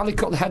 Charlie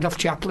cut the head off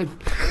Chaplin.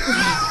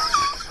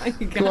 that. There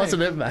you go.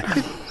 Wasn't it, mate?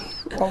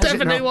 Or was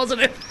it not?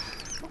 wasn't it?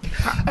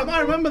 I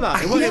remember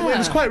that. It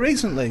was quite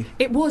recently.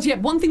 It was, yeah.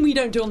 One thing we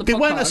don't do on the They podcast.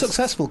 weren't a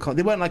successful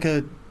they weren't like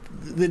a...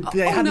 They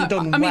hadn't no,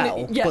 done I mean,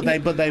 well, yeah,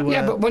 but they were...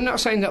 Yeah, but we're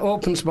not saying that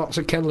open spots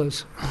are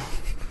killers.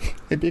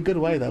 It'd be a good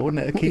way, though,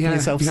 wouldn't it, of keeping Yeah,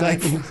 yourself yeah.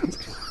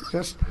 safe?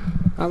 Just,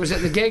 I was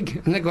at the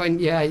gig and they're going,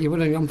 yeah, you were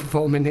only on for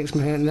 4 minutes,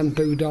 mate, and then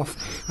booed off,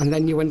 and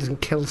then you went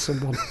and killed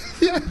someone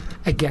Yeah.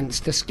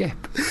 against a skip.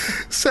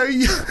 So,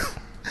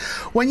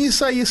 when you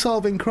say you're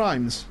solving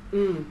crimes,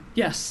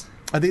 Yes.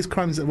 are these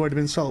crimes that have already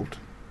been solved?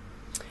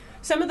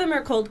 Some of them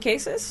are cold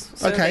cases,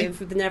 so Okay.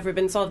 they've never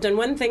been solved. And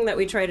one thing that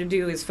we try to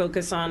do is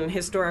focus on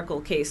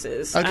historical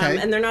cases. Okay.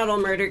 And they're not all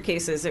murder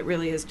cases. It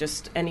really is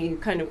just any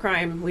kind of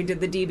crime. We did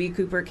the D.B.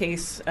 Cooper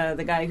case,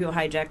 the guy who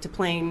hijacked a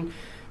plane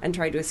and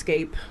tried to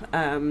escape.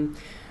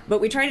 But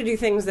we try to do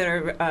things that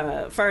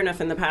are far enough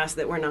in the past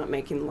that we're not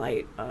making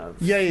light of.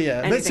 Yeah. But it's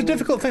a anything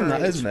difficult thing, that,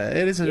 current. isn't it?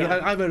 It is. Yeah.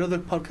 I've heard other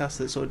podcasts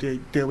that sort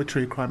of deal with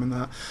true crime and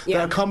that. Yeah.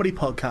 There are comedy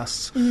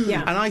podcasts. Yeah.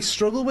 And I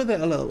struggle with it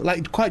a little.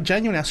 Like, quite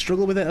genuinely, I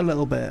struggle with it a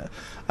little bit.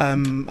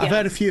 I've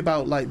heard a few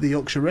about, like, the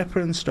Yorkshire Ripper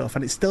and stuff,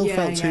 and it still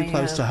felt too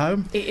close to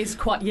home. It is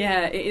quite,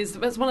 it is.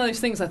 It's one of those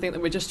things I think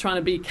that we're just trying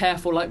to be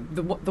careful. Like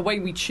the way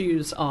we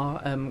choose our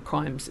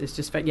crimes is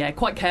just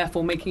quite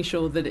careful, making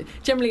sure that it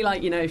generally,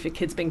 like, if your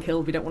kid's been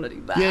killed, we don't want to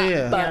do that.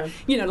 Yeah.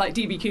 But like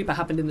D.B. Cooper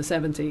happened in the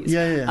 70s.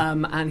 Yeah.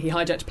 And he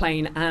hijacked a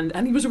plane,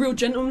 and he was a real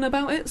gentleman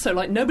about it. So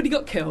like nobody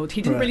got killed.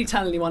 He didn't really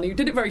tell anyone. He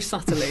did it very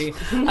subtly.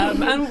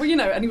 And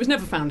he was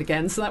never found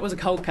again. So that was a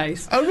cold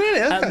case. Oh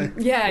really? Okay.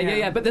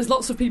 Yeah. But there's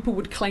lots of people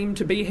would claim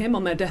to be him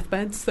on their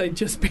deathbeds. They'd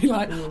just be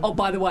like, oh,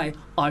 by the way,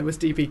 I was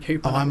D.B.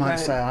 Cooper. Oh, I might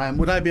say I am.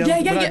 Would I be? Would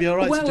I be all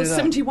right well, to do that?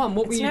 71.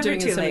 What were It's you never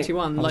doing in too late.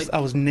 71? I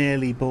was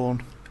nearly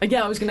born.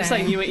 I was going to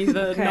say you were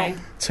either not.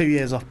 2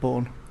 years off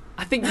born.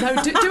 I think no.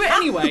 Do it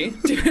anyway.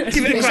 Do it.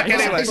 Give it a crack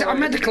anyway. Is it a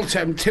medical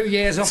term? 2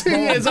 years off 2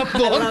 years off I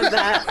born. love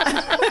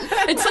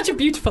that. It's such a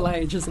beautiful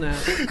age, isn't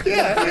it?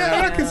 Yeah,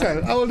 I reckon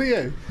so. How old are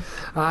you?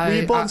 Were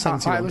you born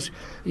 71?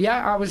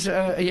 I was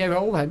a year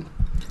old then.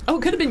 Oh,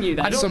 it could have been you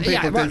then. Some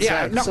people did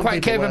say. Not Some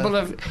quite people capable were.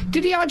 of.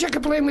 Did he hijack a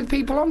plane with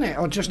people on it,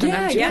 or just an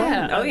empty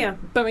plane? Oh, yeah.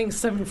 Boeing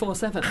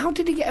 747. How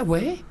did he get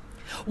away?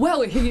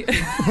 Well, he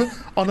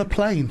On a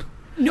plane.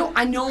 No,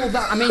 I know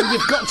that. I mean,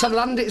 you've got to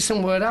land it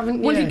somewhere,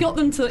 haven't you? he got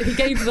them to. He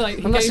gave like.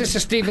 Unless it's a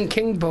Stephen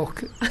King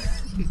book,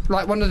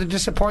 like one of the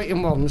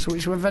disappointing ones,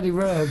 which were very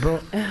rare.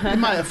 But It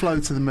might have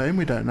flown to the moon.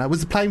 We don't know.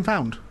 Was the plane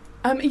found?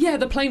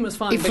 the plane was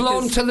fine. he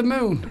flown to the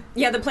moon.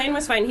 Yeah, the plane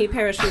was fine. He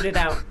parachuted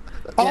out.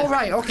 All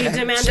right, okay. He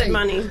demanded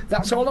money.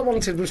 That's all I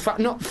wanted was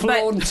not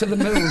flown to the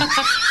moon.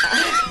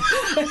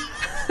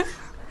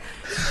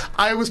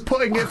 I was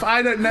putting it.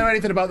 I don't know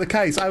anything about the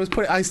case. I was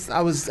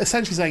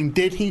essentially saying,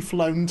 did he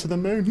flown to the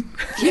moon?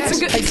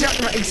 Yes,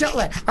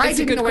 exactly. I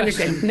didn't know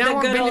anything. Now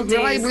I've been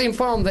reliably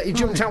informed that he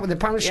jumped out with a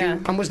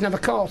parachute and was never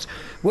caught.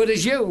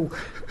 Whereas you,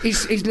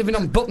 he's living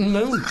on Button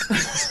Moon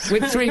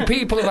with 3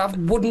 people who have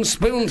wooden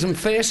spoons and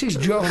faces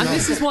drawn on. And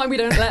this is why we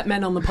don't let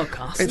men on the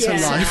podcast. It's a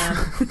life.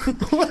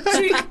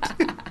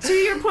 To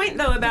your point,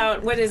 though,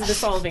 about what is the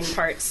solving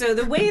part. So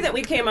the way that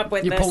we came up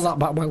with this... You pulled that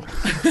back well.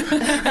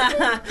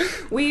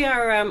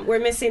 We're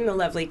missing the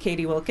lovely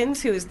Katie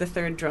Wilkins, who is the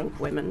 3rd drunk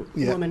woman.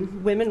 I'm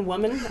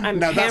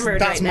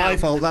hammered that's right now. my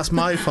fault. That's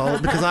my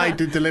fault, because I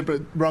did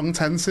deliberate wrong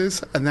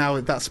tenses, and now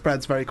that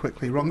spreads very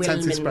quickly.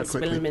 Tenses spread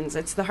quickly. Wilmans.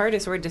 It's the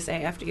hardest word to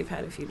say after you've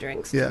had a few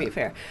drinks, to be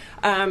fair.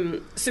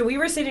 So we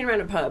were sitting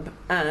around a pub,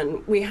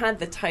 and we had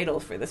the title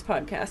for this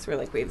podcast. We're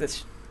like, we have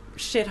this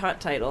shit hot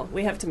title.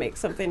 We have to make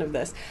something of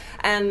this.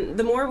 And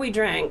the more we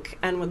drank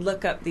and would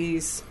look up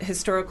these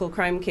historical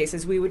crime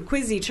cases, we would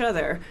quiz each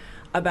other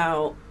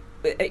about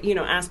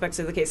aspects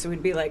of the case. So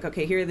we'd be like,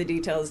 okay, here are the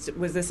details.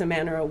 Was this a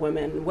man or a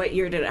woman? What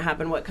year did it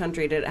happen? What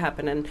country did it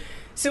happen in?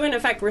 So in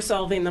effect, we're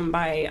solving them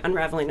by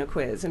unraveling a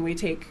quiz, and we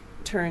take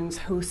turns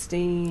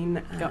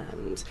hosting.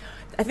 And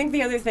I think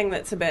the other thing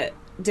that's a bit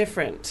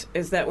different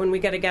is that when we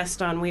get a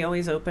guest on, we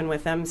always open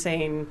with them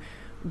saying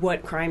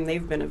what crime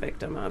they've been a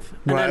victim of.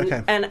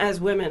 And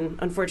as women,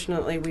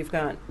 unfortunately, we've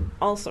got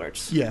all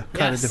sorts. Yeah,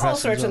 kind of all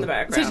sorts in the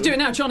background. So to do it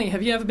now, Johnny,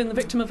 have you ever been the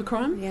victim of a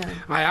crime? Yeah.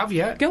 I have,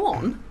 yeah. Go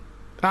on.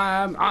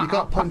 You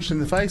got punched in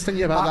the face, didn't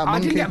you, about that monkey? I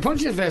didn't get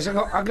punched in the face.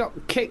 I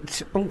got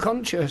kicked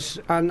unconscious,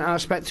 and I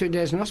spent 2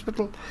 days in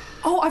hospital.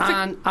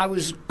 And I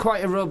was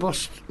quite a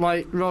robust,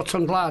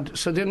 rotund lad,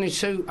 so the only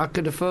suit I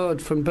could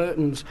afford from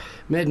Burton's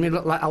made me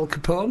look like Al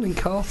Capone in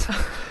court.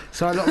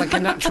 So I looked like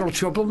a natural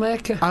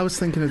troublemaker. I was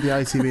thinking of the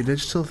ITV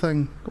Digital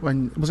thing.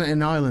 Wasn't it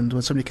in Ireland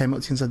when somebody came up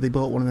to you and said they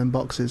bought one of them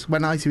boxes?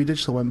 When ITV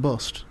Digital went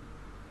bust.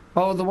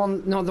 Oh, the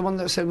one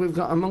that said we've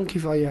got a monkey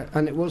for you,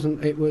 and it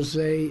wasn't. It was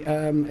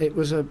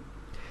a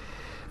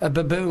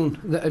baboon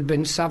that had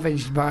been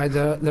savaged by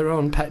their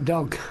own pet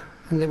dog.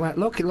 And they went,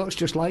 look, it looks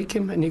just like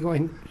him. And you're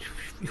going,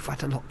 you've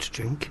had a lot to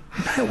drink.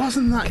 No, it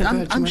wasn't that.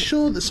 I'm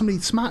sure that somebody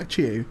smacked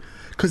you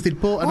because they'd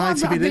bought an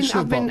ITV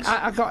Digital box.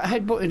 I got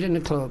headbutted in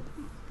the club.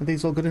 Are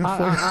these all good enough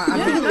for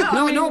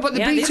you? No, but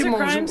the beating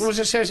was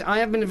it says, I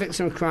have been a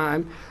victim of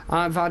crime.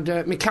 I've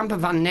had my camper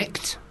van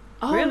nicked.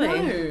 Oh, really?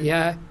 No.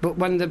 Yeah, but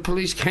when the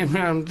police came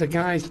round, the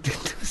guy...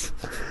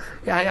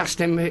 I asked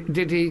him,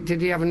 did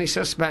he have any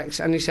suspects?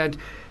 And he said...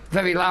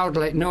 very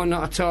loudly, no,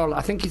 not at all.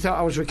 I think he thought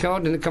I was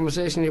recording the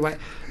conversation. He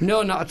went,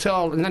 no, not at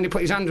all. And then he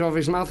put his hand over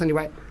his mouth and he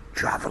went,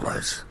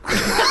 travellers.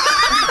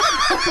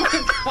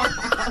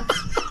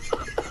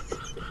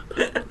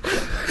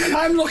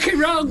 I'm looking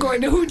round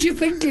going, who do you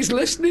think is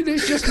listening?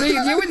 It's just me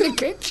and you in the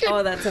kitchen.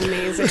 Oh, that's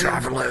amazing.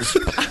 Travellers.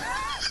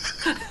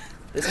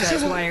 This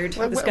guy's wired.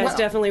 This guy's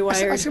definitely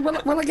wired. I said,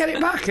 will I get it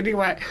back? And he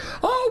went,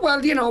 oh, well,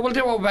 we'll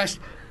do our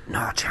best.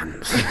 No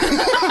chance.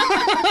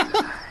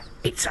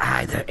 It's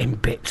either in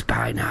bits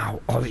by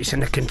now, or it's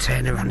in a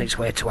container on its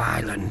way to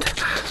Ireland.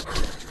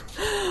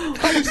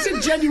 That was a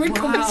genuine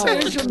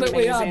conversation that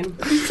we had.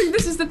 See,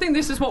 this is the thing.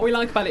 This is what we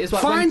like about it as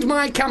well. Find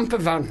my camper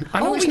van. I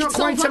know it's not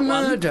quite a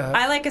murder.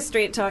 I like a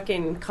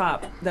straight-talking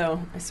cop,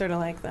 though. I sort of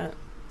like that.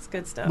 It's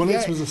good stuff. Well,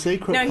 this was a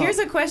secret. Now, here's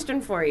a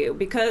question for you,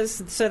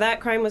 so that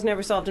crime was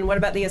never solved. And what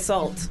about the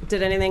assault?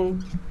 Did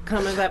anything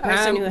come of that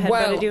person who had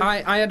headbutted you?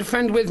 I had a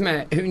friend with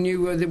me who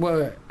knew where they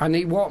were, and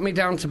he walked me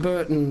down to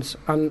Burton's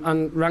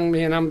and rang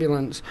me an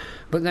ambulance.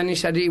 But then he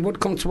said he would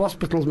come to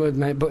hospital with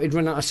me, but he'd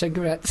run out of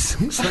cigarettes,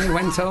 so he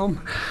went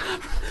home.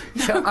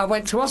 So I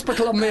went to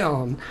hospital on my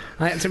own.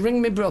 I had to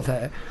ring my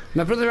brother.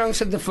 My brother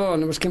answered the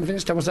phone and was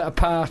convinced I was at a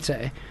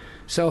party.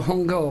 So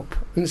hung up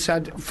and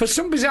said, for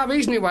some bizarre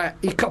reason,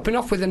 you're copping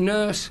off with a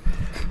nurse.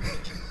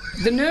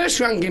 The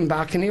nurse rang him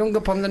back and he hung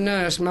up on the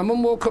nurse. My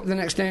mum woke up the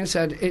next day and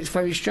said, it's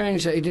very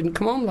strange that he didn't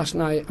come home last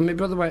night. And my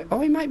brother went,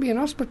 oh, he might be in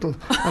hospital.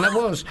 And I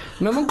was.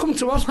 My mum come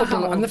to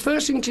hospital and the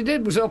first thing she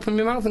did was open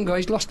my mouth and go,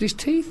 he's lost his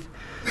teeth.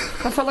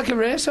 I felt like a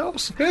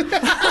racehorse.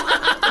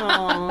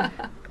 I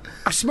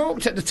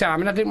smoked at the time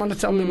and I didn't want to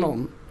tell my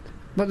mum.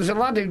 But there's a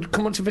lad who'd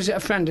come on to visit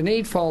a friend and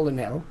he'd fallen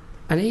ill.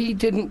 And he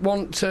didn't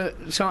want to...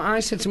 So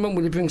I said to Mum,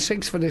 will you bring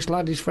 6 for this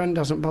lad? His friend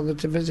hasn't bothered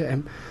to visit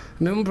him.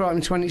 And Mum brought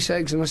him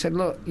 26, and I said,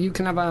 look, you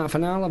can have half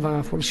and I'll have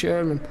half. We'll share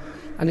him.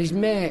 And his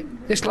mate,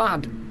 this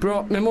lad,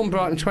 my mum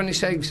brought him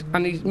 26,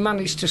 and he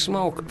managed to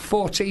smoke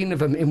 14 of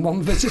them in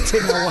one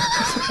visiting hour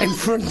in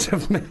front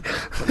of me.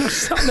 I was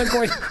sat there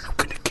going, I'm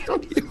going to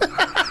kill you.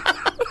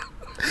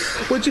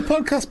 Would your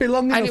podcast be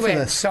long enough for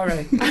this?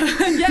 Sorry.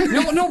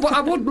 No, but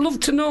I would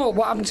love to know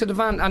what happened to the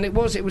van. And it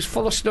was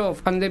full of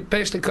stuff, and they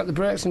basically cut the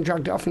brakes and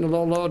dragged it off in a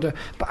low loader.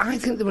 But I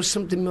think there was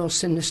something more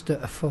sinister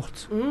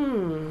afoot.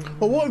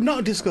 Well, what we've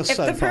not discussed so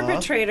far... If the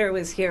perpetrator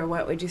was here,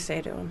 what would you say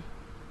to him?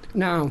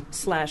 Now...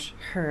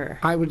 / her.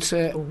 I would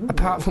say,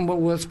 apart from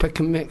Woolworths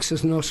Pick and Mix,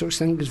 there's no such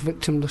thing as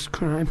victimless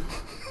crime.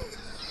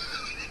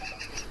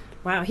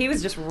 Wow, he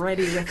was just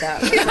ready with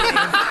that.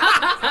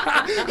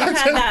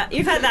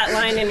 You've had that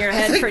line in your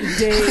head for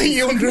days. I think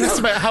you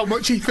underestimate how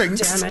much he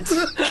thinks. Damn it.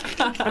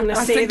 I'm gonna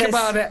I say think this.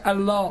 about it a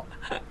lot.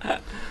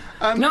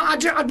 No,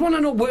 I'd want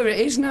to know where it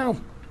is now.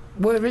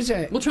 Where is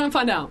it? We'll try and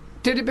find out.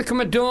 Did it become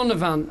a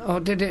doornavan,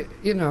 or did it?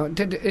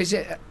 Is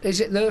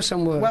it there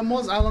somewhere?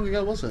 How long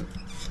ago was it?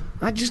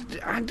 I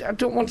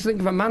don't want to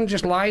think of a man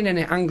just lying in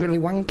it, angrily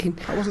wanking.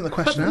 That wasn't the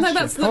question. No,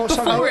 that's Oh,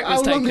 sorry. before it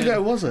was How long taken.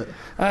 ago was it?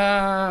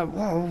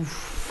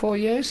 4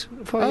 years.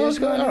 4 years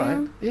ago. all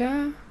right.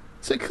 Yeah.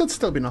 So it could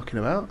still be knocking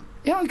about.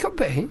 Yeah, it could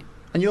be.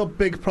 And your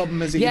big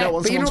problem is that you Yeah, don't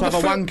want but someone to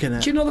have a wank in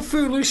it. Do you know the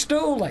fool who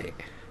stole it?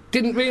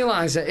 Didn't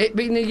realise it. It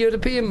being a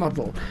European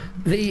model,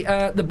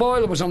 the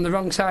boiler was on the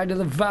wrong side of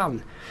the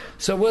van.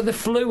 So where the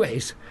flue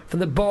is for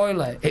the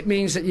boiler, it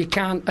means that you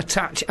can't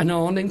attach an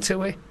awning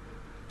to it.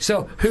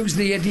 So who's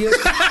the idiot?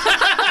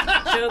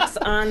 Jokes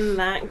on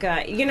that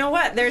guy. You know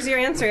what? There's your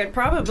answer. It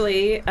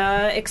probably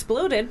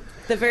exploded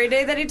the very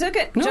day that he took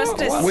it.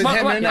 Justice.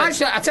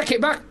 Actually, I take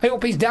it back. I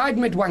hope he's died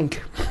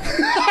mid-wank.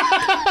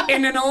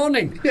 In an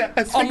awning. Yeah,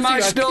 on my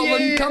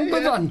stolen camper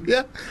van.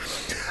 Yeah.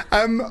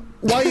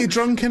 Why are you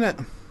drunk in it?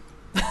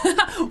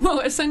 Well,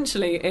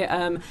 essentially,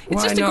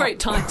 it's just a great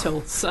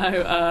title. So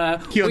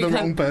you're the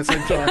wrong person,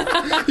 John.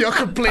 You're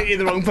completely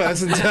the wrong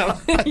person to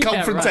have a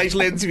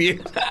confrontational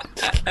interview.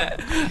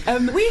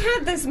 We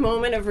had this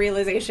moment of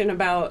realization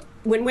about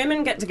when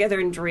women get together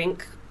and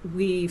drink,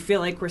 we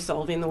feel like we're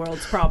solving the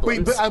world's problems.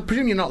 Wait, but I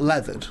presume you're not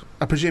leathered.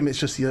 I presume it's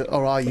just you,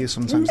 or are you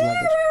sometimes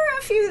leathered? There are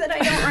a few that I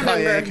don't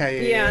remember.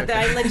 That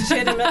I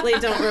legitimately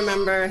don't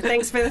remember.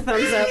 Thanks for the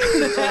thumbs up.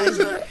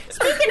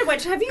 Speaking of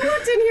which, have you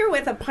walked in here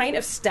with a pint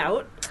of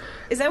stout?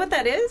 Is that what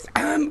that is?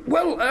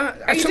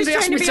 Somebody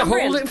asked me to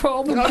hold it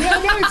for them. No,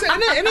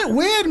 isn't it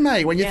weird,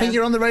 mate, when you think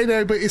you're on the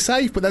radio but you're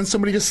safe, but then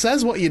somebody just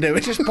says what you do.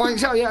 It just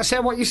points out, say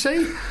what you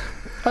see.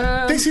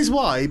 This is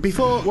why,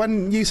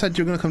 when you said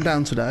you were going to come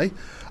down today,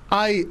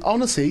 I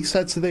honestly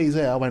said to these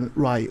here, I went,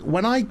 right,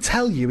 when I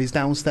tell you he's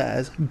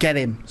downstairs, get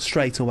him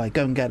straight away,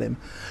 go and get him.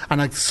 And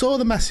I saw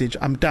the message,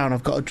 I'm down,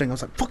 I've got a drink. I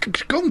was like, fucking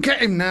go and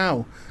get him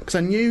now. Because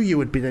I knew you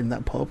would be in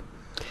that pub.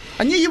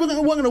 I knew you weren't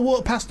going to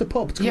walk past the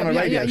pub to come on a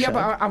radio show. Yeah,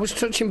 but I was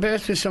touching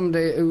base with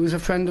somebody who was a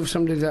friend of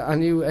somebody that I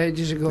knew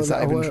ages ago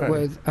that I worked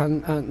with.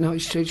 And no,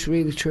 it's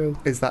really true.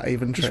 Is that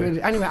even true?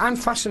 Anyway, I'm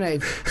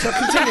fascinated. So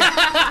continue.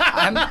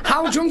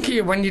 How drunk are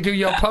you when you do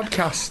your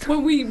podcast?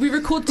 Well, we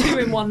record 2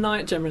 in one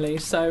night generally.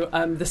 So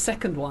the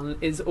second one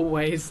is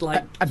always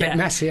like a bit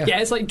messier. Yeah,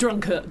 it's like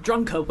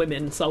drunker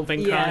women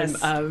solving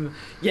crime.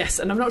 Yes,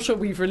 and I'm not sure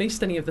we've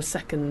released any of the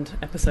second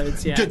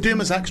episodes yet. Do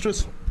them as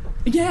extras.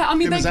 Yeah, I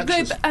mean, they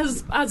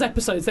as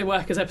episodes, they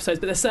work as episodes,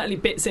 but there's certainly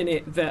bits in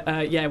it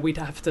that, we'd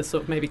have to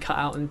sort of maybe cut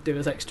out and do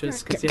as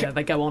extras, because,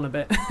 they go on a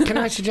bit. Can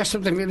I suggest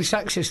something really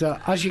sexist, though?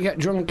 As you get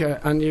drunker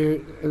and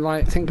you,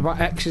 think about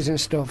exes and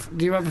stuff,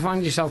 do you ever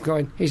find yourself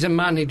going, he's a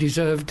man, he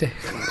deserved it?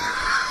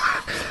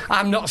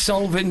 I'm not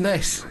solving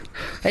this.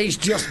 He's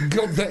just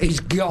good that he's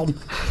gone.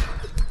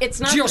 It's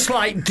not just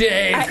like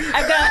Dave.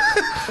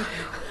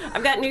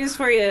 I've got news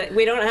for you.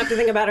 We don't have to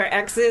think about our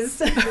exes.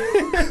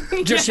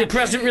 Just your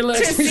present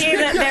relationship. To see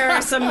that there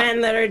are some men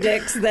that are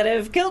dicks that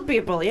have killed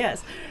people,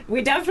 yes.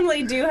 We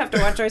definitely do have to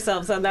watch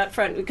ourselves on that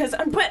front. Because,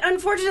 but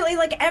unfortunately,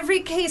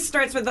 every case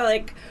starts with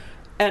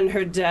and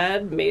her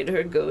dad made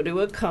her go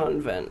to a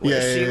convent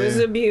where she was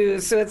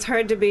abused. So it's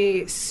hard to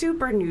be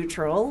super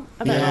neutral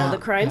about all the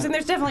crimes. And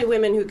there's definitely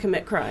women who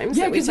commit crimes.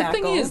 Yeah,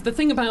 because the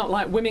thing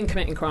about women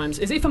committing crimes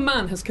is if a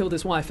man has killed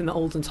his wife in the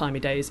olden timey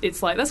days, it's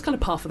that's kind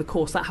of par for the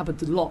course. That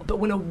happens a lot. But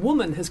when a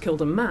woman has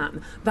killed a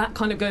man, that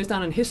kind of goes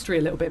down in history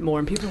a little bit more,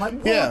 and people are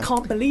like, "Whoa, I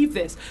can't believe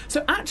this."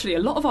 So actually, a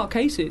lot of our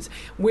cases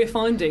we're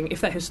finding,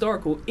 if they're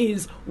historical,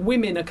 is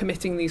women are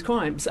committing these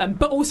crimes.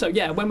 But also,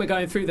 when we're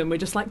going through them, we're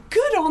just like,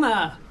 "Good on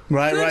her."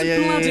 Right,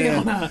 bloody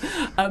honour.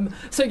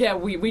 So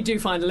we do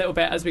find a little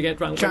bit as we get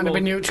drunk. Trying to be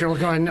neutral,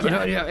 going,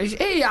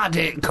 he had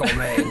it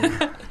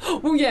coming.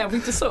 Well, we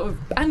just sort of,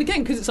 and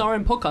again, because it's our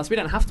own podcast, we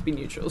don't have to be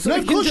neutral. So no,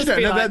 of course you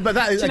don't. But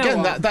that is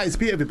again, that is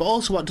beautiful. But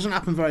also, what doesn't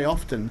happen very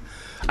often.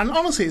 And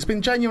honestly, it's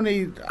been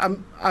genuinely.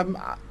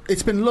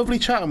 It's been lovely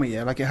chatting with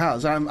you, like it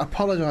has. I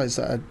apologise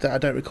that I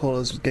don't recall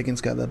us gigging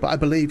together, but I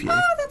believe you.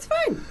 Oh, that's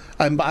fine.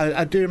 But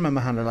I do remember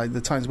Hannah,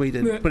 the times we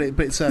did. But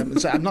it's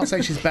I'm not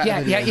saying she's better.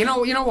 Yeah. You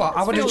know what?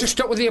 I would have just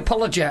stuck with the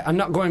apology and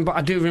not going. But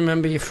I do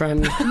remember your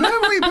friend.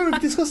 No, we've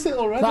discussed it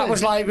already. That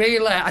was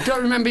really. I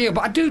don't remember you,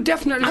 but I do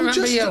definitely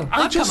remember you.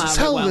 I just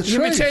tell the truth.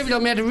 Your material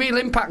made a real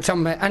impact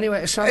on me.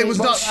 Anyway, sorry. It was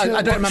not.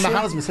 I don't remember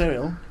Hannah's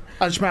material.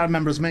 I just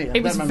remember as me.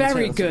 It was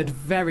very good,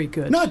 very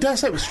good. No, I dare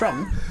say it was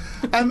strong.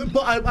 But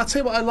I'll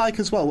tell you what I like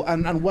as well,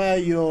 and where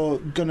you're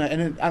gonna,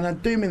 and I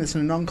do mean this in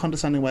a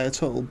non-condescending way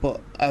at all,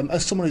 but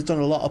as someone who's done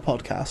a lot of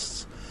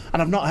podcasts,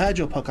 and I've not heard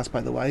your podcast,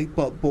 by the way,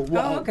 but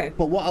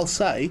what I'll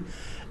say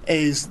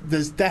is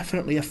there's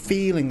definitely a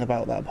feeling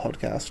about that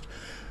podcast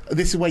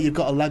this is where you've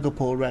got a leg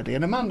up already.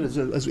 And Amanda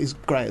is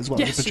great as well.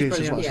 Yes, the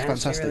producer as well. yeah,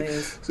 She's fantastic. she really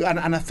is. So,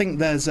 and I think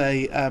there's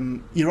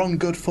you're on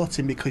good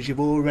footing because you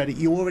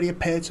already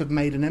appear to have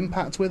made an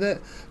impact with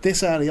it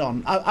this early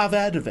on. I've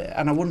heard of it,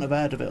 and I wouldn't have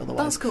heard of it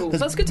otherwise. That's cool.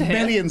 There's That's good to hear.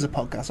 Millions of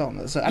podcasts on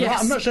there. So, and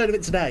Yes. I'm not sure of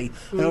it today.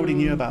 I already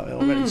knew about it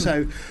already.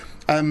 So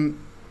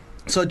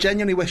I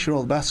genuinely wish you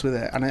all the best with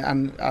it.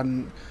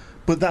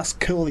 But that's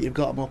cool that you've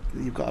got them up.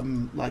 You've got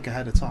them like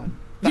ahead of time.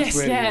 That's Yes,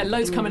 really yeah, good.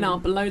 loads coming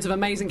up, loads of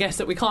amazing guests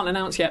that we can't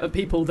announce yet, but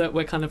people that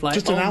we're kind of like...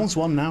 Just announce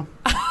one now.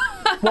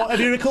 What, have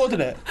you recorded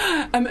it?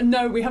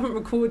 No, we haven't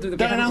recorded it.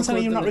 Don't announce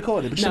any you've not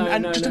recorded.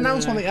 Just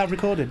announce one that you have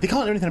recorded. They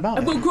can't do anything about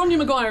it. Well, Gráinne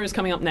Maguire is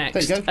coming up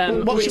next. There you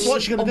go. What's she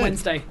going to do? On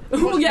Wednesday.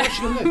 Oh, yeah.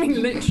 I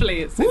mean, literally,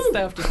 it's day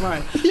after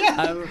tomorrow.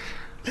 Yeah.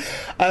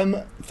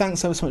 Thanks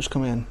so much for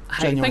coming in.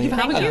 Hey, thank you for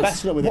having us.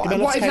 Best of luck with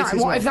it.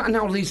 What if that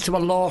now leads to a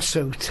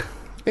lawsuit?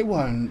 It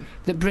won't.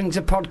 That brings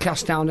a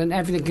podcast down and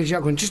everything because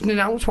you're going, just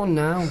announce one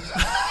now.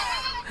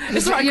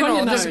 It's like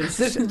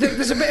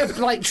there's a bit of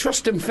like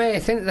trust and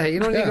faith, isn't there? You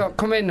know, you got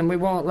come in and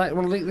we'll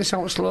leak this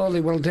out slowly.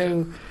 We'll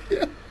do.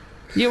 Yeah.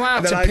 You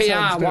are to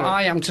PR what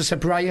I am to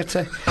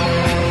sobriety.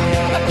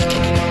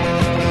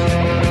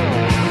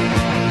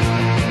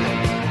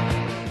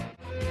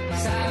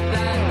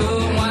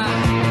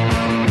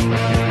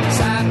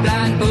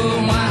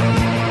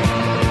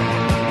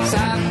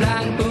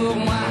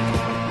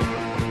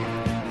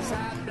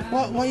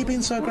 Why are you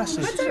being so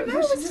aggressive? I don't know.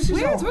 It's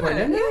weird, wasn't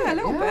it? Yeah, a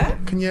little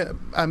bit. Can you?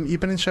 You've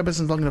been in show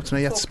business long enough to know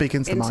you have to speak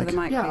into the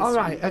mic. Yeah, all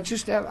right.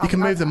 You can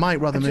move the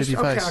mic rather than move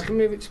your face. Okay, I can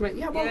move it to me.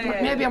 Yeah, well,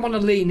 maybe I want to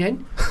lean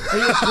in.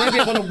 Maybe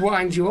I want to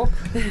wind you up.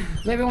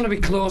 Maybe I want to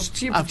be close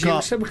to your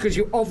producer because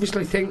you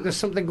obviously think there's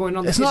something going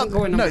on. It's not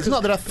going on. No, it's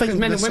not that I think. Because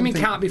men and women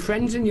can't be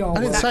friends in your world.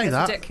 I didn't say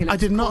that. I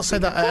did not say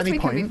that at any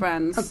point. Of course we can be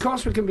friends. Of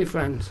course we can be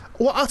friends.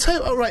 Well, I'll tell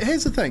you. All right,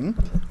 here's the thing.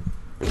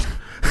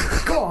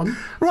 Go on.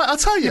 Right, I'll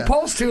tell you. Your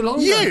pause too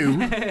long.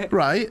 You,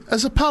 right,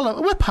 as a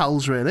pal, we're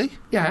pals, really.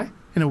 Yeah.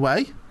 In a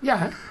way.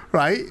 Yeah.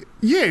 Right,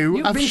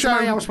 you've been to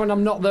my house when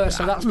I'm not there,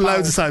 so that's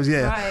loads of times,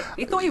 yeah. Right,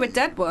 you thought you were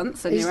dead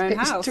once in your own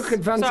house. Took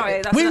advantage.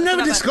 Sorry, we've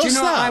never discussed that. Do you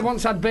know that. I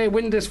once had bay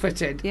windows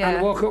fitted, and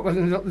I woke up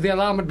and the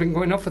alarm had been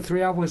going off for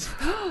 3 hours,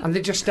 and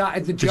they just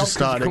started the job.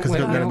 Because they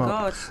couldn't get them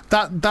up.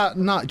 That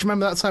night, do you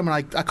remember that time when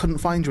I couldn't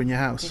find you in your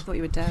house? I thought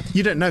you were dead.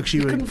 You don't know because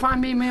you couldn't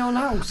find me in my own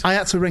house. I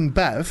had to ring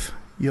Bev,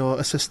 your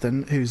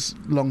assistant, who's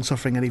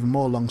long-suffering and even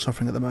more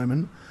long-suffering at the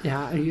moment.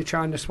 Yeah, are you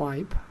trying to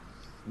swipe?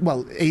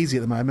 Well, easy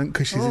at the moment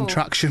because she's in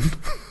traction.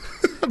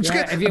 I'm just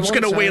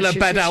going to wheel her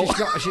bed out.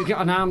 She's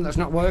got an arm that's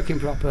not working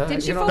proper.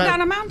 Did she fall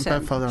down a mountain?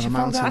 Bev fell down a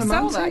mountain. I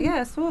saw that, yeah,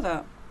 I saw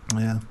that.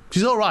 Yeah,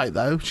 she's all right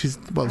though. She's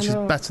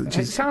better.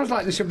 It sounds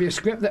like there should be a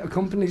script that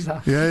accompanies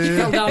that. Yeah, she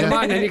fell down the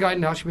mountain and you're going,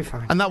 no, she'll be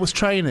fine. And that was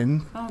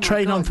training.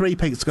 On 3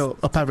 peaks to go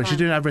up Everest. She's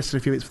doing Everest in a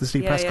few weeks for the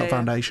Steve Prescott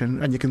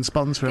Foundation, and you can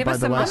sponsor her by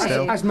the way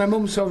still. As my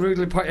mum so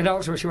rudely pointed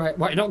out, so she went,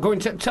 "What? You're not going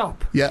to the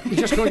top? Yeah, you're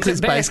just going to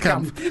the base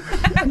camp." You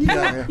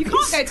can't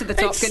go to the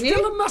top, can you? It's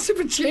still a massive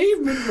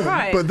achievement,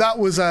 right? But that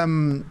was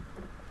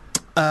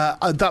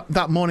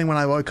that morning when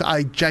I woke up,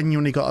 I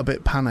genuinely got a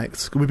bit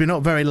panicked. We've been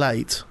up very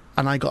late,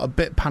 and I got a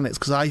bit panicked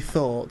because I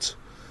thought,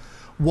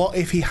 what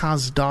if he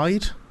has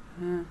died?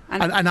 And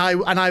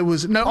I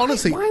was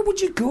honestly. Why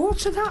would you go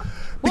to that?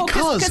 Well,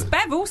 because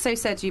Bev also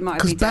said you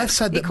might be dead. Bev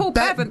said he called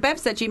Bev and Bev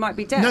said you might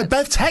be dead. No,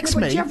 Bev texted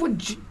me.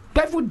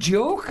 Bev would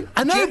joke.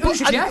 I know,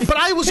 but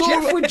I was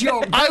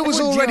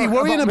already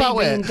worrying about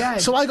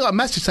it. So I got a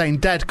message saying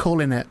 "dead,"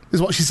 calling it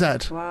is what she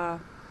said. Wow.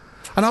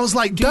 And I was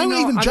like, don't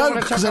even joke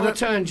because I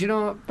don't. Do you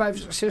know,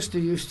 Bev's sister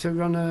used to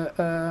run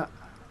a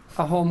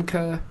home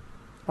care,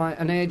 like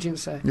an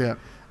agency. Yeah.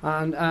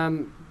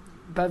 And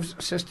Bev's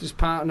sister's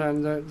partner,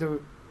 and they were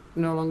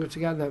no longer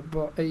together.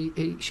 But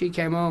she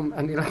came home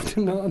and he left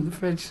a note on the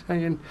fridge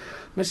saying,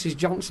 "Mrs.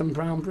 Johnson,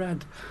 brown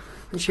bread."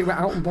 And she went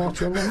out and bought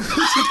her a lunch.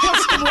 She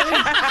passed away.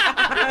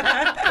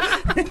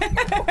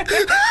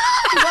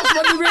 That's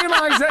when you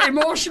realise that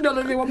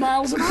emotionally they were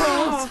miles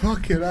apart.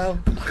 Fucking hell.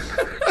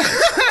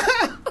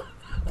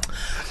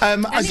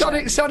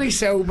 Sorry,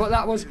 Sue, but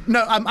that was...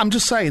 No, I'm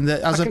just saying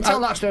that I can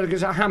tell that story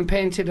because I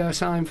hand-painted her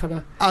sign for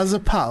her. As a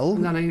pal...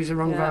 And then I used the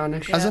wrong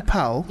varnish. As a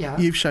pal,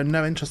 you've shown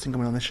no interest in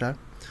coming on this show.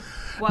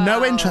 Wow.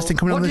 No interest in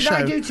coming on the show.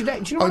 What did I do today?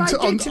 Do you know what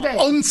I did today?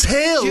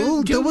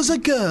 Until there was a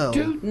girl.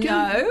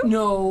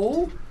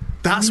 No.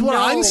 That's what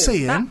I'm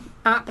seeing.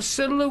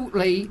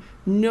 Absolutely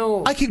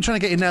no. I keep trying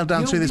to get you nailed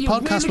down through this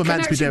podcast we're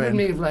meant to be doing.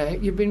 With me,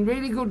 you've been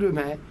really good with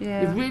me.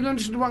 Yeah. You've really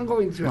understood what I'm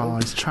going through. Oh,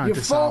 he's trying to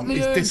disarm me.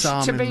 He's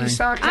to be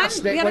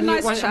sarcastic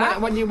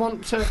when you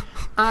want to.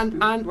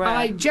 And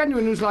I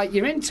genuinely was like,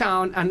 you're in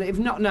town, and if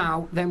not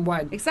now, then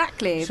when?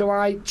 Exactly. So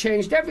I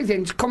changed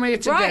everything to come here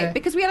today. Right,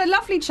 because we had a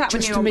lovely chat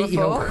when you were on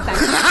before.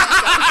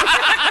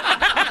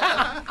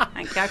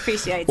 Thank you, I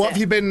appreciate it. What have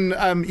you been?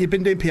 You've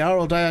been doing PR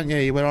all day, haven't you?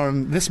 You were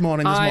on this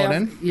morning.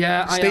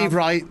 Yeah, Steve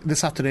Wright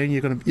this afternoon.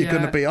 You're gonna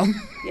be on.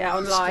 Yeah,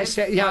 on live.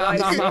 Yeah,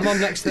 I'm on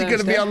next Thursday. You're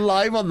going to be on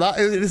live on that.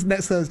 It is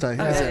next Thursday.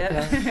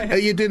 Yeah. Are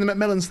you doing the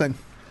Macmillans thing?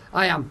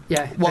 I am,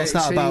 yeah. What's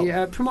that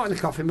about? Promoting the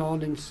coffee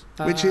mornings.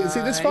 Which is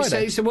it this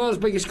Friday? It's the world's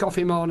biggest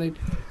coffee morning.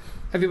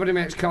 Everybody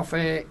makes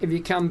coffee. If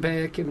you can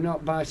bake, if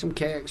not, buy some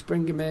cakes,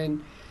 bring them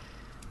in.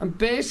 And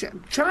basically,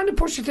 trying to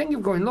push the thing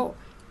of going, look,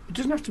 it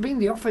doesn't have to be in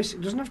the office.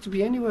 It doesn't have to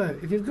be anywhere.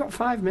 If you've got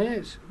 5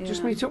 mates,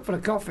 just meet up for a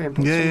coffee and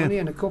put some money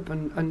in a cup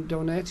and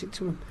donate it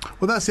to them.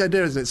 Well, that's the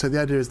idea, isn't it? So the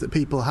idea is that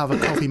people have a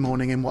coffee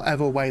morning in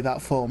whatever way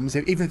that forms,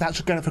 even if that's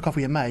just going out for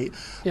coffee with your mate.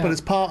 Yeah. But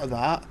as part of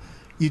that,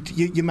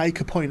 you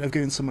make a point of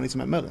giving some money to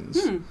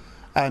Macmillan's.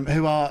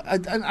 Who are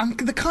and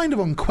they're kind of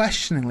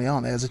unquestioningly,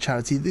 aren't they, as a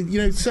charity? You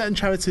know, certain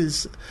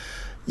charities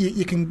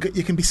you can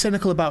be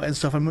cynical about it and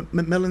stuff, and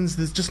Macmillan's,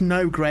 there's just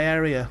no grey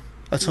area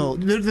at all.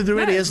 There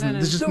really isn't.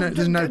 There's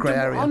just no grey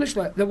area.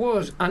 Honestly, there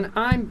was, and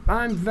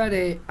I'm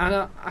very,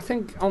 and I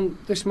think on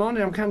this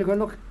morning I'm kind of going,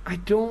 look, I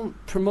don't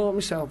promote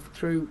myself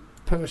through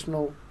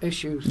personal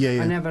issues.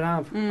 I never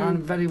have.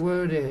 I'm very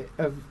wary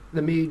of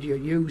the media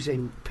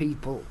using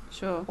people,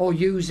 or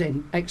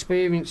using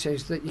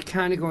experiences that you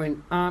kind of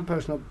going aren't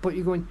personal, but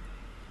you're going,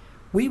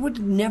 we would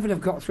never have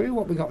got through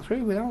what we got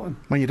through without him.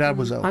 When your dad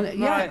was ill,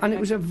 and it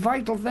was a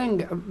vital thing.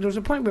 There was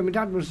a point where my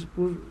dad was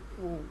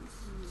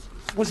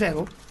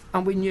ill,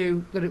 and we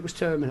knew that it was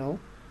terminal,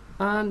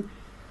 and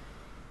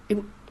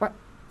the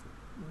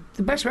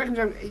best way I can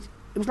describe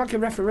it was like a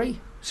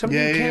referee.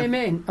 Somebody came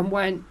in and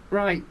went,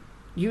 right,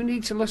 you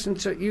need to listen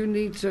to, you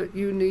need to,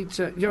 you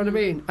know what I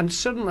mean? And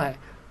suddenly,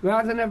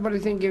 rather than everybody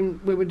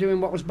thinking we were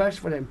doing what was best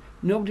for him,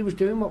 nobody was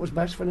doing what was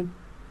best for him.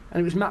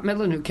 And it was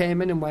Macmillan who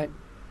came in and went,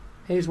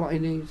 here's what he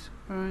needs.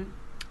 Right.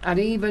 And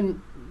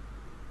even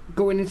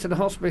going into the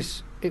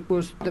hospice, it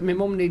was that my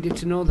mum needed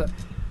to know that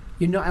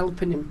you're not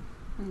helping him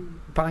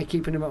by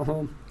keeping him at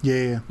home.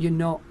 You're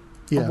not.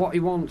 Of what he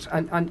wants.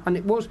 And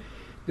it was,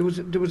 there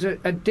was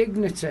a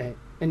dignity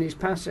in his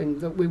passing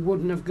that we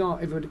wouldn't have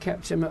got if we would have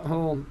kept him at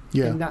home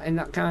in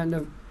that kind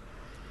of.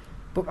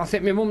 But I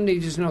think my mum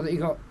needs to know that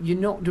you're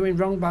not doing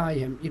wrong by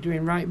him, you're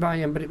doing right by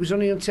him. But it was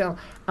only until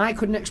I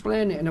couldn't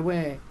explain it in a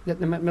way that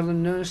the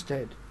Macmillan nurse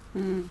did,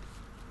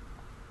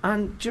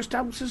 and just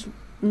helps us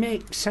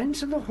make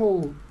sense of the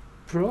whole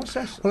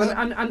process. Well,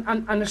 and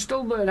I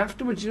still learn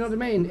afterwards. You know what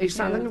I mean? It's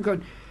that thing of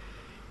going.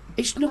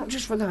 It's not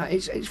just for that.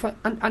 It's for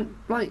and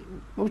like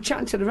we were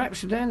chatting to the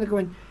reps today, and they're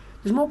going,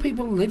 there's more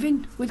people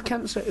living with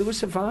cancer who are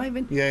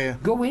surviving.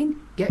 Go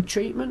in, get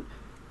treatment,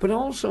 but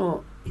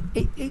also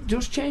it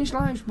does change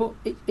lives, but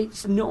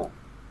it's not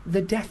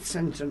the death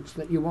sentence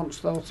that you once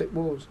thought it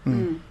was.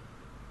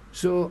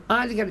 So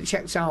either get it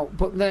checked out,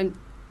 but then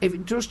if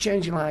it does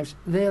change your lives,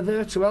 they're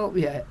there to help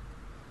you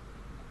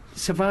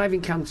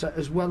surviving cancer,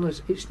 as well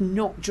as it's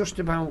not just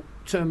about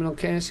terminal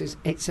cases,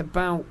 it's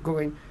about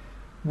going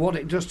what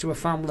it does to a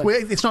family.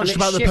 Well, it's not just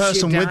about the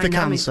person with the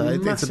cancer.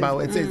 It's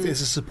about it's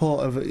a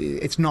support of.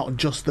 It's not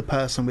just the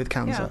person with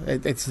cancer.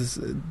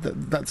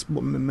 That's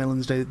what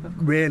Macmillan's do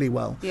really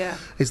well.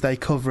 Is they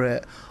cover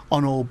it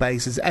on all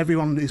bases.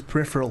 Everyone who's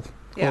peripheral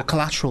or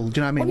collateral. Do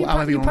you know what I mean?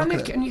 Well, you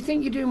panic and you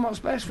think you're doing what's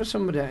best for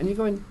somebody, and you're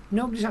going,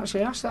 nobody's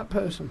actually asked that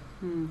person.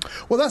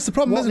 Well, that's the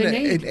problem, isn't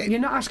it?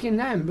 You're not asking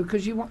them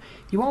because you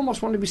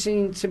almost want to be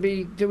seen to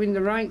be doing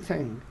the right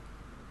thing.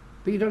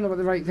 But you don't know what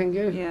the right thing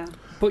is.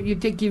 But you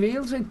dig your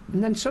heels in,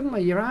 and then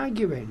suddenly you're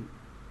arguing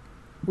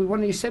with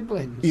one of your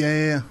siblings.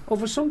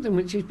 Over something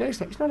which is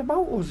basically, it's not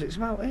about us, it's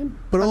about him.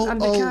 But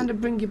and they kind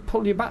of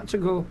pull you back to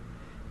go,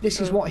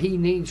 this is what he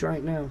needs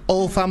right now.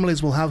 All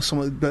families will have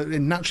someone, but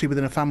naturally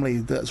within a family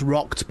that's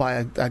rocked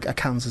by a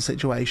cancer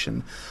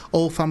situation,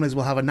 all families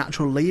will have a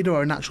natural leader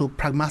or a natural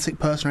pragmatic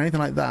person or anything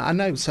like that. I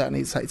know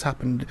certainly it's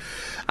happened,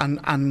 and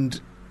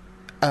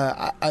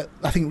I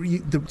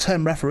think the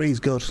term referee is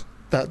good.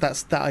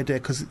 That's that idea,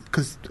 because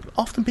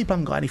often people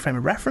haven't got any frame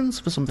of reference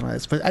for something like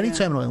this, for any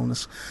terminal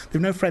illness. They've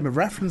no frame of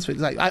reference for it.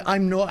 Like I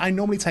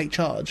normally take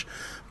charge,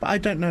 but I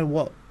don't know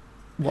what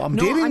I'm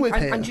dealing with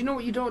here. And do you know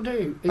what you don't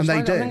do? It's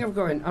like that thing of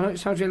going, I know it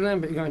sounds really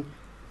lame, but you're going,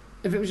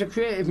 if it was a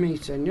creative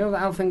meeting, you know that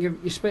whole thing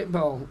of you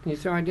spitball and you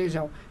throw ideas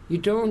out, you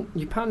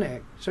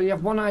panic, so you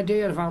have one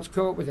idea of how to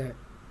cope with it,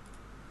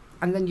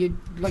 and then you,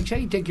 like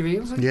say, you dig your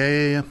heels in.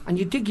 And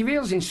you dig your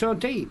heels in so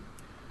deep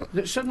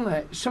that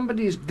suddenly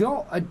somebody's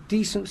got a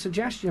decent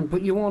suggestion,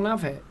 but you won't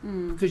have it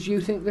because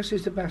you think this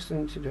is the best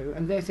thing to do,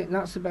 and they think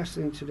that's the best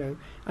thing to do,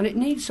 and it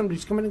needs somebody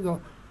to come in and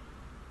go,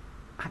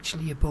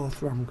 actually, you're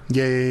both wrong.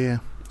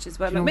 Which is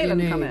where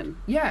Macmillan come in.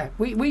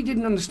 We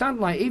didn't understand,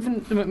 like,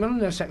 even the Macmillan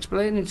nurse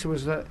explaining to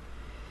us that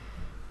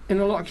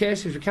in a lot of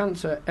cases with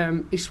cancer,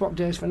 he swapped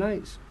days for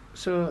nights.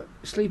 So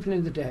sleeping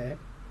in the day,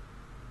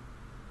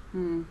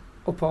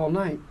 up all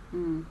night,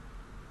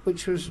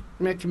 which was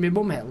making my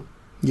mum ill.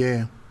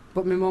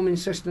 But my mum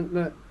insistent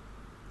that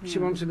she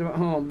wanted him at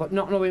home, but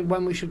not knowing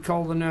when we should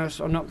call the nurse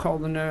or not call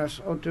the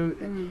nurse or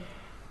do.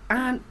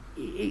 And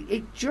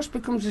it just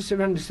becomes this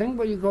horrendous thing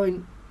where you're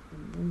going,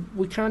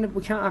 we can't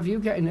have you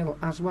getting ill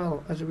as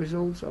well as a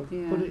result of.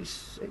 But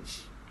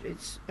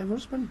it's her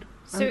husband,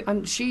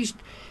 and she's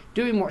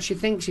doing what she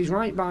thinks is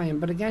right by him.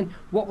 But again,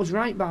 what was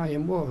right by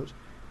him was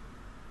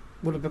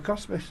Willoughby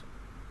Hospice.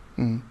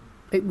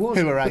 It was,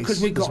 who were ace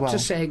because we as got well. to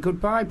say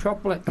goodbye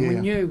properly, and we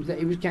knew that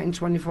he was getting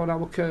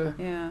 24-hour care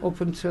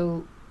up until,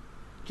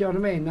 do you know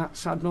what I mean, that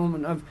sad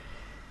moment of,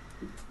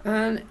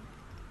 and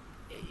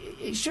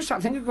it's just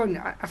that thing of going,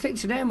 I think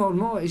today more and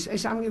more, it's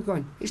Andy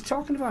going, he's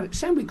talking about it,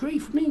 same with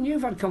grief, me and you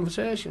have had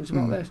conversations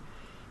about this,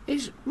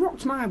 it's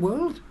rocked my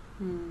world,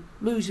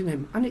 losing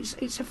him, and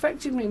it's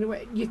affected me in a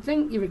way. You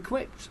think you're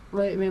equipped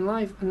later in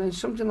life, and then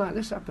something like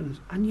this happens,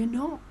 and you're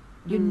not.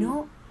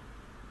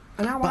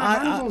 And how I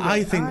handled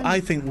it. I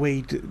think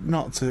we,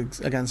 not to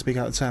again speak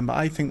out of turn, but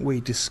I think we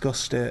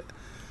discussed it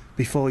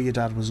before your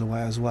dad was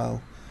away as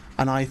well,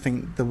 and I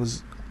think there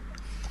was.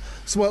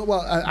 So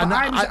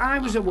I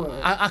was aware.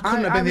 I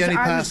couldn't have been the only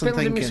person I was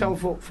building thinking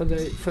myself up for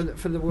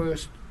the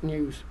worst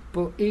news.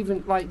 But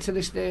even like to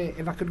this day,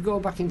 if I could go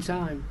back in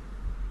time,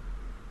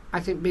 I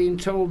think being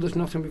told there's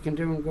nothing we can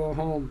do and go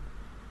home.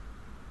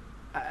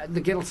 The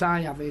guilt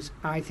I have is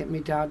I think my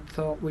dad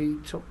thought we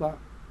took that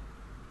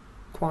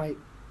quite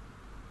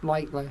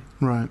lightly.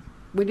 Right.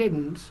 We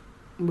didn't.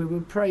 We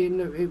were praying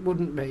that it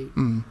wouldn't be.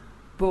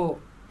 But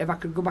if I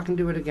could go back and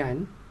do it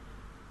again,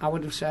 I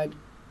would have said,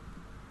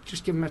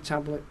 just give him a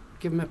tablet,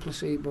 give him a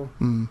placebo,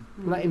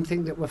 let him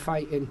think that we're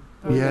fighting.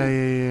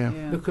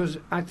 Yeah. Because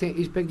I think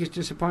his biggest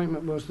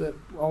disappointment was that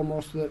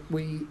almost that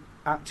we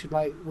acted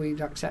like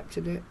we'd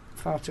accepted it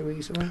far too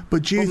easily.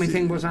 But my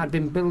thing was I'd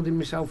been building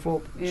myself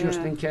up just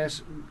in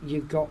case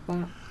you got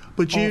that.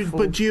 But you,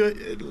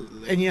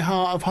 in your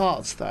heart of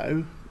hearts,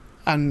 though,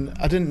 and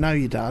I didn't know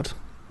your dad.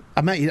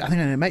 I think I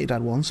only met your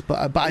dad once,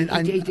 but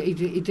he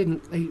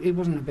didn't. He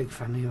wasn't a big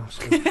fan of yours.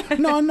 So.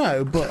 No, I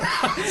know, but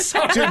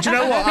do you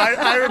know what?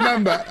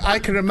 I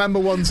can remember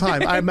one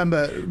time. I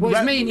remember. Well,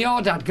 it's me and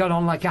your dad got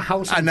on like a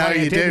house. I know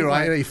you do,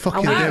 right? You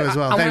fucking do as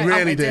well. They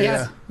really do.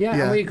 Yeah,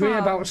 and we agree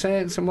about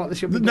saints and what they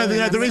should be doing.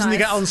 No, the reason they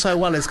get on so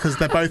well is because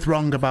they're both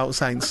wrong about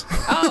saints.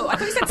 Oh, I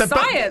thought you said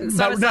science.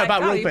 I was like,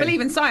 rugby. You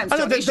believe in science,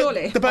 Johnny,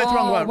 surely. They're both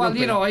wrong about rugby. Well,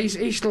 you know,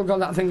 he's still got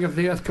that thing of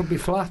the earth could be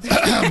flat.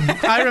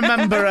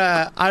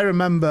 I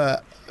remember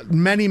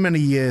many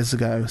years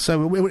ago,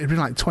 so it would have been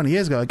like 20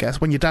 years ago, I guess,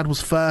 when your dad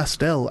was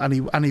first ill and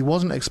he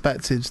wasn't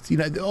expected, you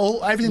know,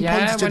 everything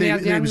pointed to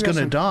that he was going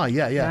to die.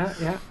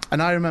 Yeah.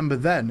 And I remember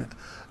then,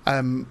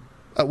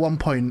 at one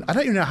point, I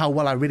don't even know how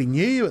well I really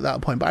knew you at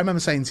that point, but I remember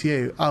saying to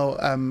you,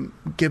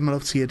 give my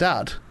love to your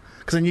dad,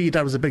 because I knew your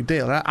dad was a big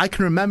deal. I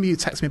can remember you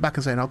texting me back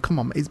and saying, oh, come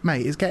on,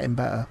 mate, it's getting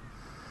better.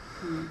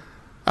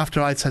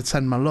 After I'd said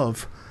send my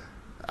love,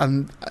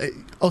 and it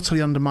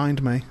utterly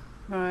undermined me.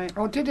 Right.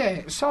 Oh, did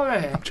it?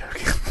 Sorry. I'm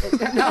joking.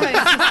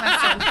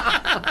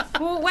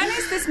 Well, when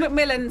is this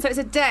Macmillan? So it's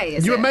a day,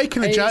 is it? You were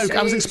making a joke.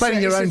 I was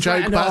explaining your own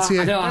joke back to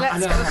you. I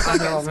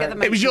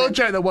know. It was your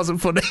joke that wasn't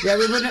funny. Yeah,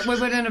 we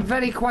were in a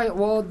very quiet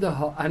ward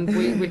though, and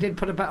we did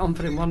put a bet on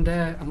for him one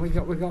day, and we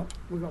got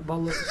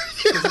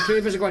bollocks. The three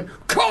of us are going,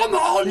 come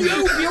on, you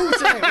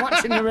beauty,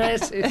 watching the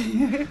races.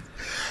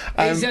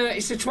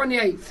 It's the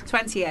 28th.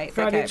 28th.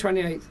 Friday,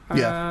 okay.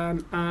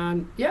 28th.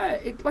 And yeah,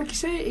 like you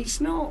say,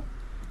 it's not.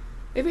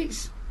 If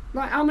it's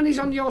like, how many's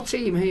on your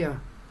team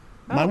here?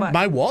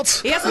 My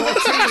what? He hasn't got a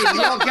team.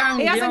 Your gang.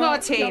 He hasn't got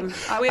a team.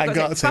 We've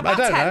got a team. I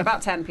don't know.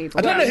 About 10 people.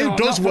 I don't know who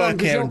does work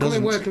here and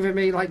doesn't. doesn't. Working with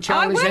me like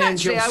Charlie's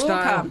Angel I will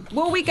style. come.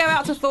 Will we go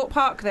out to Thorpe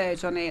Park though,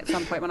 Johnny, at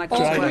some point when I come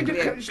to work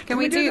with you? Can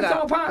we do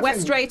that?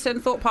 West Drayton,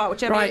 Thorpe Park,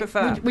 whichever you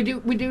prefer. We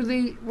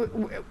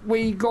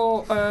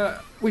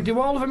do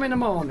all of them in the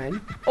morning.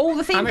 All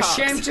the theme parks?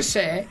 I'm ashamed to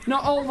say,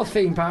 not all the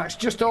theme parks,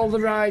 just all the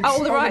rides.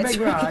 All the big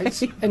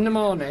rides in the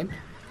morning.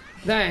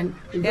 Then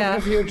we have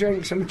a few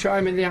drinks and we try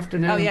them in the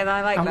afternoon. Oh yeah,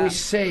 I like that. And we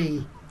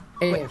see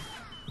if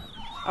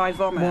I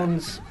vomit.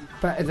 One's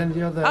better than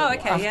the other. Oh,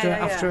 okay,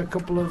 after a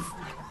couple of.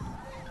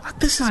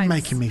 This is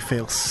making me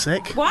feel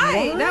sick.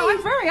 Why? No,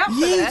 I'm very up for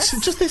this.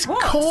 It's just this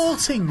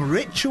courting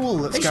ritual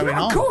that's going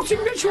on. Courting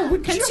ritual?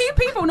 Can two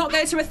people not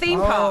go to a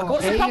theme park?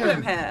 What's the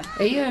problem here?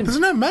 Ian. There's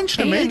no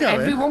mention of me going.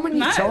 Every woman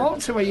you talk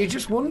to, are you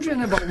just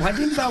wondering about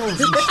wedding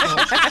bells and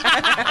stuff? We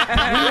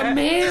are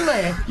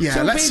merely two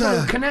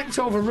people who connect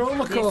over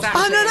roller coasters.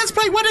 Exactly. Oh no, let's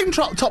play wedding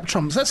top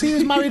trumps. Let's see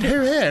who's married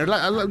who here.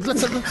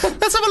 Let's have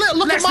a little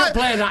look at my. Not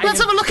play that, let's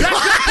Ian. have a look at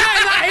Let's not play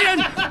that,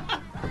 Ian.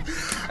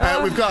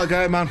 We've got to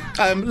go, man.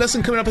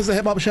 Listen, coming up is the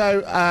Hip Hop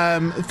Show.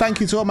 Thank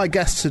you to all my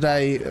guests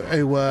today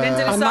who were...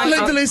 Linda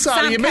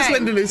Lusardi. You missed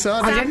Linda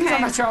Lusardi. I didn't. I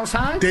met her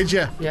outside. Did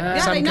you?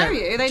 Yeah. They know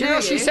you. They know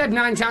you. She said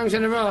 9 times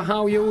in a row,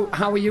 how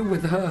are you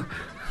with her?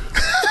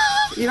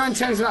 You know, in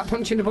terms of that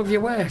punching above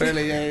your waist.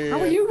 Really, yeah. How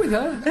are you with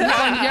her?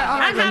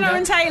 And Hannah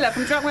and Taylor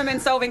from Drunk Women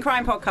Solving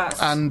Crime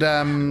podcast. And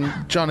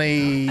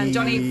Johnny... And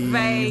Johnny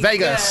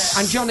Vegas.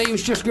 And Johnny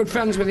was just good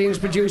friends with Ian's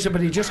producer,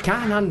 but he just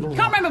can't handle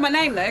Can't remember my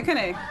name, though, can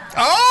he?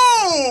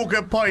 Oh,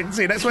 good point.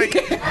 See you next week.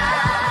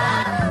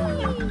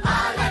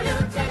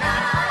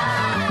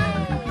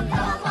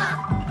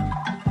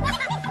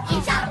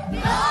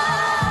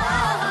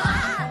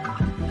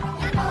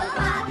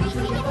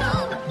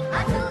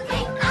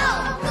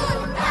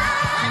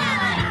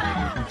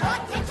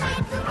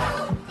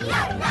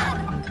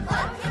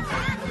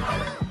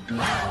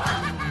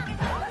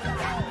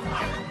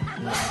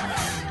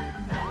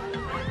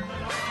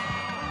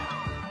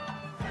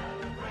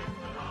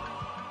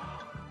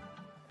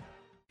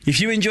 If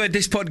you enjoyed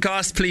this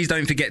podcast, please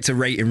don't forget to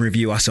rate and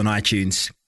review us on iTunes.